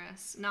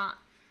dangerous. Not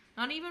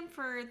even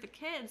for the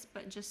kids,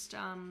 but just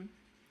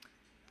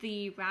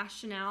the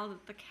rationale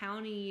that the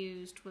county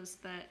used was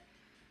that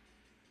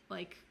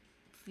like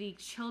the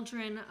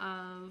children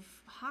of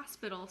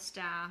hospital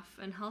staff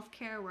and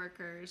healthcare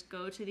workers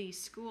go to these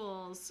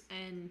schools,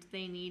 and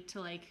they need to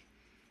like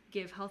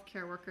give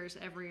healthcare workers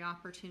every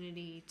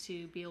opportunity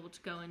to be able to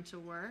go into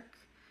work.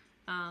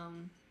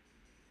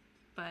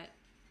 But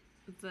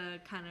the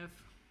kind of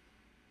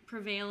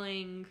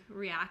prevailing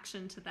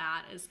reaction to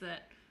that is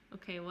that,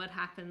 okay, what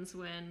happens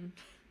when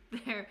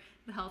the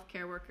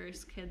healthcare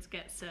workers' kids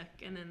get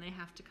sick, and then they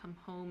have to come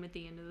home at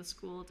the end of the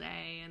school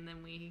day, and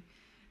then we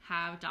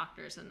have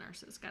doctors and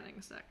nurses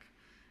getting sick.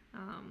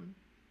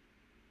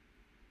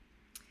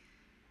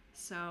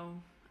 So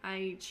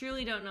I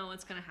truly don't know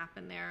what's going to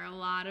happen there. A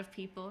lot of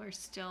people are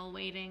still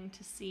waiting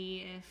to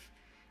see if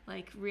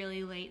like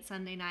really late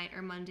Sunday night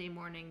or Monday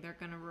morning they're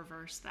going to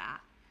reverse that.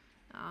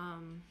 But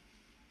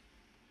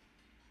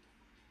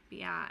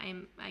yeah,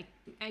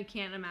 I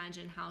can't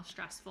imagine how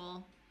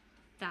stressful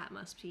that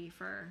must be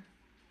for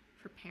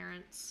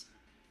parents.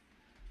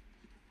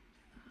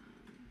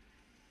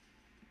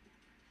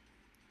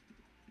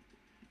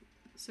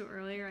 So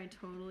earlier I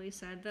totally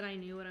said that I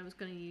knew what I was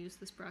going to use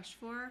this brush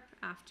for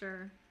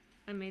after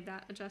I made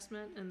that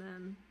adjustment, and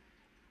then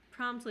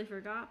promptly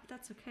forgot, but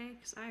that's okay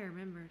because I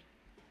remembered.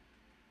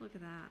 Look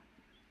at that.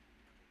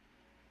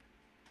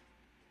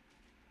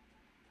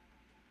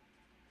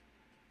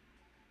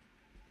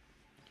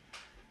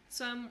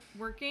 So I'm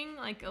working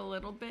like a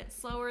little bit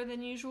slower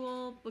than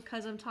usual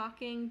because I'm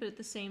talking, but at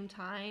the same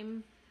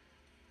time,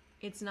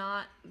 it's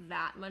not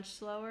that much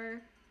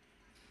slower.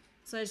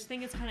 So I just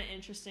think it's kind of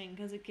interesting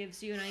because it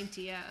gives you an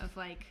idea of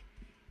like,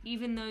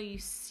 even though you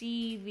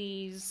see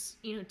these,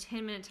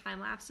 10-minute time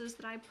lapses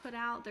that I put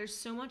out, there's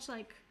so much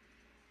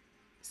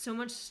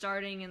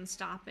starting and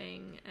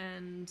stopping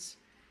and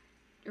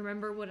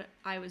remember what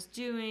I was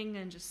doing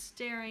and just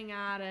staring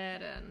at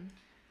it, and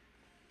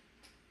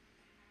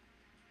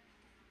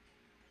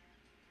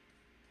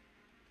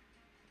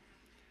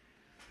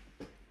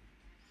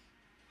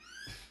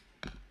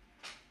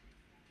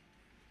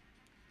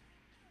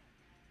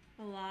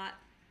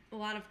a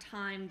lot of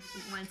time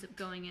winds up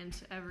going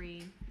into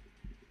every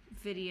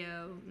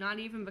video, not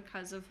even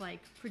because of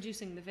like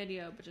producing the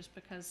video, but just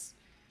because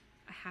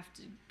I have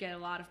to get a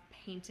lot of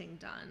painting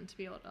done to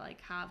be able to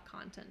like have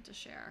content to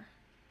share.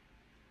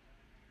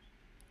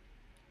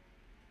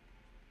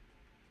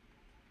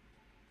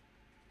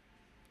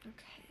 Okay.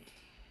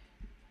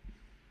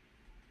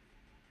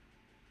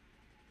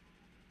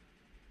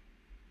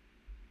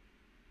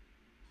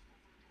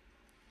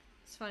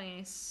 It's funny,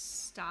 I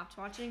stopped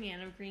watching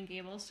Anne of Green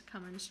Gables to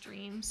come and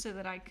stream so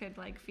that I could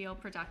like feel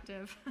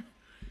productive.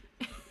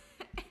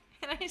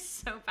 And I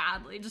so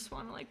badly just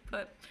want to like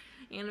put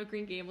Anne of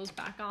Green Gables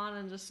back on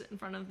and just sit in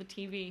front of the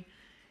TV.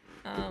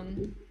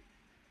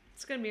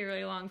 It's gonna be a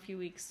really long few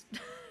weeks.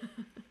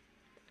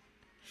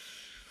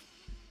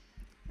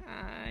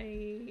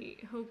 I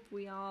hope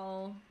we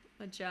all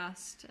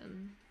adjust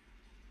and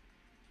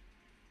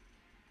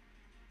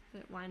that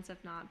it winds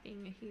up not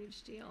being a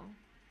huge deal.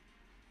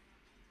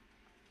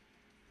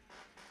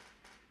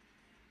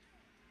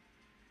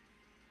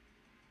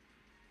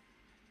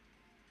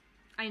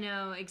 I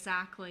know,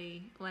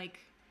 exactly. Like,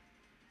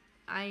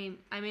 I'm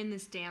in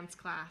this dance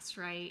class,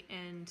 right?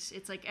 And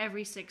it's like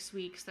every 6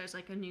 weeks there's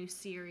like a new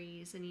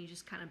series, and you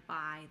just kind of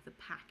buy the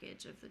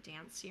package of the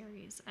dance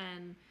series.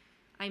 And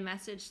I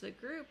messaged the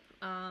group,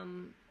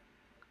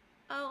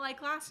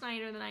 like last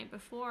night or the night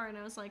before, and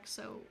I was like,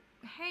 so,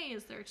 hey,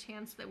 is there a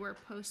chance that we're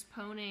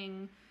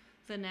postponing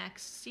the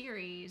next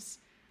series?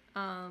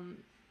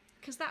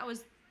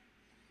 Because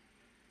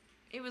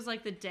it was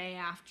like the day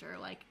after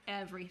like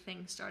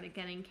everything started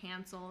getting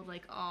canceled,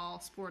 like all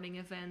sporting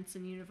events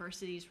and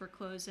universities were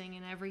closing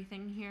and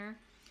everything here.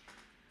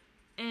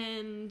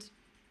 And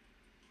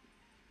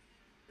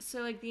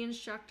so like the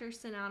instructor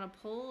sent out a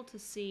poll to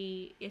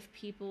see if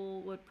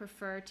people would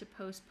prefer to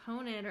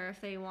postpone it or if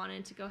they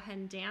wanted to go ahead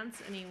and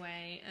dance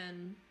anyway.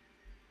 And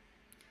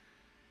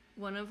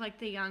one of like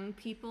the young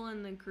people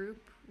in the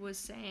group was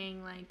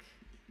saying like,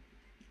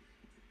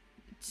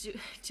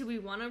 do we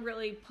want to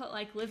really put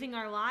like living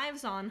our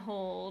lives on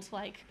hold?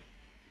 Like,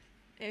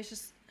 it was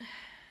just,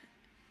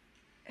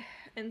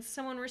 and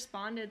someone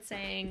responded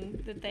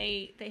saying that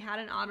they had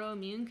an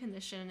autoimmune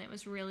condition and it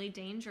was really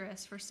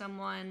dangerous for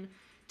someone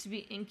to be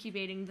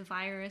incubating the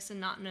virus and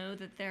not know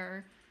that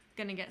they're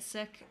gonna get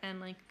sick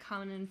and like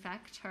come and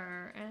infect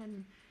her.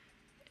 And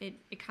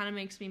it kind of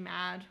makes me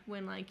mad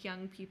when like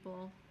young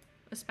people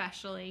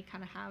especially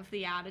kind of have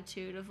the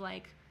attitude of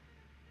like,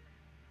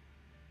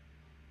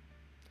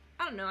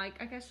 I don't know, I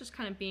guess just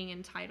kind of being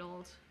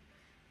entitled,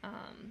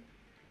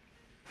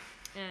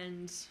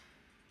 and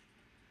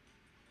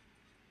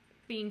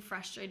being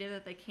frustrated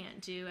that they can't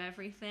do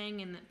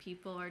everything and that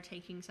people are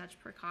taking such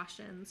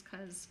precautions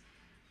because,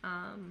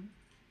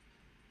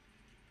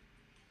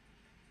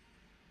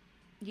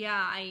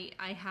 yeah,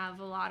 I have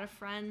a lot of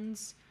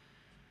friends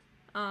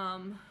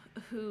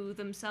who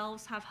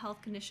themselves have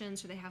health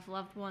conditions or they have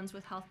loved ones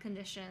with health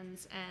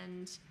conditions,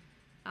 and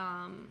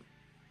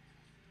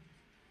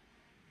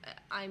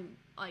I'm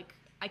like,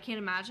 I can't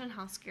imagine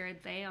how scared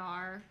they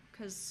are,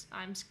 because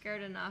I'm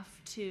scared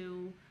enough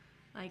to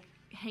like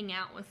hang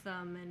out with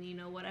them. And you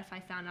know, what if I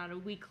found out a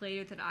week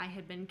later that I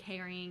had been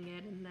carrying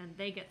it and then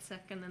they get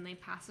sick and then they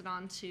pass it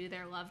on to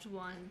their loved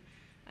one?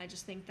 I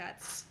just think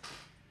that's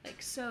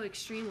like so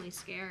extremely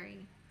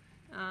scary.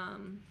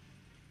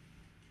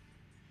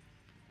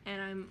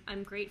 And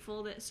I'm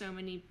grateful that so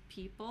many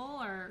people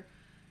are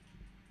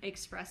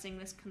expressing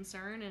this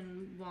concern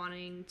and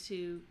wanting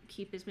to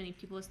keep as many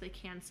people as they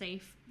can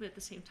safe, but at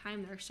the same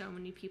time there are so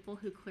many people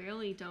who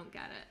clearly don't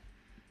get it,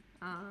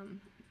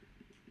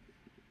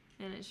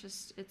 and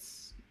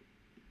it's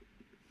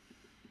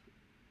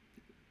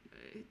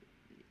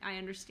I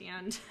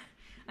understand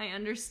I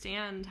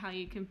understand how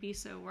you can be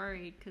so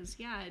worried, because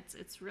yeah,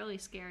 it's really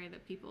scary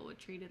that people would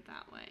treat it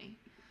that way,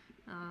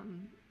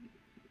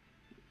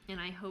 and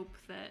I hope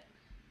that,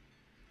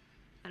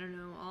 I don't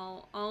know,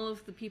 all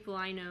of the people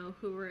I know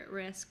who are at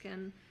risk,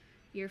 and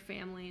your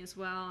family as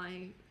well,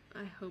 I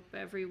hope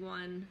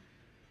everyone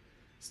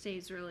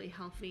stays really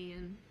healthy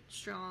and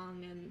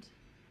strong, and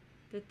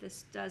that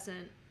this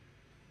doesn't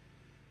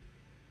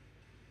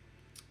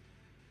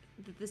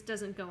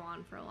go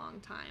on for a long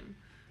time.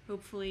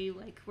 Hopefully,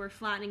 like, we're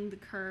flattening the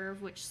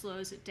curve, which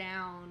slows it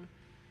down,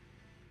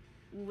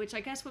 which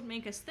I guess would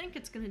make us think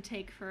it's going to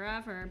take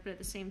forever, but at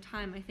the same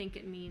time, I think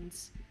it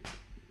means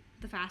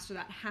the faster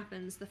that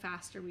happens, the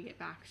faster we get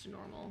back to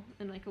normal,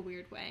 in like a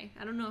weird way.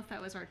 I don't know if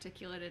that was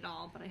articulate at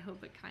all, but I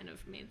hope it kind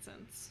of made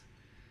sense.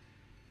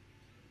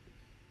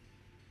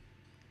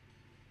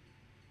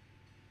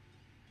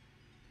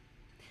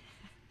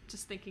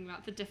 Just thinking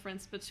about the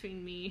difference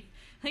between me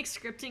like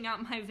scripting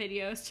out my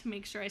videos to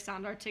make sure I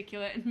sound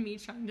articulate and me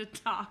trying to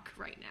talk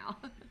right now.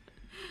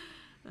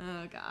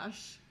 Oh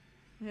gosh.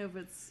 I hope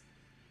it's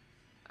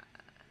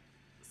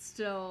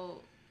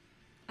still,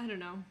 I don't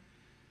know.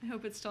 I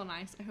hope it's still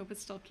nice. I hope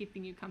it's still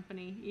keeping you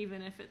company,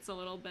 even if it's a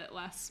little bit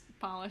less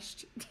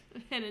polished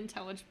and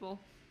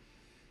intelligible.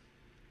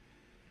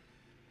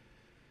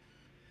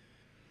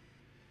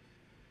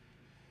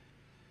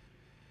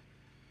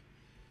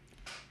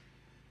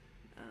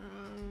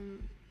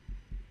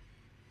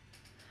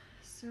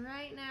 So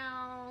right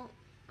now,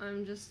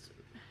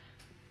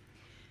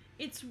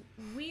 it's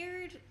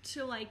weird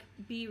to like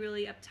be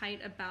really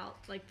uptight about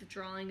like the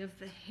drawing of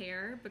the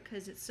hair,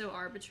 because it's so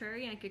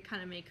arbitrary. I could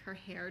kind of make her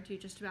hair do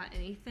just about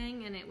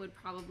anything and it would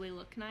probably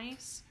look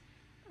nice.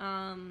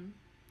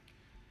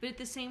 But at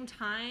the same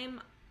time,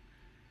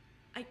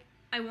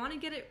 I want to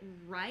get it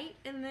right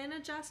and then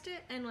adjust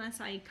it,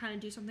 unless I kind of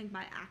do something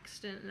by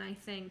accident and I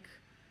think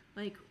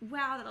like,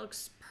 wow, that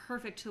looks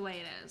perfect the way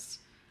it is.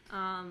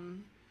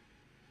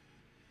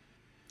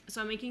 So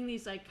I'm making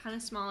these like kind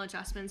of small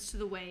adjustments to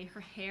the way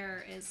her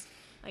hair is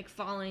like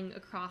falling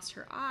across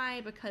her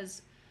eye,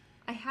 because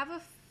I have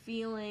a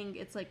feeling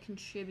it's like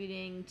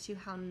contributing to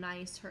how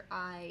nice her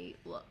eye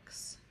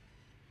looks.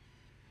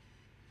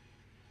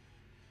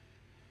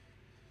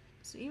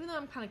 So even though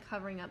I'm kind of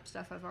covering up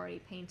stuff I've already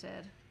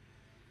painted,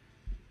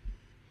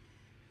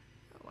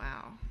 oh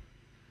wow,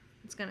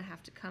 it's gonna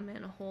have to come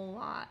in a whole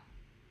lot.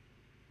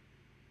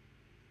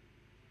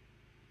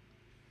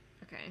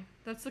 Okay,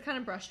 that's the kind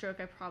of brushstroke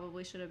I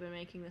probably should have been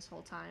making this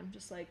whole time.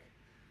 Just like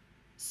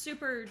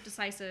super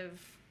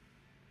decisive,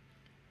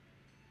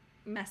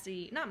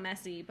 messy, not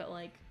messy, but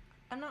like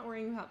I'm not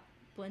worrying about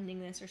blending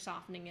this or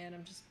softening it.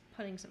 I'm just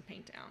putting some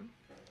paint down.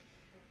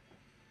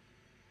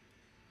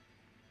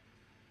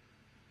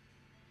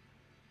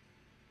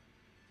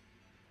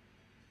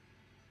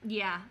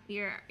 Yeah,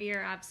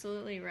 you're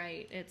absolutely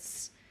right.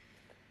 It's,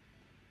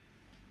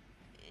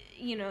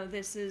 you know,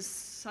 this is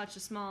such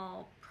a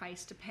small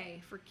price to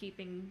pay for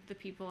keeping the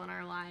people in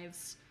our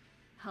lives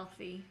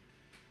healthy.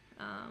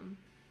 I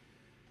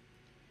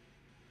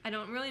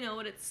don't really know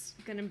what it's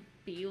gonna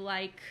be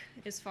like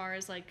as far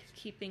as like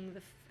keeping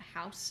the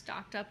house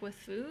stocked up with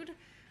food.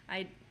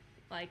 I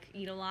like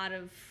eat a lot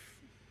of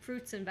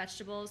fruits and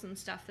vegetables and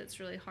stuff that's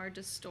really hard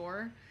to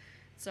store.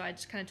 So I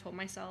just kind of told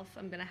myself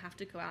I'm gonna have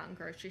to go out and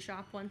grocery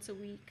shop once a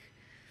week,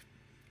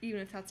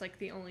 even if that's like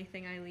the only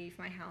thing I leave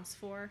my house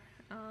for.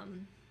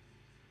 And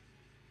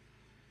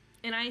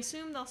I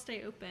assume they'll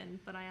stay open,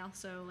 but I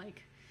also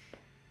like,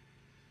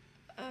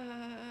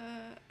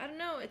 I don't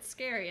know, it's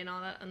scary, and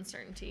all that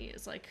uncertainty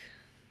is like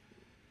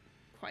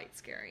quite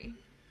scary.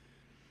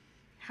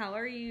 How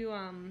are you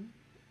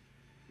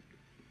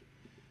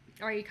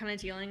kind of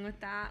dealing with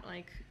that?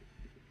 Like,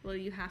 will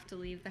you have to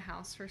leave the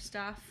house for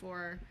stuff,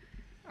 or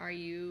are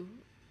you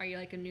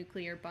like a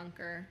nuclear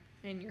bunker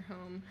in your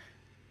home?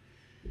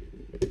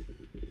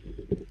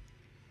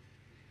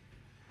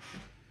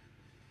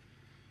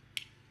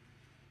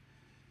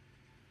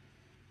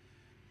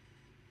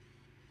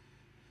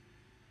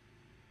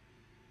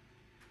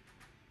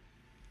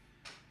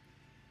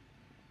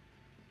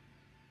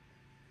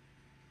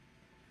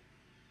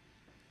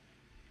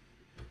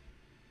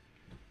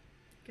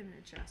 I'm gonna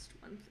adjust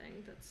one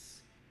thing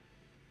that's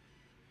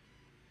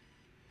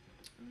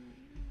you know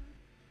what?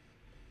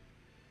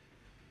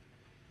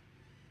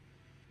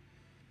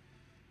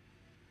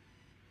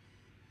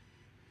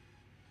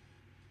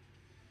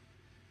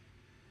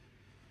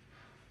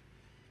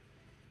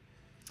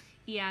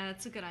 Yeah,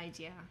 that's a good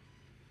idea.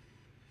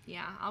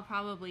 Yeah, I'll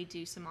probably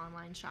do some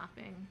online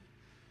shopping.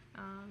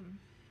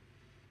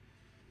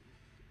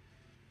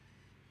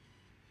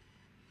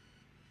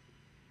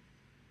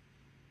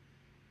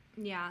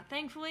 Yeah,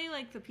 thankfully,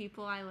 like, the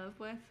people I live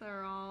with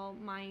are all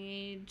my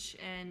age,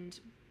 and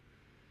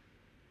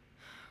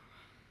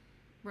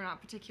we're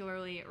not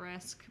particularly at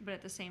risk, but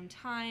at the same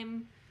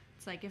time,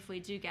 it's like if we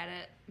do get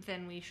it,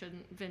 then we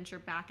shouldn't venture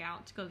back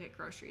out to go get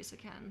groceries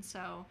again.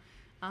 So,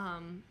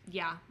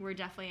 yeah, we're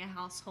definitely a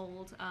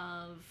household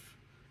of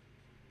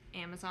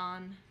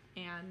Amazon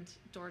and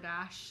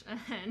DoorDash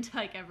and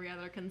like every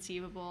other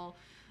conceivable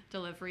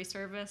delivery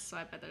service. So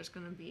I bet there's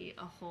going to be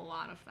a whole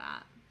lot of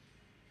that.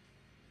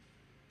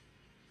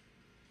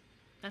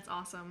 That's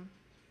awesome.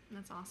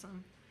 That's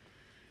awesome.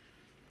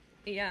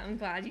 Yeah, I'm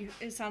glad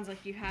it sounds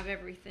like you have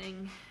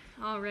everything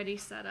already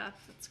set up.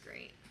 That's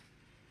great.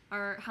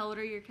 How old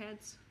are your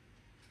kids?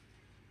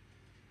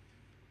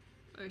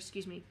 Or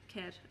excuse me,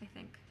 kid, I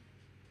think.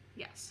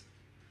 Yes.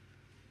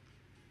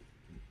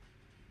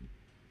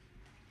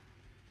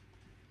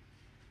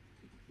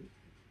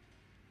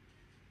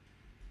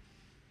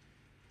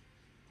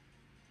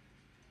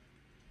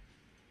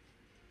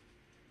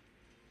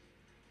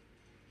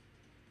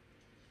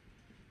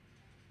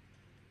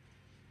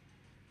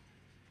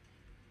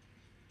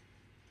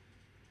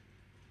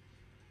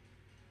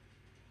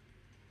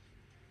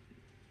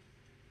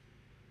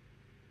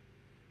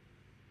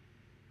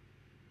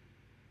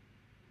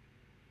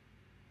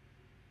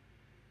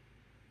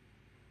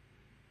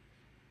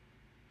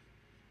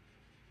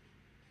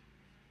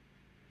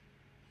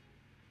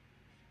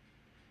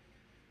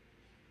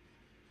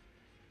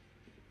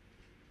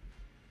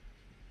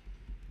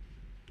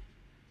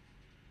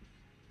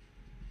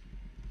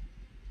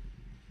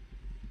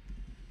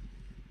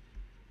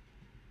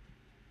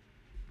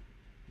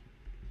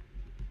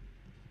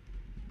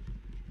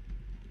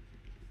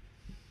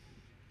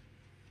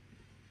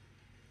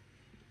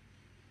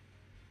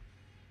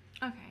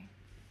 Okay.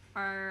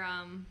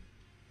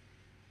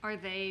 Are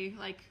they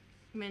like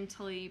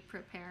mentally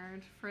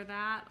prepared for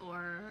that,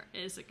 or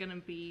is it gonna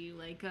be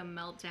like a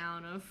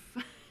meltdown of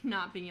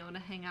not being able to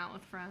hang out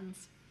with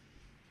friends?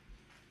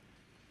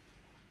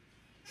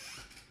 I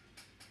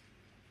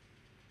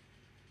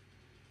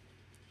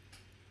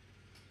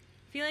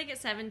feel like at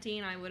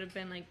 17 I would have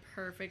been like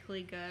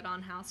perfectly good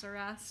on house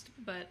arrest,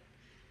 but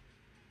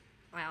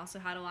I also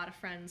had a lot of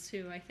friends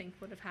who I think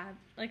would have had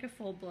like a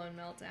full-blown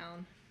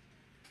meltdown.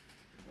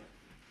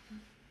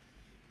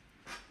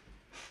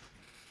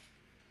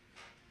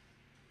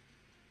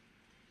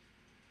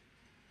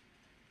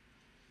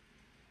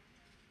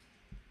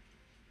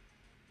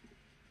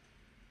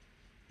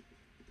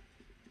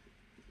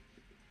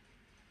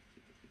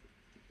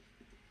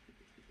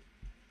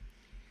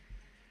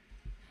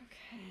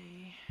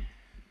 Okay.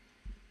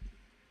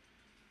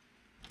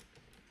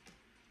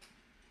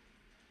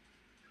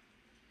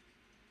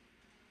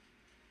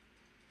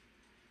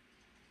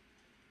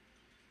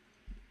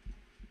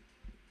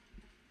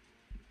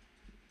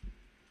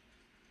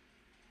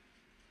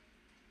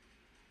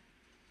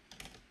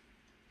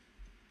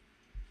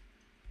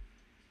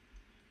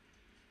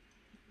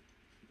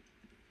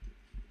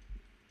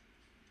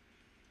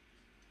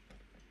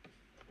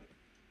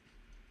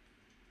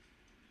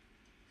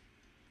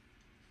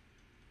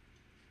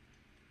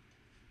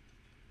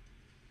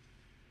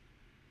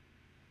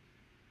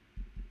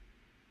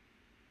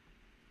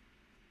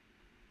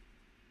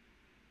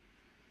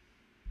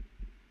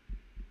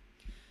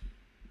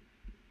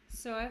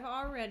 So I've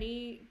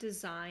already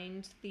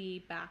designed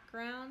the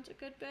background a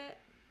good bit.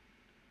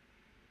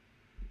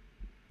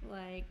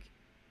 Like,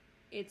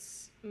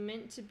 it's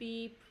meant to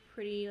be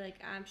pretty like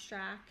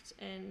abstract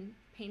and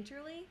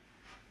painterly.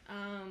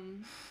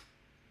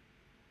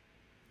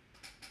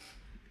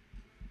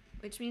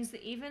 Which means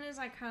that even as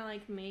I kind of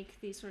like make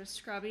these sort of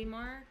scrubby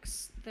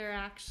marks, they're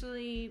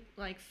actually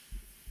like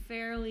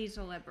fairly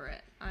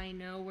deliberate. I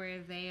know where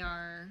they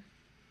are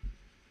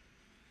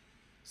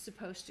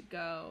supposed to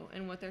go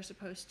and what they're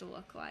supposed to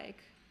look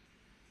like.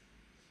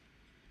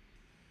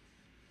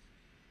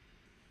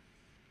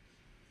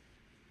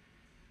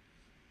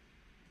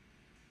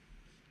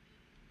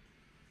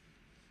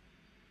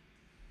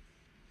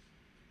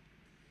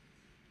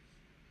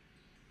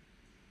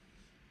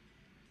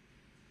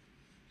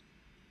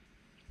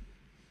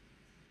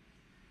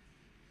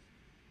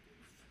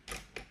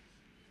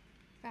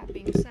 That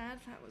being said,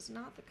 that was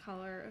not the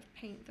color of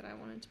paint that I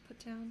wanted to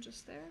put down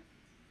just there.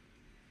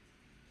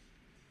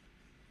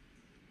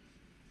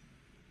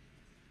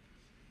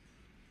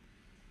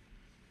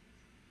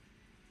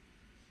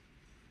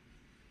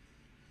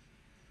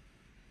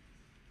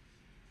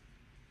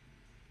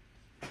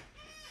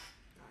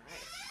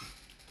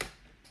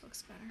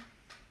 Looks better.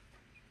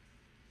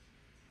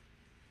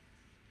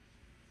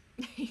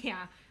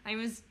 Yeah, I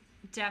was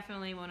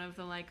definitely one of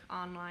the like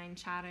online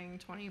chatting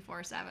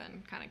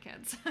 24/7 kind of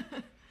kids.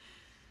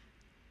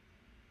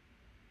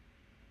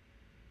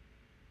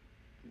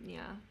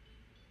 Yeah.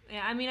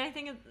 Yeah, I mean, I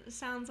think it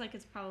sounds like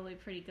it's probably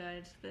pretty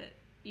good that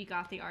you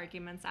got the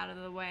arguments out of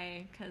the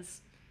way,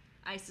 because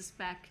I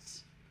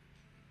suspect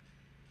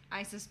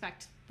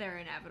they're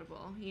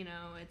inevitable. You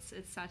know,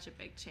 it's such a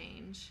big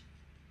change.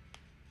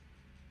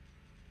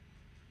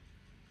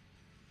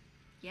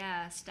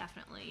 Yes,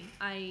 definitely.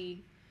 I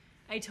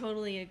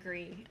totally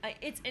agree.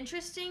 It's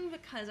interesting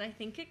because I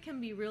think it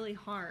can be really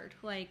hard.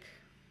 Like,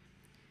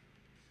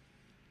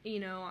 you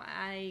know,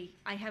 I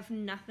have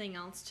nothing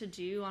else to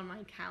do on my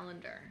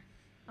calendar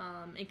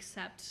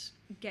except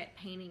get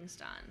paintings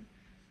done.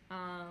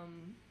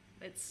 I'm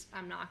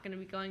not going to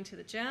be going to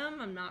the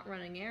gym. I'm not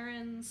running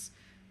errands.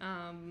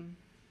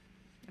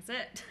 That's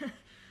it.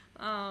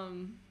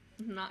 I'm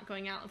not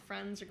going out with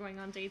friends or going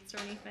on dates or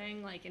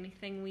anything. Like,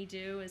 anything we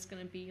do is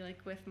going to be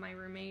like with my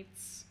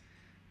roommates,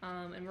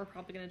 and we're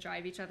probably going to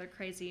drive each other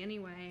crazy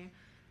anyway.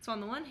 So on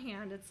the one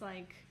hand, it's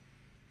like,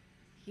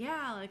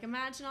 yeah, like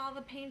imagine all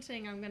the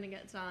painting I'm going to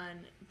get done.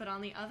 But on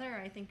the other,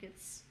 I think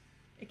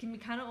it can be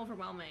kind of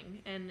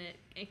overwhelming, and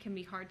it can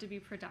be hard to be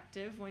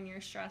productive when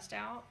you're stressed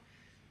out.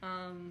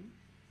 And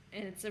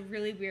it's a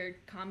really weird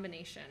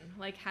combination,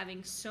 like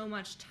having so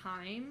much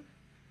time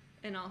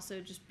and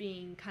also just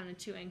being kind of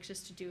too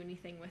anxious to do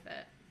anything with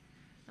it.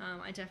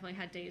 I definitely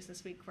had days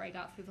this week where I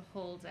got through the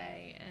whole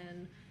day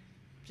and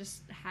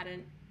just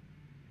hadn't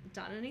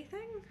done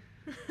anything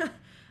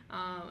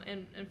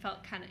and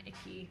felt kind of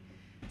icky.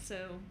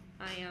 So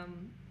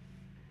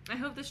I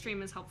hope the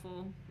stream is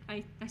helpful.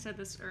 I said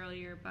this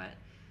earlier, but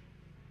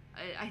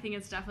I think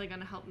it's definitely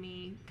going to help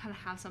me kind of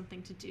have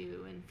something to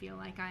do and feel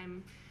like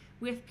I'm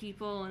with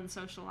people and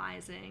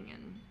socializing,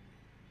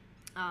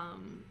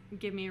 and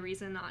give me a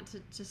reason not to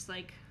just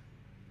like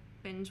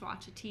binge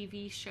watch a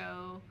TV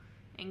show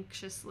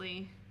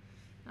anxiously,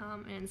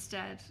 and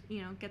instead,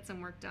 you know, get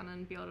some work done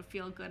and be able to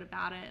feel good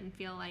about it and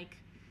feel like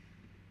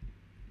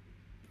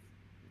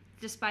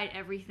despite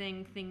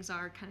everything, things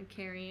are kind of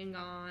carrying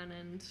on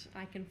and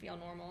I can feel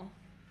normal.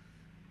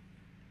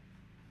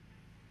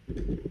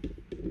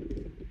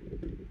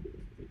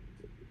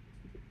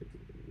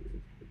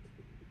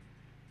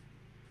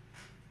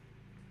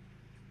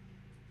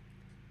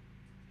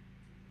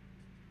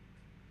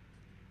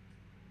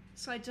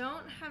 So I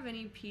don't have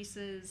any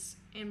pieces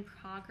in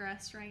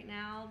progress right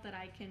now that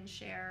I can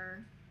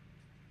share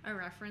a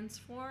reference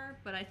for,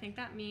 but I think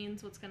that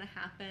means what's going to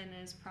happen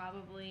is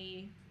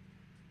probably,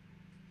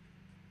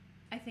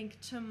 I think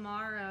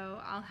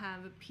tomorrow I'll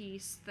have a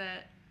piece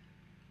that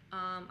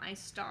I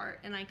start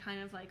and I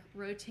kind of like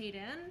rotate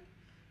in.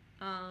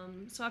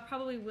 So I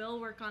probably will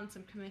work on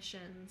some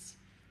commissions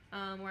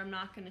where I'm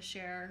not going to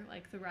share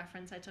like the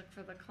reference I took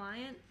for the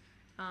client.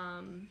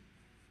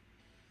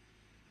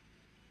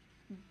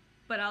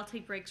 But I'll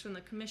take breaks from the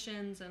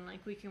commissions and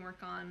like we can work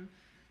on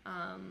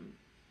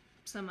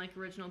some like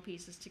original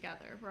pieces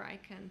together where I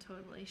can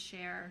totally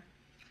share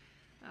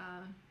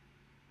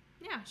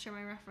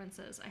my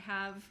references.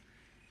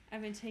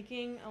 I've been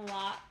taking a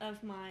lot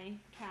of my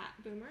cat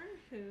Boomer,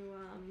 who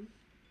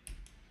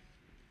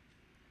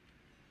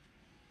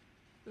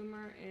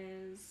Boomer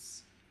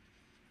is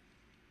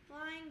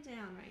lying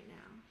down right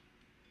now.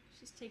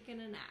 She's taking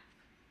a nap.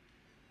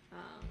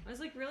 I was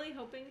like really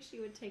hoping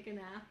she would take a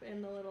nap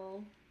in the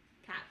little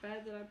cat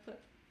bed that I put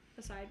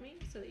beside me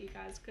so that you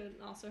guys could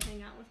also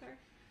hang out with her.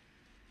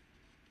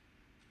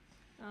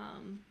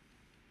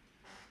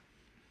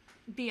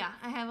 But yeah,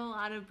 I have a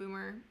lot of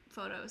Boomer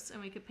photos and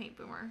we could paint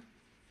Boomer.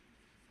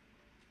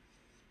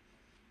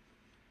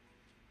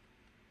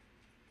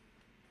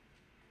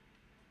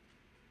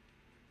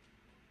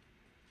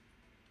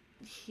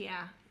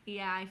 Yeah,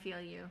 I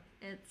feel you.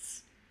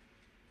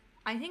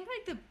 I think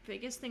like the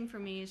biggest thing for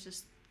me is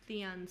just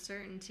the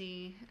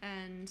uncertainty,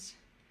 and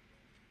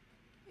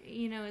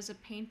you know, as a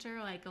painter,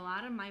 like a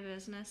lot of my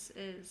business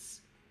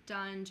is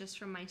done just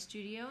from my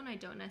studio and I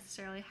don't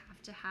necessarily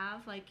have to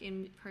have like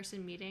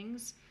in-person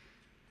meetings.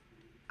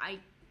 I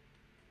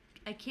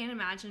I can't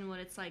imagine what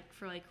it's like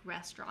for like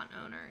restaurant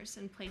owners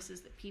and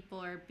places that people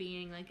are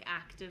being like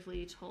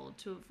actively told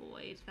to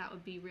avoid. That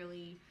would be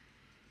really,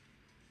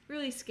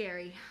 really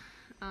scary.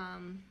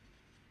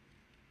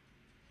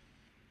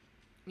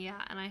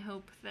 Yeah, and I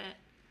hope that,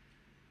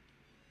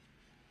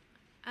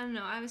 I don't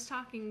know, I was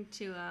talking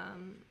to a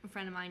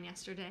friend of mine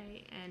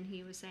yesterday, and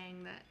he was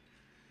saying that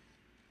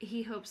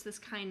he hopes this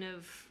kind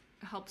of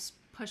helps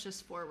push us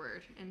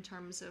forward in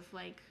terms of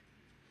like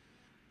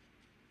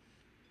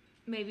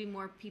maybe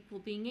more people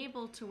being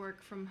able to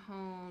work from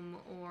home,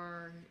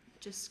 or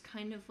just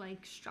kind of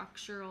like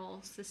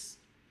structural,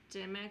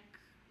 systemic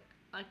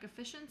like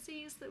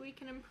efficiencies that we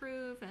can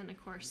improve, and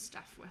of course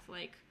stuff with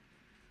like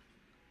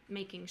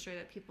making sure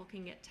that people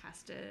can get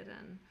tested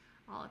and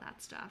all of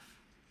that stuff.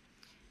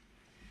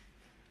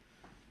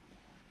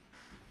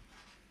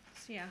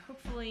 So yeah,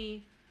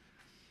 hopefully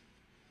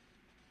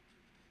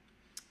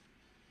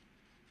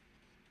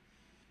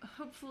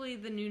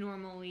the new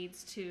normal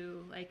leads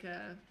to like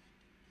a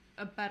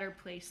better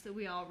place that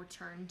we all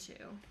return to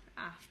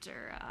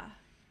after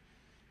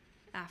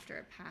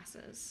it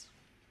passes.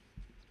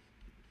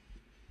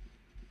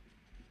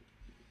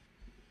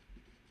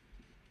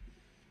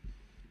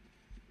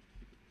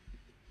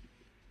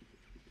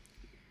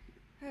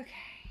 Okay.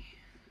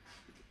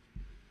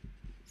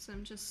 So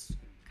I'm just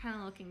kind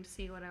of looking to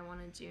see what I want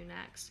to do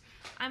next.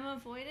 I'm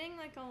avoiding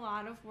like a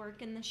lot of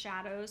work in the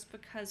shadows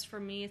because for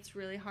me it's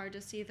really hard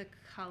to see the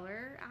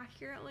color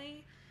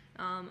accurately.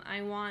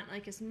 I want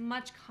like as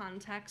much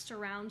context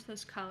around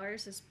those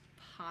colors as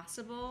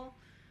possible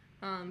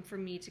for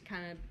me to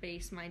kind of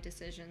base my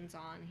decisions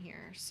on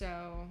here.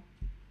 So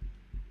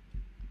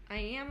I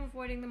am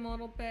avoiding them a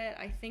little bit.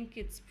 I think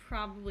it's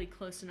probably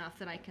close enough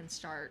that I can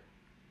start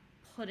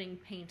putting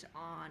paint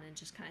on and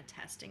just kind of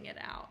testing it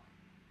out.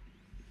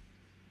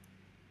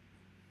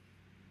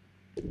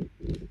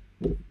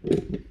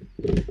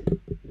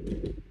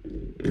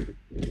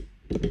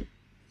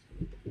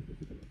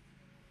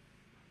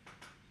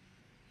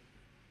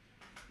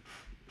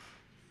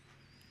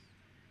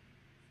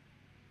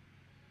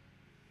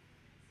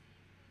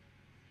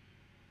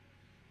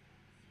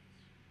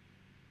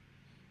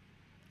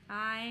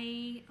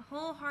 I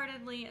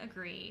wholeheartedly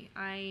agree.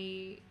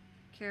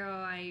 Carol,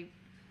 I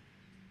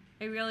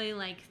really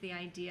like the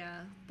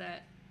idea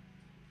that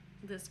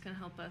this can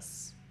help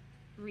us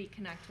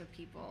reconnect with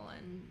people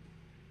and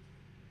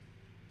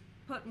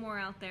put more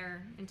out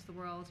there into the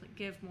world,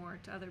 give more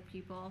to other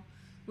people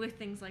with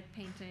things like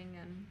painting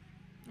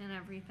and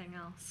everything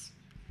else.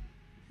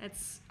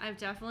 I've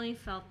definitely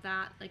felt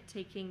that, like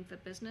taking the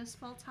business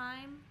full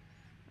time,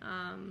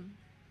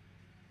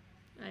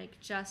 like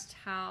just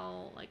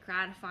how like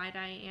gratified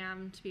I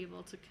am to be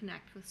able to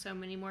connect with so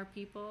many more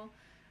people.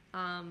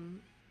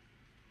 I'm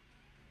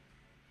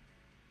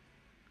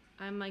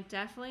like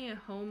definitely a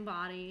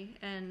homebody,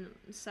 and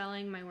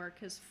selling my work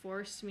has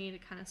forced me to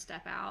kind of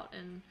step out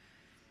and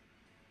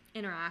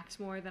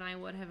interact more than I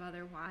would have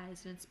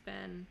otherwise, and it's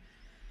been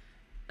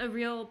a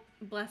real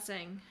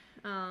blessing.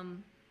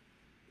 And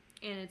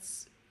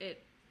it's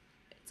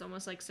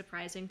almost like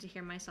surprising to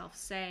hear myself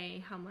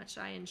say how much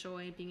I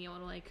enjoy being able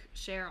to like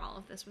share all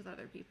of this with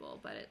other people,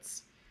 but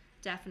it's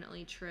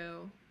definitely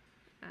true.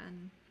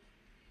 And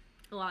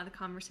a lot of the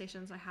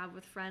conversations I have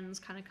with friends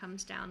kind of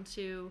comes down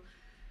to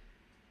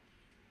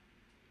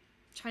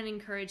trying to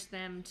encourage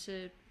them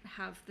to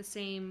have the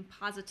same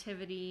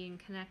positivity and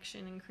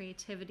connection and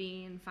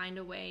creativity, and find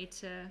a way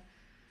to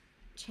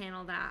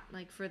channel that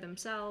like for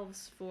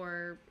themselves,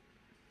 for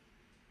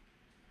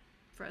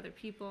other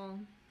people.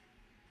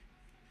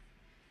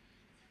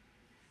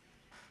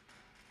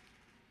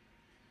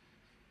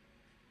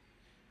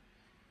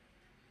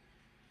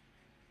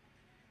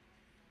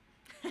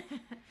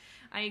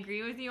 I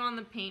agree with you on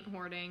the paint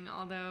hoarding,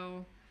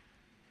 although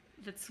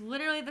that's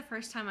literally the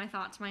first time I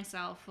thought to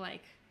myself,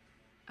 like,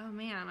 oh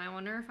man, I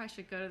wonder if I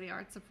should go to the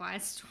art supply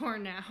store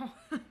now.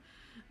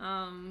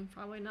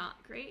 Probably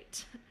not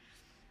great.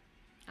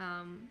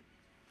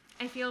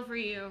 I feel for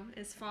you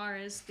as far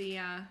as the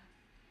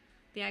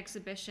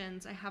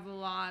exhibitions. I have a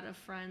lot of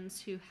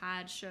friends who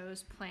had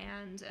shows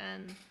planned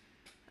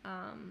and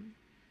are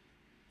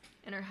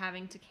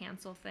having to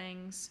cancel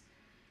things.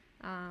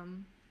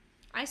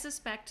 I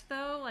suspect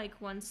though, like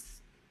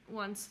once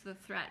the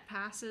threat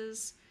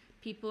passes,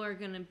 people are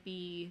gonna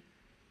be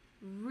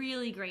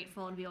really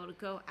grateful to be able to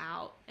go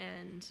out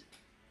and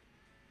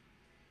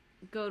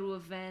go to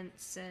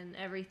events and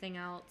everything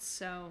else.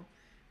 So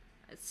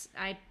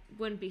I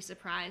wouldn't be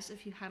surprised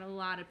if you had a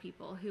lot of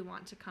people who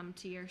want to come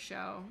to your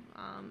show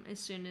as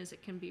soon as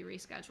it can be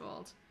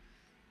rescheduled.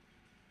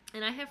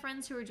 And I have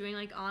friends who are doing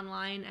like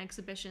online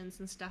exhibitions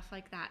and stuff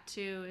like that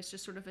too. It's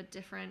just sort of a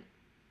different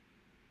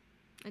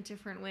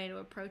way to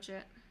approach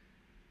it.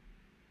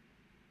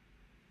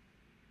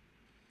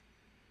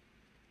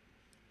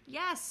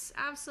 Yes,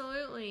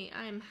 absolutely.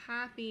 I'm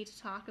happy to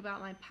talk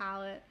about my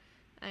palette.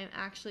 I'm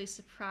actually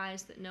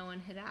surprised that no one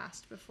had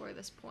asked before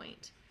this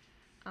point.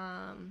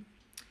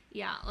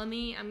 Yeah,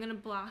 I'm gonna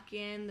block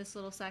in this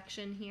little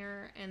section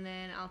here, and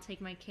then I'll take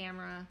my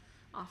camera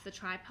off the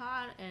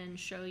tripod and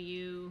show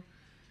you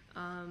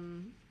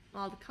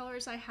all the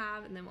colors I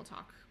have, and then we'll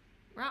talk.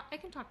 Well, I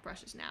can talk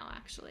brushes now,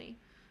 actually.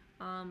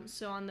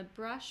 So on the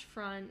brush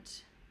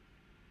front,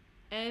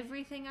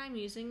 everything I'm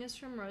using is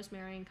from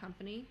Rosemary and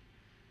Company.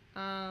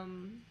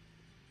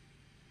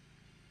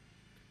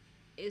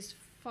 As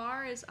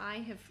far as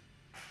I'm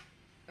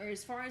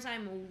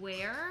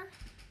aware,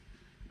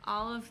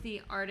 all of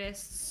the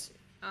artists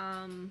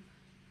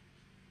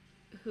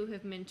who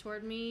have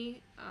mentored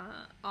me,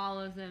 all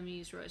of them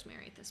use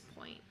Rosemary at this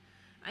point.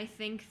 I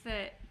think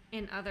that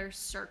in other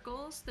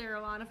circles, there are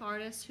a lot of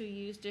artists who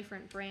use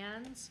different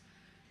brands.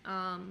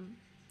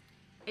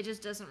 It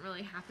just doesn't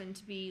really happen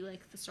to be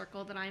like the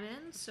circle that I'm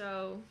in,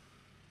 so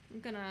I'm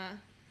gonna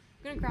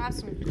grab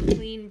some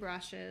clean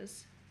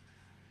brushes,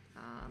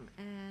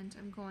 and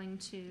I'm going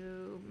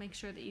to make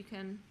sure that you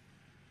can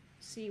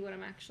see what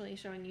I'm actually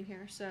showing you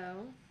here.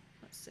 So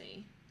let's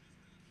see,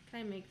 can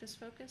I make this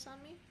focus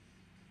on me?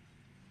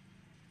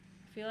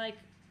 I feel like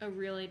a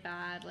really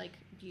bad like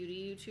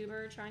beauty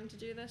YouTuber trying to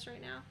do this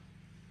right now.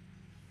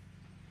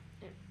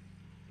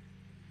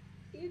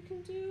 You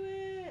can do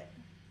it.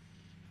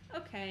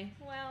 Okay,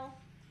 well,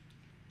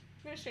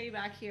 I'm gonna show you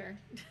back here.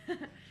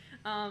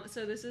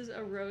 So this is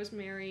a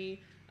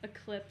Rosemary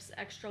Eclipse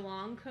extra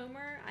long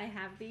comber. I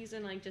have these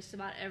in like just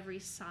about every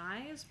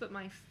size, but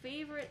my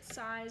favorite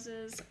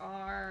sizes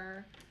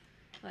are,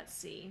 let's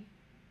see.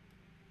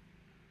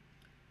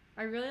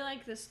 I really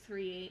like this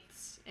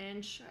 3/8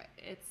 inch.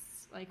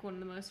 It's like one of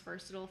the most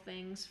versatile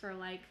things for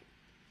like,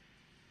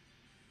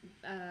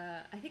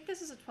 I think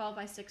this is a 12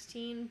 by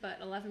 16, but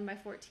 11 by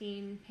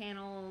 14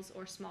 panels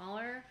or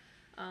smaller.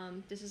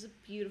 This is a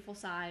beautiful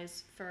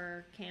size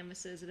for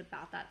canvases at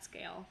about that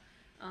scale.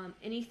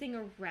 Anything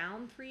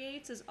around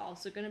 3/8 is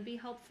also going to be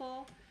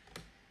helpful.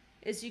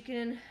 As you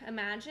can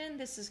imagine,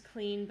 this is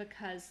clean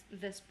because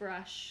this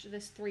brush,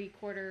 this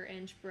 3/4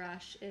 inch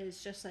brush,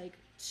 is just like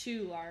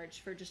too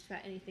large for just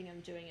about anything I'm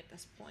doing at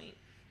this point.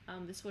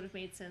 This would have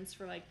made sense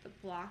for like the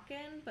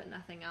block-in, but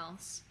nothing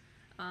else.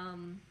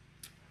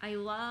 I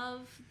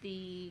love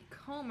the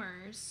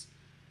combers.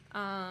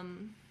 I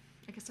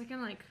guess I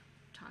can like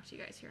talk to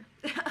you guys here.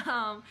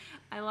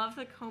 I love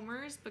the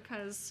combers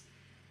because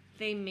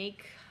they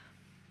make,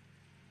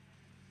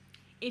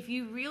 if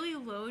you really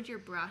load your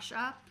brush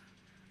up,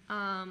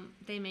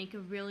 they make a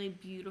really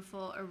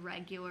beautiful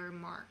irregular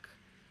mark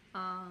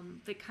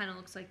that kind of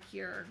looks like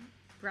you're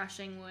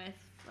brushing with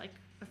like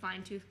a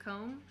fine-tooth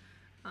comb.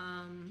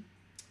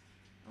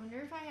 I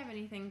wonder if I have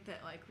anything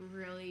that like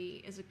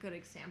really is a good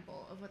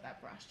example of what that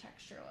brush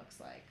texture looks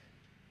like.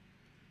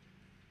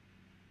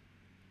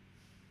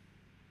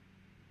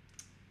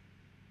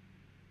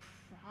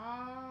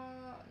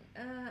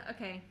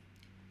 Okay.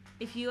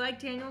 If you like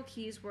Daniel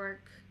Key's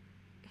work,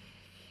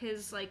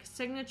 his like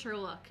signature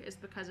look is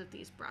because of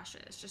these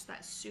brushes, just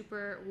that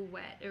super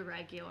wet,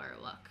 irregular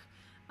look.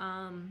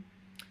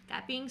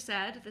 That being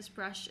said, this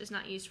brush is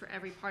not used for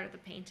every part of the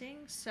painting,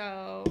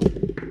 so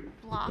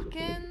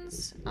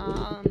block-ins,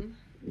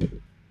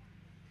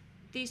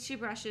 these two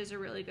brushes are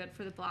really good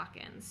for the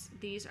block-ins.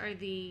 These are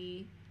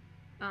the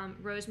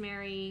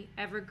Rosemary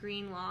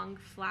Evergreen Long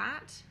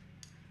Flat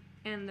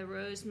and the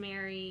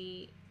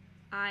Rosemary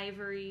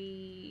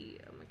Ivory,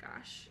 oh my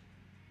gosh,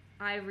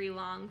 Ivory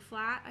Long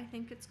Flat, I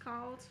think it's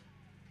called.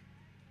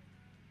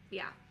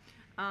 Yeah.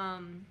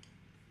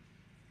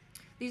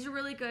 These are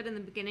really good in the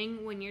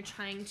beginning when you're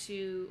trying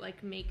to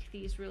like make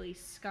these really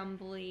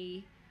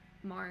scumbly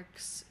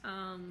marks,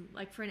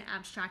 like for an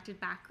abstracted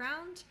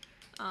background.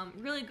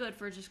 Really good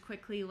for just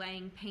quickly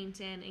laying paint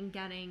in and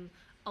getting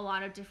a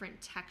lot of different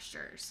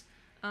textures.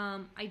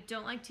 I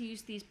don't like to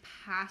use these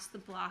past the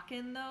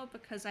block-in though,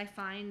 because I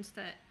find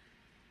that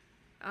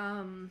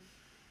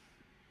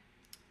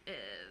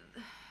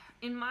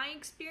in my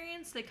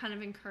experience, they kind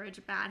of encourage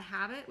a bad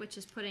habit, which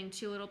is putting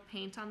too little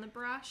paint on the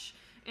brush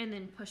and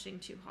then pushing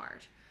too hard.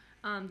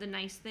 The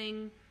nice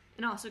thing,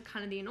 and also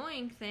kind of the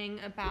annoying thing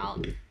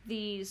about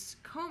these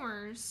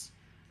combers,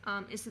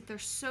 is that they're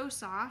so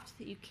soft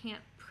that you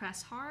can't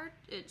press hard.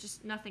 It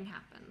just, nothing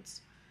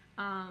happens.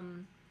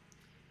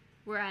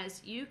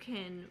 Whereas you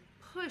can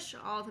push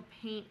all the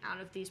paint out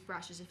of these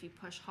brushes if you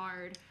push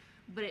hard,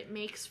 but it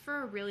makes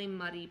for a really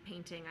muddy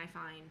painting, I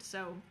find.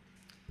 So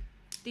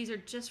these are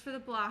just for the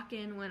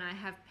block-in when I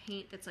have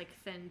paint that's like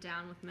thinned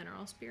down with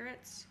mineral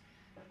spirits.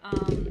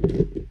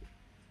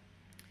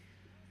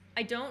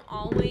 I don't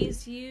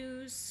always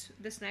use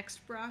this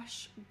next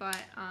brush,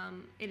 but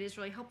it is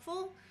really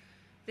helpful.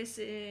 This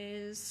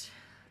is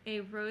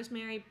a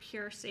Rosemary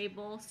Pure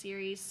Sable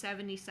Series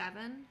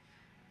 77.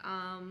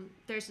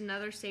 There's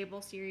another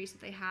Sable series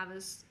that they have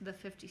is the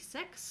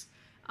 56.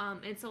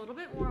 It's a little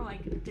bit more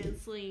like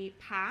densely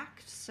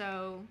packed,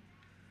 so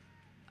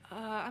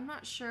I'm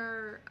not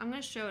sure. I'm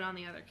going to show it on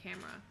the other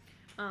camera.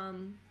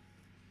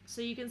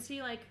 So you can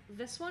see like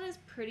this one is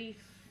pretty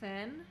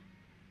thin,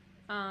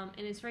 and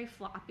it's very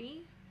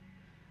floppy.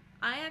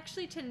 I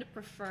actually tend to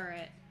prefer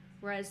it,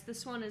 whereas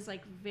this one is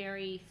like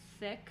very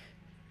thick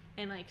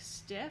and like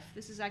stiff.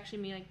 This is actually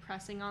me like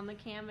pressing on the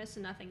canvas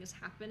and nothing is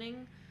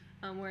happening.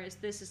 whereas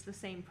this is the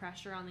same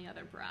pressure on the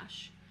other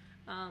brush.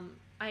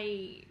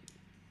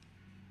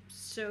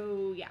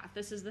 So yeah,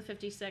 this is the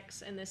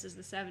 56 and this is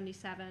the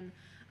 77.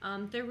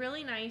 They're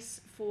really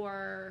nice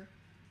for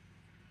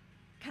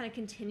kind of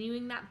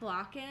continuing that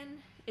block in.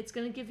 It's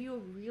going to give you a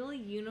really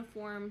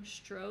uniform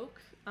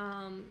stroke.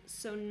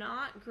 So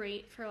not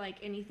great for like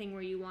anything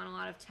where you want a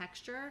lot of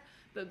texture,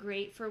 but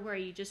great for where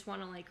you just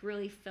want to like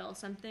really fill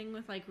something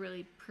with like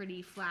really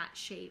pretty flat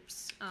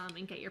shapes,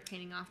 and get your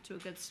painting off to a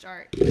good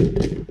start.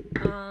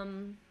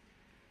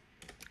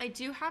 I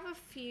do have a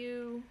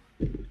few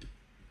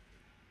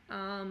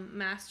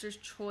Master's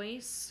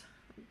Choice.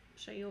 I'll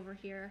show you over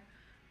here.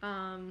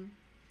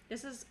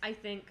 This is, I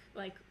think,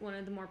 like one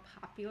of the more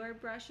popular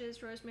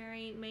brushes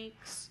Rosemary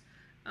makes.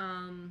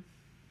 I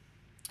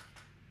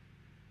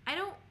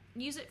don't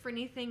use it for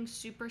anything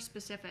super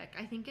specific.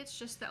 I think it's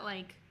just that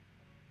like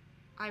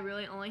I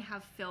really only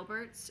have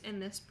filberts in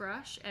this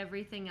brush.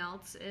 Everything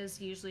else is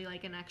usually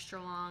like an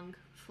extra long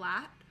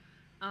flat.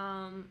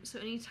 So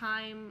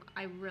anytime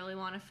I really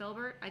want a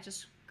filbert, I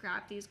just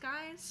grab these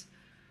guys.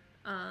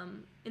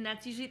 And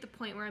that's usually at the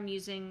point where I'm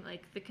using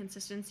like the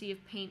consistency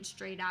of paint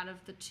straight out of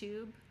the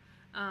tube.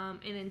 And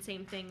then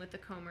same thing with the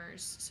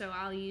combers. So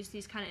I'll use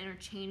these kind of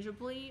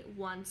interchangeably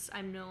once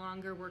I'm no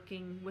longer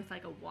working with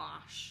like a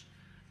wash.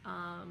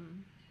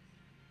 Trying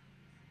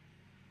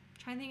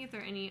to think if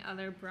there are any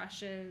other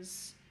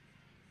brushes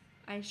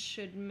I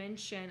should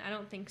mention. I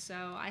don't think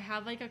so. I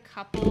have like a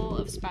couple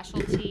of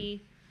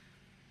specialty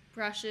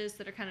brushes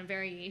that are kind of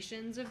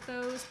variations of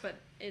those, but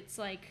it's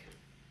like,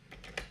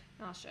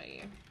 I'll show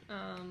you.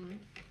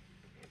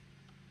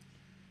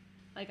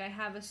 Like I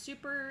have a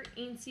super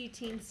eensy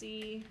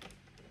teensy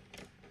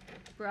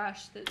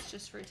brush that's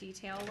just for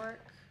detail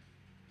work.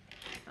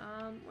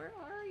 Where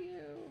are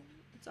you?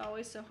 It's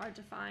always so hard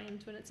to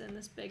find when it's in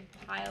this big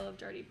pile of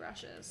dirty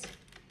brushes.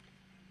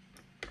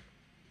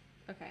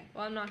 Okay,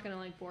 well I'm not gonna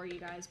like bore you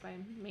guys by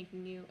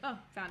making you, oh,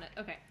 found it,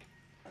 okay.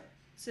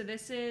 So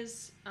this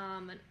is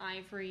an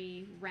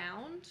ivory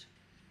round.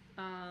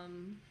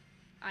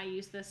 I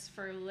use this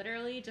for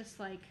literally just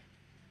like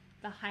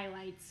the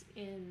highlights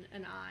in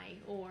an eye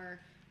or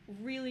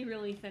really,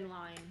 really thin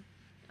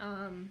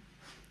line.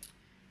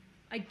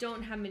 I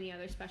don't have many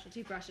other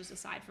specialty brushes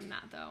aside from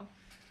that though.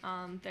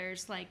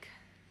 There's like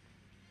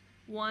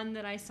one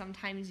that I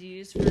sometimes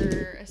use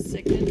for a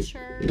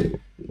signature,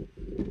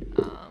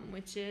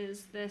 which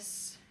is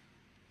this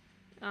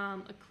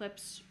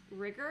Eclipse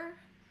Rigger.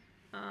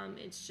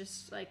 It's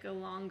just like a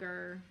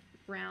longer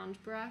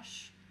round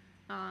brush,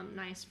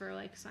 nice for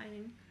like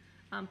signing.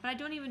 But I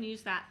don't even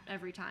use that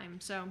every time,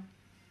 so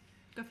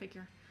go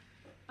figure.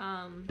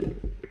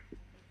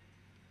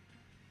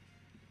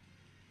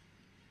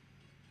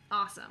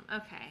 Awesome,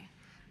 okay.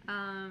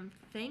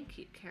 Thank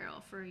you,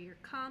 Carol, for your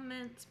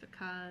comments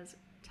because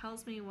it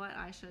tells me what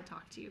I should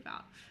talk to you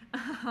about.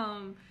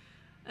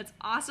 It's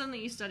awesome that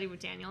you studied with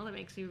Daniel. That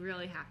makes me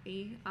really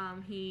happy.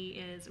 He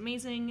is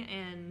amazing,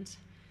 and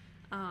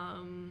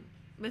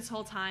this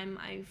whole time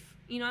I'm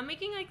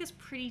making like this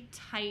pretty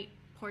tight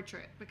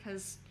portrait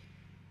because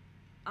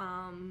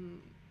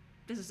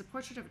this is a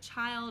portrait of a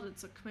child.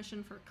 It's a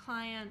commission for a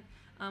client.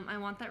 I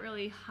want that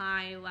really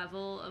high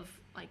level of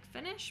like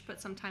finish, but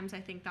sometimes I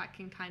think that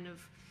can kind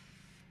of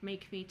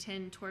make me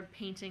tend toward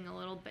painting a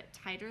little bit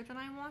tighter than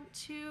I want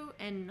to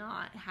and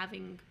not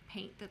having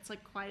paint that's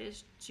like quite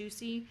as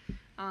juicy.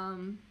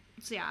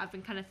 So yeah, I've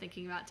been kind of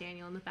thinking about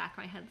Daniel in the back of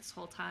my head this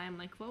whole time,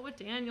 like what would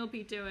Daniel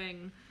be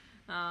doing?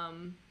 But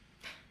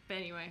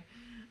anyway,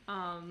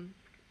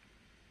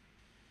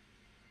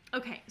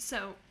 okay,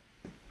 so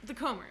the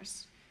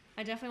combers.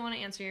 I definitely want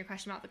to answer your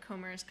question about the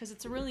combers because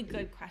it's a really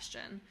good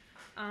question.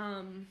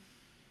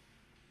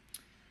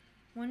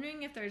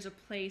 Wondering if there's a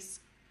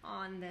place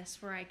on this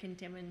where I can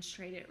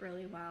demonstrate it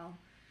really well.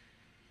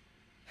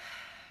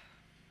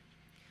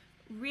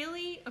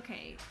 Really,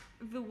 okay,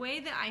 the way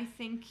that I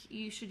think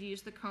you should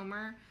use the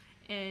comber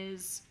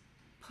is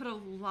put a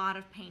lot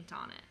of paint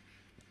on it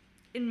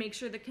and make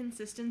sure the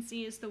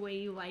consistency is the way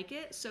you like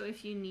it. So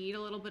if you need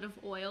a little bit of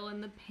oil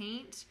in the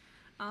paint,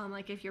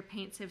 like if your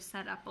paints have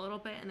set up a little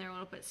bit and they're a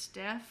little bit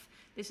stiff,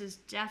 this is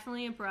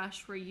definitely a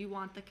brush where you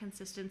want the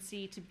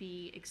consistency to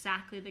be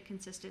exactly the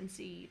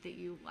consistency that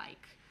you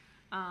like.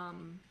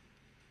 And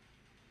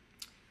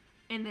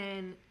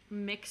then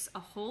mix a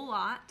whole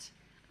lot.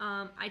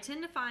 I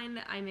tend to find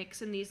that I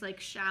mix in these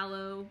like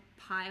shallow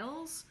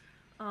piles.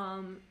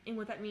 And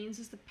what that means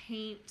is the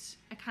paint,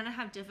 I kind of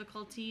have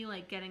difficulty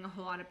like getting a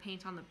whole lot of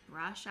paint on the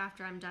brush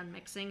after I'm done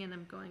mixing and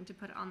I'm going to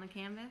put it on the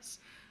canvas.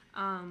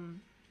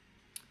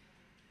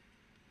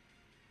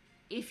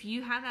 If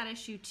you have that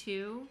issue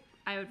too,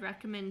 I would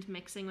recommend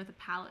mixing with a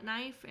palette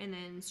knife and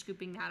then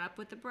scooping that up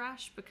with the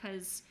brush,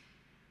 because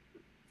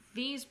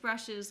these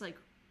brushes like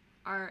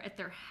are at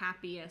their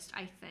happiest,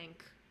 I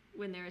think,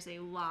 when there's a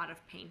lot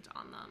of paint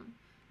on them.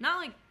 Not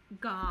like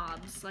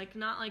gobs, like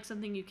not like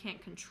something you can't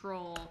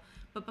control,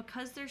 but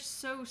because they're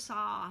so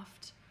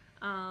soft,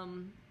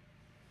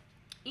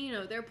 you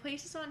know, there are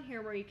places on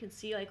here where you can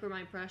see like where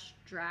my brush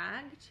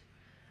dragged.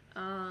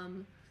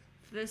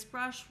 this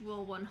brush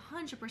will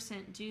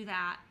 100% do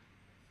that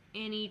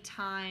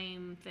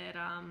anytime that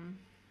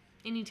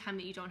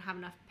you don't have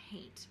enough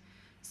paint.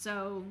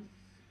 So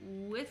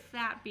with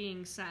that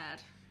being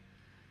said,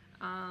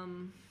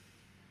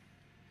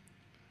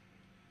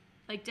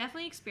 like,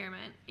 definitely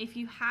experiment. If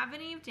you have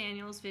any of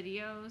Daniel's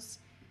videos,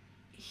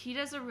 he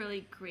does a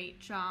really great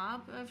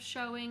job of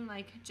showing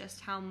like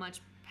just how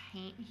much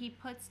paint he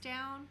puts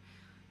down.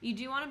 You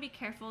do want to be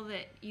careful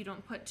that you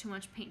don't put too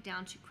much paint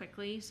down too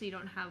quickly, so you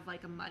don't have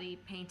like a muddy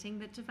painting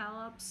that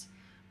develops.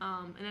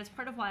 And that's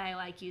part of why I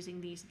like using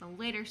these in the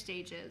later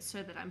stages,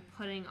 so that I'm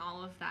putting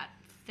all of that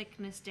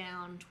thickness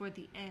down toward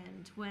the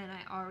end when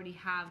I already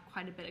have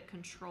quite a bit of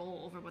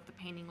control over what the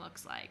painting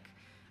looks like.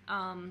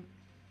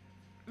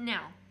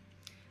 Now,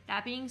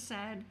 that being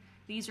said,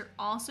 these are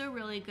also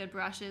really good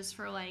brushes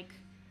for, like,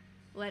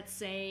 let's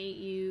say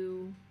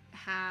you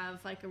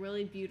have like a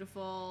really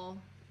beautiful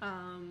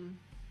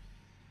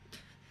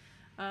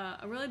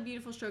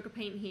stroke of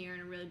paint here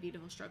and a really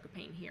beautiful stroke of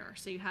paint here.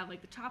 So you have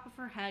like the top of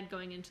her head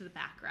going into the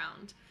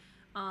background.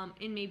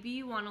 And maybe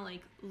you want to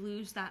like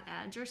lose that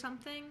edge or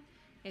something.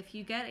 If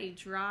you get a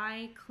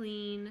dry,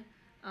 clean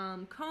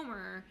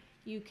comber,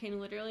 you can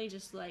literally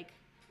just like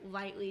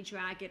lightly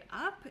drag it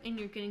up and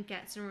you're going to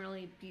get some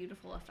really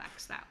beautiful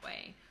effects that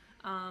way.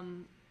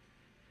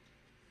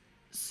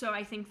 So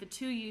I think the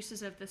two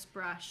uses of this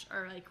brush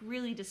are like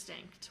really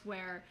distinct,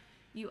 where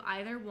you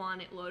either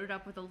want it loaded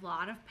up with a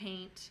lot of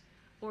paint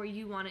or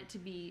you want it to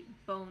be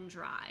bone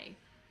dry.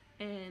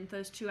 And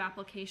those two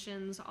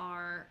applications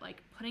are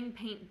like putting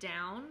paint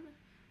down,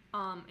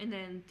 and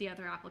then the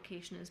other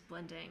application is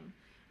blending.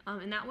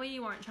 And that way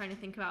you aren't trying to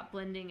think about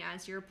blending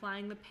as you're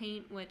applying the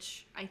paint,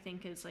 which I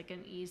think is like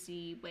an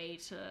easy way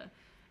to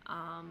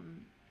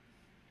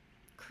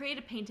create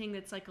a painting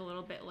that's like a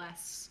little bit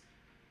less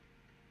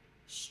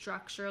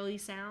structurally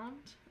sound.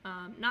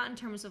 Not in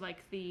terms of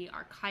like the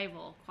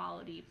archival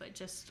quality, but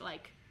just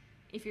like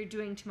if you're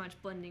doing too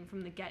much blending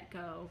from the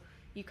get-go,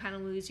 you kind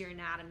of lose your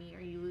anatomy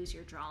or you lose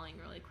your drawing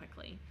really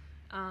quickly.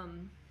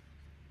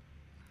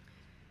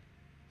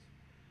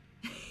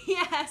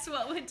 Yes,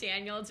 what would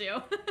Daniel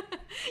do?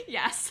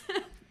 Yes,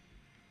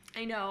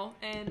 I know.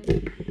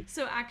 And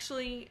so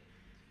actually,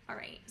 all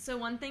right, so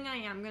one thing I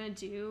am gonna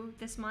do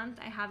this month,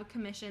 I have a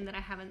commission that I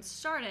haven't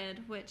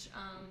started, which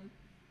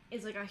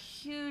is like a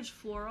huge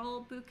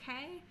floral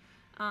bouquet.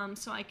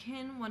 So I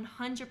can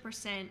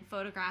 100%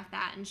 photograph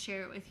that and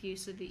share it with you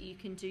so that you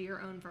can do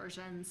your own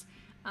versions.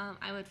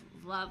 I would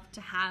love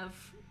to have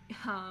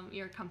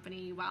your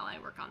company while I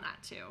work on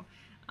that too.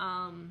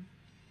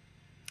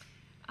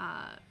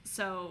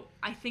 So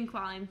I think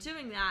while I'm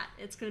doing that,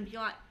 it's going to be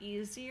a lot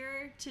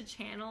easier to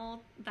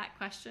channel that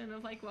question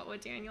of like, what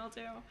would Daniel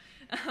do?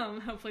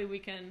 Hopefully we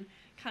can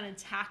kind of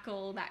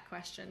tackle that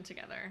question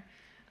together.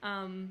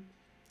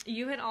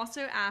 You had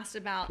also asked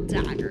about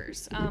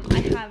daggers.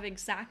 I have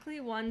exactly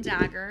one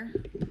dagger.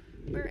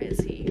 Where is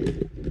he?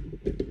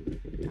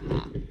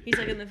 Aha. He's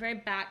like in the very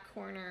back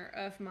corner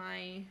of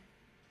my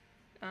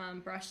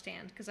brush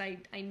stand because I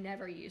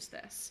never use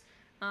this.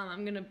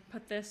 I'm going to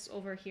put this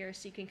over here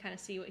so you can kind of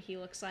see what he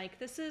looks like.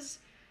 This is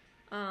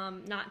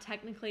not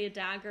technically a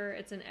dagger.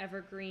 It's an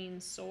evergreen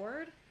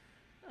sword.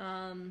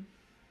 You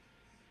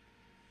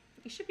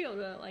should be able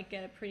to like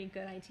get a pretty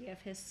good idea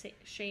of his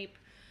shape.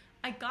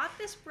 I got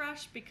this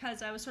brush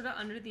because I was sort of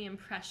under the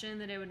impression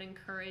that it would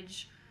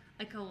encourage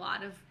like a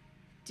lot of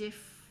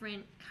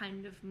different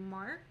kind of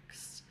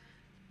marks.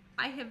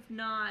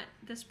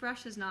 This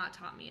brush has not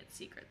taught me its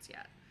secrets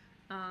yet.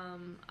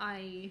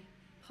 I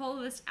pull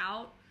this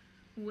out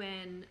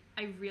when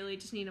I really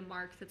just need a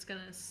mark that's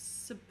gonna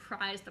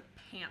surprise the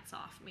pants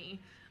off me.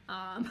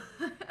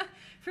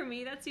 For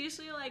me, that's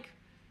usually like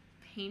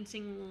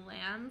painting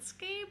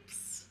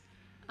landscapes,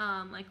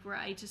 like where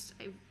I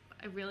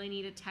really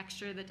need a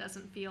texture that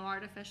doesn't feel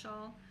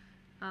artificial.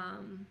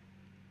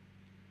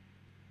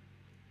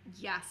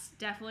 Yes,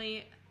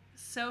 definitely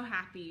so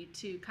happy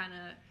to kind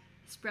of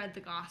spread the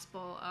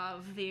gospel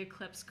of the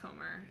Eclipse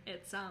comber.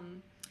 It's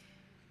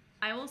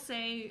I will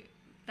say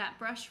that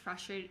brush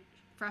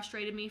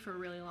frustrated me for a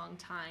really long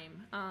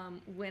time.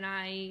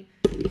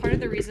 Part of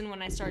the reason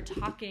when I started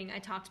talking, I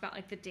talked about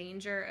like the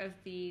danger of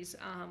these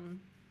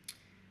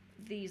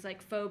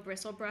like faux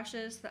bristle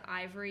brushes, the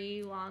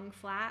ivory long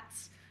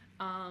flats,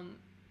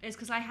 is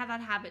because I had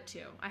that habit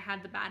too. I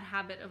had the bad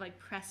habit of like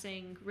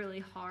pressing really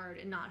hard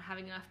and not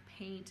having enough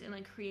paint and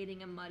like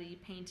creating a muddy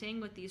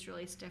painting with these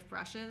really stiff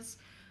brushes.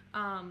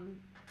 And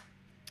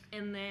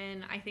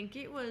then I think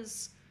it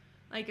was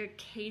like a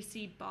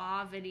Casey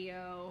Baugh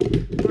video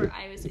where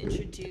I was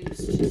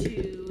introduced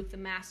to the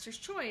Master's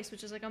Choice,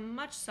 which is like a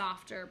much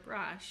softer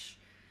brush.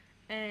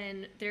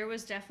 And there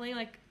was definitely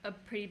like a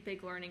pretty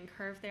big learning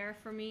curve there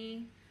for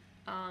me.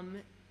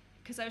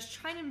 Because I was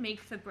trying to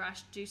make the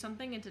brush do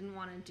something it didn't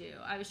want to do.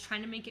 I was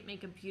trying to make it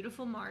make a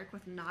beautiful mark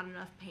with not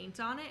enough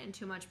paint on it and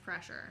too much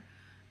pressure.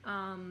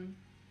 And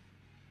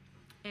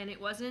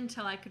it wasn't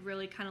until I could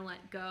really kind of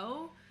let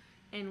go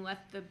and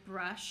let the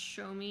brush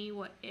show me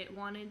what it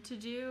wanted to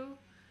do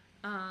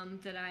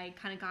that I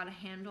kind of got a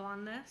handle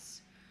on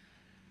this.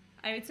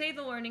 I would say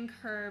the learning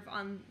curve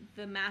on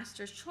the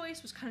Master's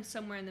Choice was kind of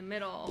somewhere in the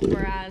middle,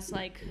 whereas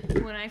like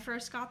when I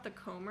first got the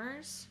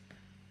combers,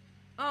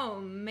 oh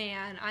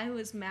man, I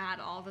was mad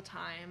all the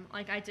time.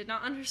 Like I did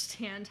not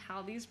understand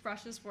how these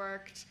brushes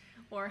worked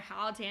or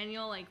how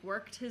Daniel like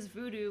worked his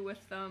voodoo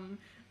with them.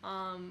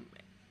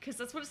 Because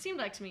that's what it seemed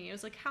like to me. It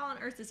was like, how on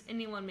earth does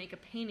anyone make a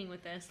painting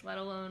with this, let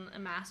alone a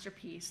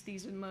masterpiece?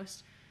 These are the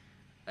most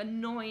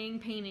annoying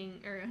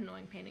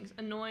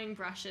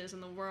brushes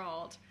in the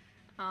world.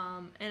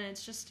 And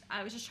it's just,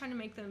 I was just trying to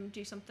make them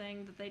do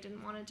something that they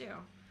didn't want to do.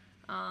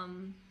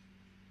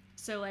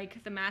 So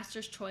like the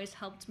Master's Choice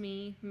helped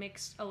me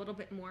mix a little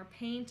bit more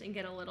paint and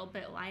get a little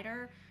bit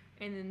lighter.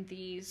 And then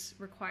these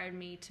required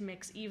me to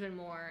mix even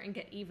more and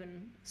get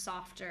even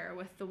softer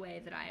with the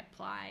way that I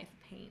apply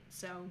the paint.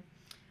 So,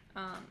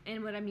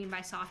 and what I mean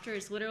by softer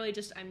is literally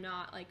just, I'm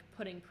not like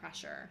putting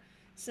pressure.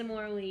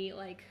 Similarly,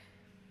 like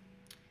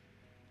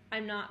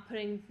I'm not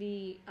putting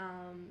the,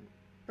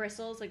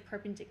 bristles like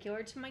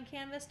perpendicular to my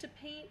canvas to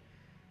paint.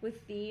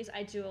 With these,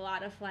 I do a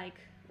lot of like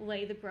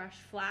lay the brush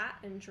flat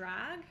and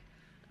drag.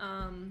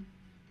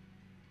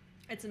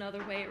 It's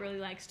another way it really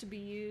likes to be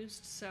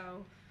used.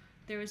 So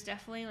there was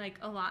definitely like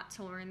a lot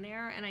to learn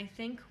there. And I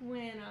think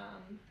when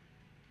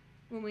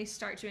we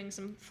start doing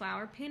some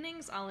flower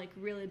paintings, I'll like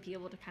really be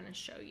able to kind of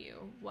show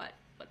you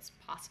what's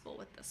possible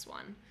with this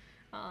one.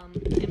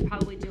 And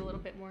probably do a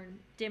little bit more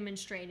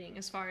demonstrating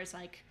as far as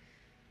like,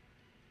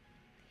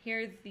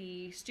 here are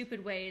the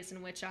stupid ways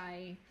in which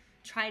I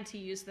tried to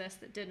use this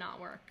that did not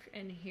work,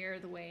 and here are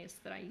the ways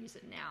that I use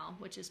it now,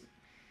 which is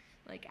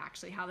like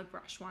actually how the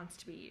brush wants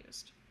to be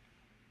used.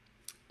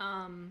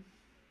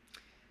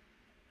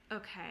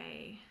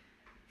 Okay,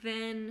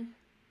 then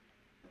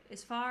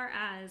as far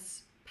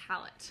as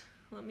palette,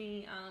 let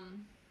me,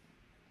 I'm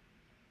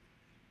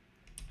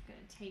gonna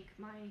take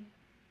my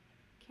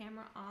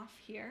camera off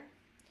here.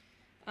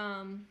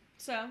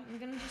 So I'm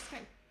gonna just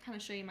kind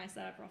of show you my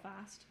setup real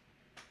fast.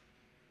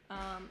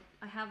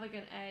 I have like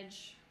an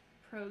Edge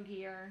Pro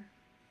Gear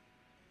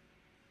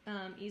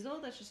easel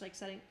that's just like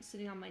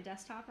sitting on my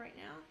desktop right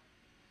now.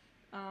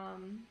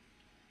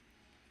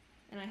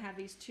 And I have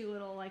these two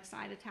little like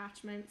side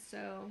attachments.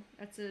 So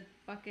that's a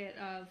bucket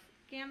of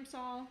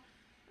Gamsol,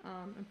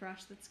 a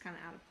brush that's kind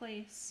of out of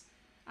place.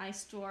 I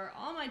store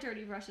all my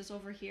dirty brushes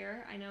over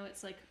here. I know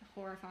it's like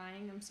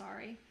horrifying, I'm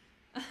sorry.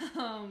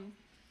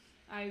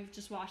 I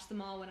just wash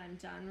them all when I'm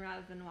done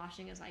rather than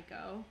washing as I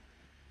go.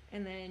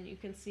 And then you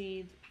can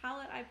see the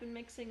palette I've been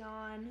mixing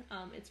on.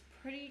 It's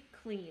pretty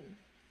clean.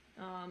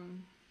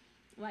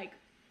 Like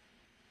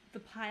the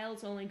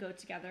piles only go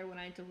together when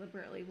I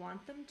deliberately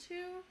want them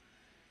to.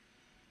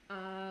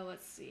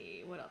 Let's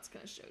see, what else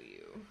can I show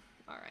you?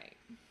 All right,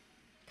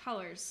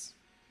 colors.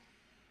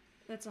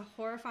 That's a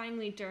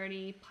horrifyingly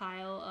dirty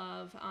pile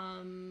of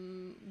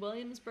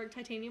Williamsburg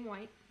Titanium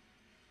White.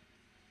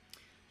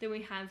 Then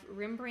we have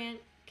Rembrandt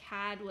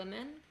Cad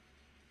Lemon,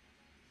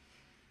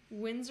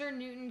 Winsor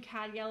Newton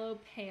Cad Yellow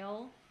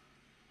Pale,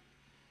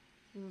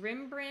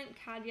 Rembrandt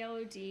Cad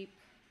Yellow Deep,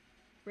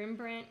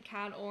 Rembrandt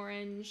Cad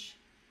Orange.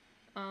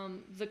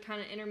 The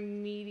kind of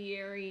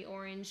intermediary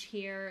orange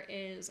here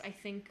is, I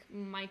think,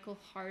 Michael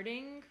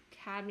Harding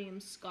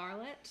Cadmium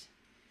Scarlet.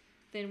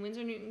 Then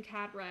Winsor Newton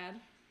Cad Red.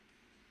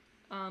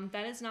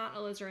 That is not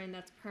alizarin,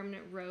 that's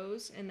Permanent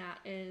Rose, and that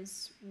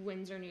is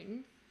Winsor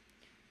Newton.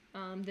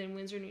 Then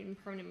Winsor Newton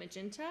Permanent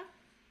Magenta.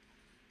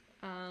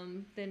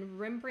 Then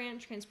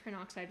Rembrandt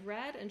Transparent Oxide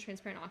Red and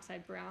Transparent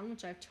Oxide Brown,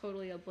 which I've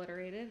totally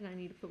obliterated and I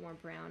need to put more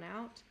brown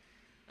out.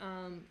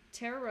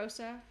 Terra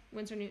Rosa,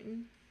 Winsor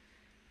Newton.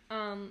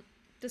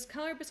 This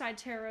color beside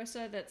Terra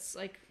Rosa that's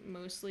like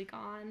mostly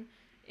gone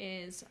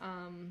is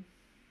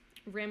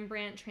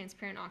Rembrandt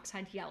Transparent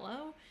Oxide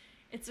Yellow.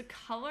 It's a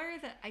color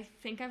that I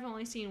think I've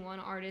only seen one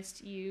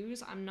artist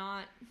use.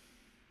 I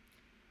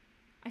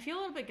feel a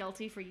little bit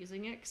guilty for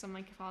using it because I'm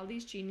like, if all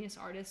these genius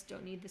artists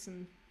don't need this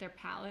in their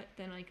palette,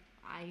 then like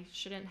I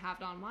shouldn't have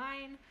it on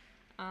mine.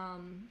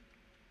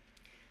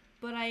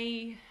 But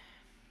I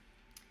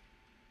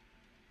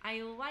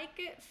like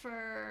it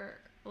for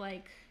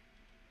like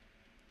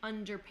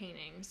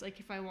underpaintings, like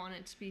if I want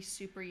it to be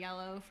super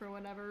yellow for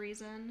whatever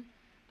reason.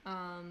 What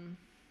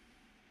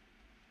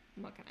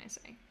can I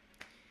say?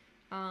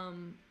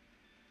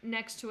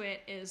 Next to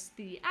it is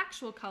the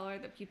actual color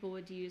that people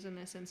would use in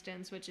this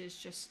instance, which is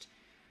just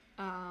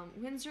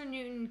Winsor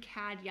Newton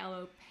Cad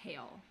Yellow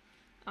Pale.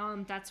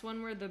 That's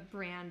one where the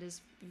brand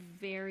is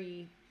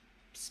very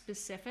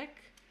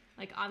specific.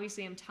 Like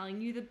obviously I'm telling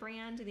you the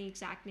brand and the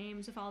exact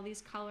names of all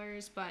these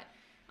colors, but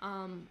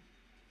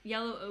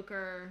Yellow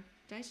Ochre,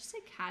 did I just say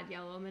Cad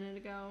Yellow a minute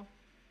ago?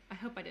 I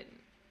hope I didn't.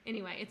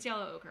 Anyway, it's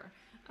Yellow Ochre.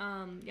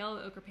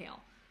 Yellow Ochre Pale.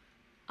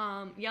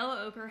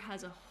 Yellow Ochre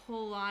has a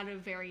whole lot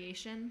of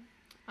variation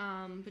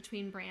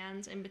between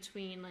brands and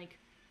between like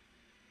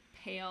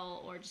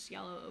pale or just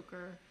yellow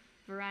ochre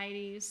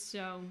varieties.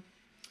 So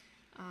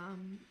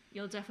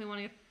you'll definitely want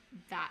to get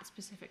that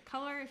specific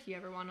color if you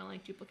ever want to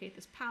like duplicate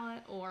this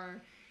palette,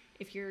 or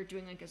if you're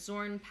doing like a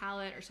Zorn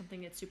palette or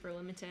something that's super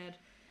limited.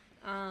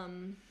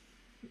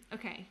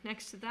 Okay,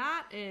 next to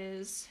that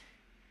is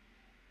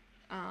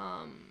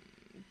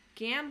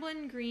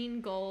Gamblin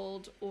Green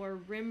Gold or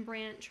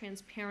Rembrandt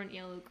Transparent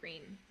Yellow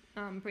Green.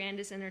 Brand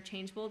is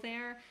interchangeable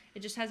there.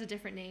 It just has a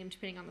different name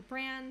depending on the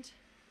brand.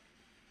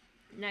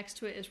 Next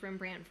to it is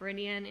Rembrandt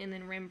Viridian, and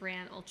then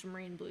Rembrandt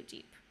Ultramarine Blue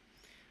Deep.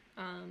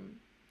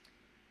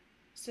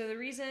 So the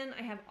reason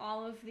I have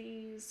all of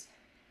these,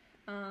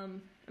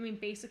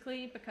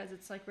 basically because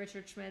it's like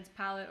Richard Schmid's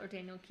palette or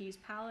Daniel Key's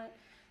palette.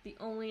 The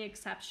only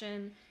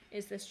exception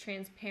is this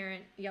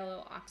transparent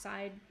yellow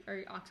oxide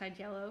or oxide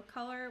yellow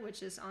color,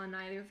 which is on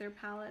neither of their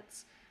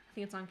palettes. I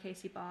think it's on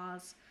Casey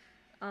Baugh's.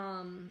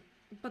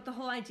 But the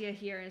whole idea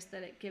here is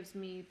that it gives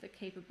me the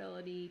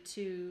capability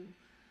to,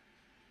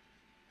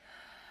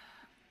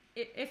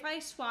 if I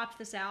swapped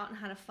this out and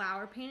had a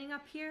flower painting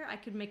up here, I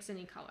could mix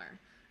any color.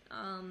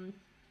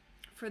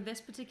 For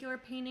this particular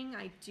painting,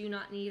 I do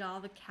not need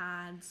all the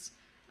CADs.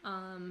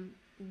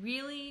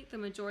 Really, the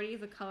majority of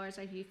the colors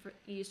I've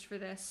used for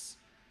this,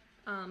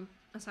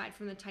 aside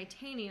from the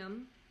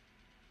titanium,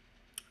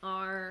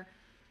 are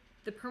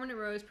the permanent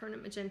rose,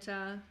 permanent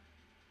magenta,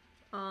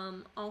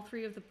 all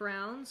three of the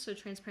browns, so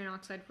transparent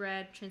oxide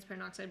red,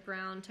 transparent oxide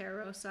brown,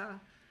 terra rosa,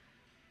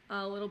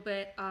 a little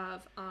bit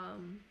of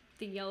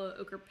the yellow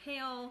ochre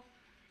pale,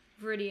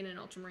 viridian, and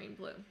ultramarine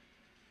blue.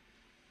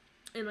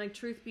 And like,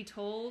 truth be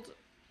told,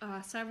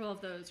 several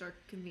of those are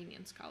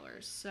convenience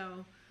colors,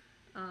 so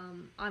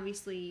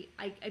obviously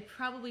I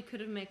probably could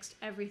have mixed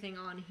everything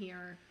on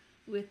here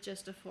with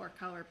just a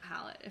 4-color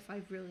palette if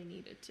I really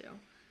needed to.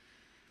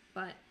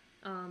 But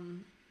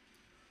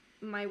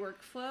my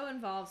workflow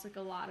involves like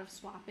a lot of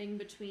swapping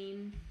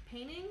between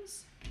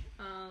paintings,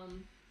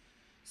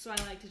 so I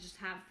like to just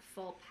have the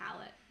full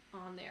palette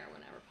on there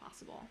whenever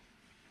possible.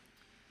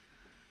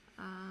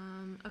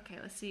 Okay,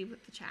 let's see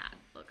what the chat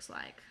looks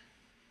like.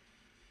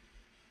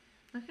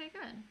 Okay,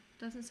 good.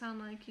 Doesn't sound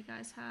like you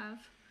guys have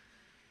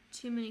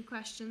too many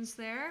questions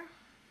there.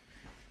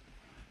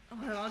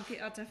 I'll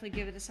definitely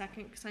give it a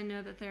second because I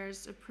know that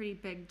there's a pretty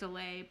big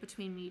delay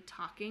between me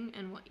talking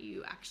and what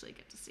you actually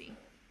get to see.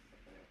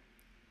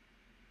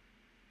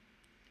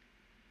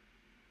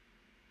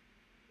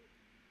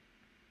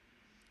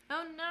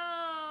 Oh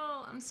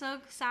no! I'm so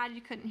sad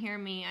you couldn't hear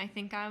me. I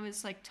think I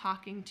was like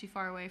talking too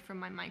far away from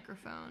my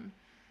microphone.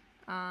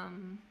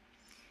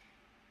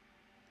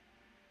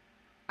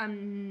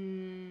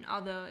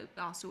 Although it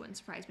also wouldn't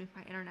surprise me if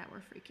my internet were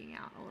freaking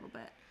out a little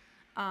bit.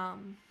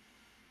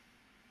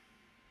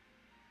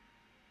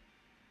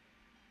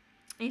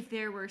 If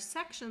there were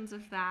sections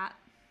of that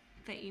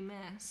you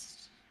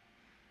missed,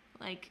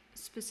 like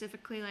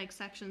specifically like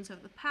sections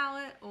of the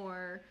palette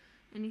or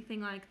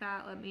anything like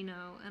that, let me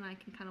know and I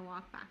can kind of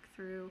walk back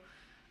through.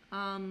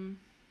 I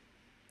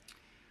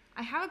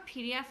have a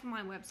PDF on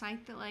my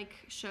website that like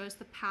shows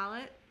the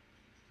palette,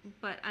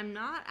 but I'm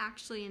not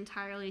actually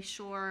entirely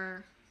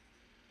sure.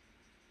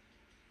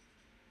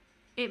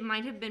 It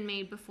might have been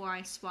made before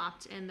I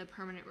swapped in the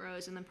permanent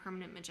rose and the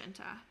permanent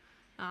magenta,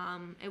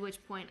 at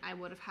which point I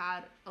would have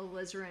had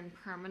alizarin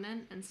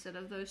permanent instead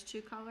of those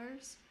two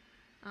colors.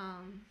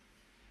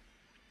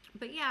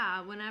 But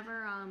yeah,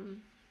 whenever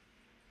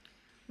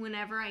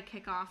I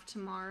kick off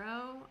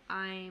tomorrow,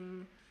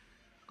 I'm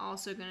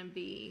also going to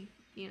be,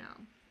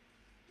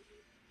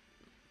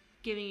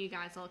 giving you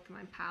guys a look at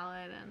my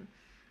palette and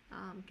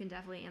can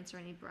definitely answer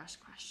any brush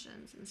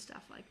questions and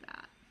stuff like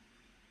that.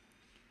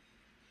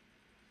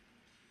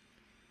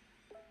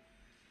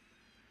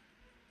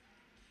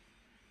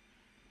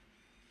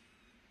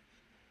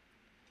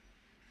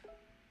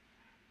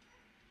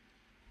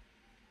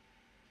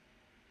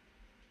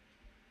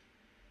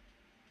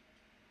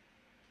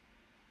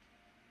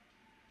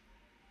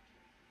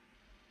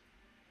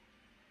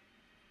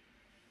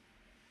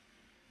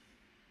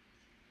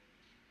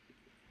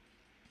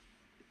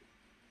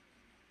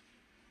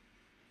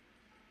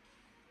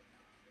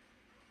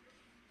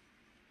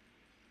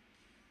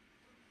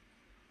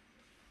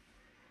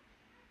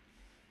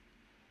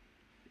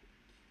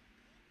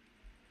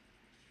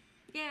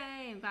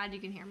 Yay, I'm glad you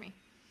can hear me.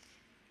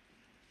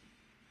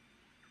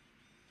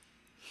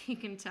 You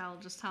can tell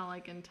just how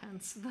like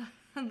intense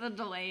the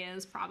delay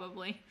is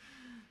probably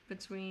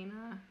between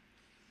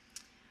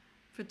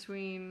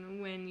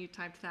when you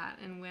typed that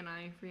and when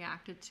I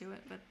reacted to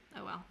it, but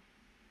oh well.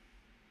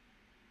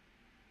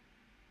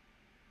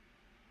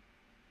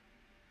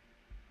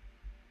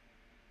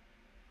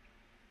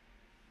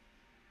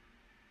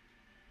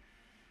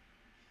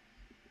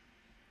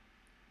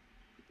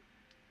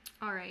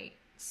 All right,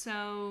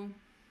 so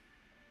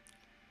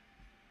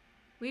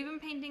we've been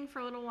painting for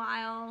a little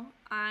while.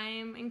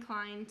 I'm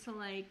inclined to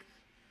like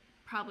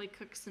probably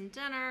cook some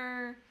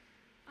dinner.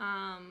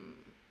 I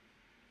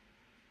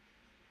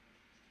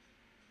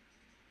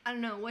don't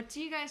know, what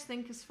do you guys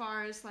think as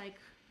far as like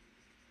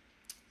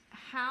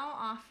how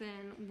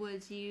often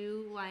would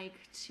you like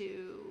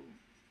to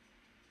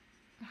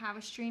have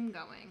a stream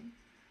going?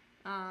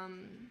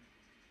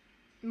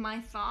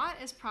 My thought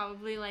is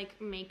probably like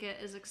make it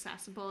as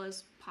accessible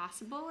as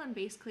possible, and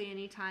basically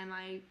anytime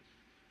I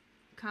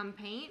come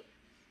paint,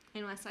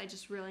 unless I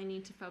just really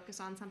need to focus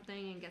on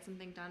something and get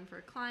something done for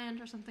a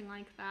client or something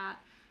like that,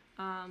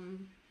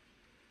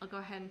 I'll go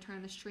ahead and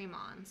turn the stream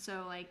on.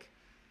 So like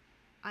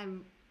I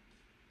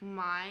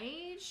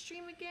might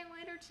stream again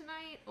later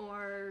tonight,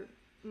 or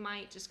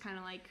might just kind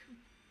of like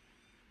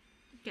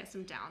get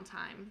some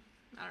downtime.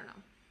 I don't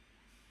know.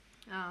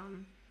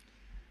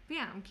 But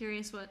yeah, I'm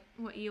curious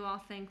what you all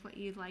think, what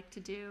you'd like to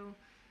do.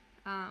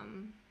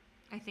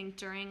 I think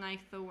during like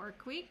the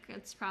work week,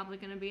 it's probably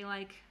going to be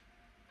like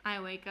I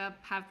wake up,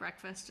 have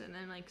breakfast, and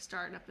then like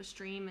start up a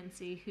stream and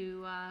see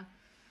who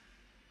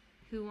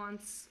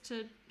wants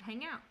to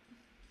hang out,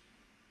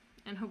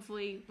 and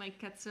hopefully like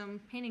get some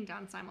painting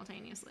done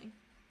simultaneously.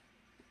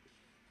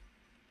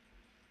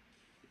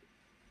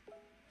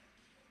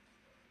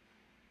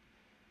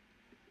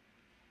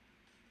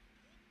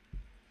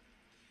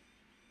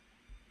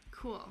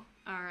 Cool.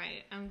 All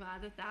right. I'm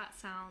glad that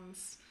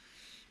sounds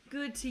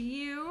good to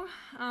you.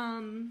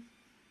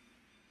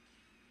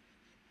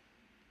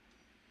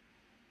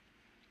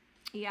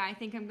 Yeah, I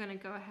think I'm gonna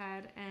go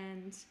ahead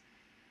and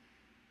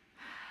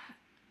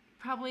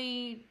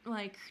probably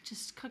like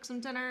just cook some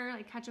dinner,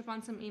 like catch up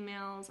on some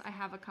emails. I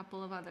have a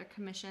couple of other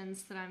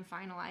commissions that I'm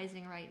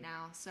finalizing right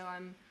now, so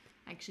I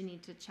actually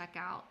need to check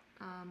out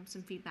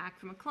some feedback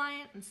from a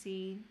client and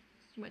see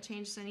what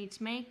changes I need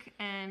to make.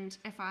 And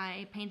if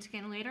I paint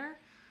again later,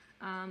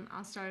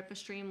 I'll start up a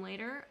stream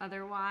later.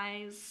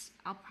 Otherwise,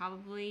 I'll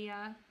probably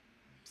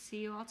see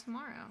you all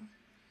tomorrow.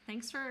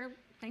 Thanks for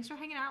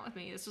hanging out with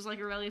me. This was like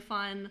a really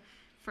fun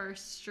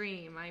first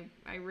stream.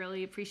 I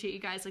really appreciate you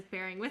guys like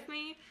bearing with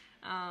me.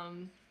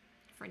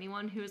 For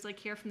anyone who was like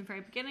here from the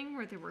very beginning,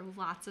 where there were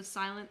lots of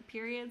silent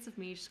periods of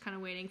me just kind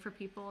of waiting for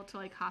people to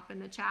like hop in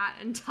the chat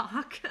and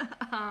talk.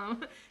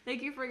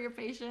 Thank you for your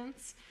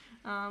patience.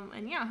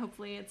 And yeah,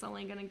 hopefully it's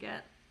only gonna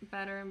get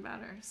better and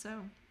better.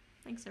 So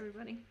thanks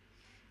everybody.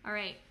 All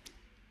right.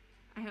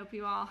 I hope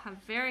you all have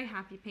very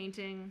happy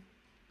painting,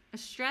 a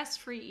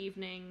stress-free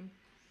evening,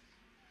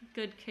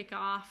 good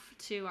kickoff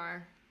to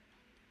our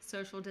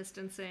social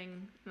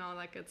distancing and all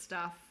that good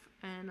stuff.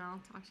 And I'll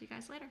talk to you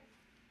guys later.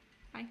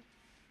 Bye.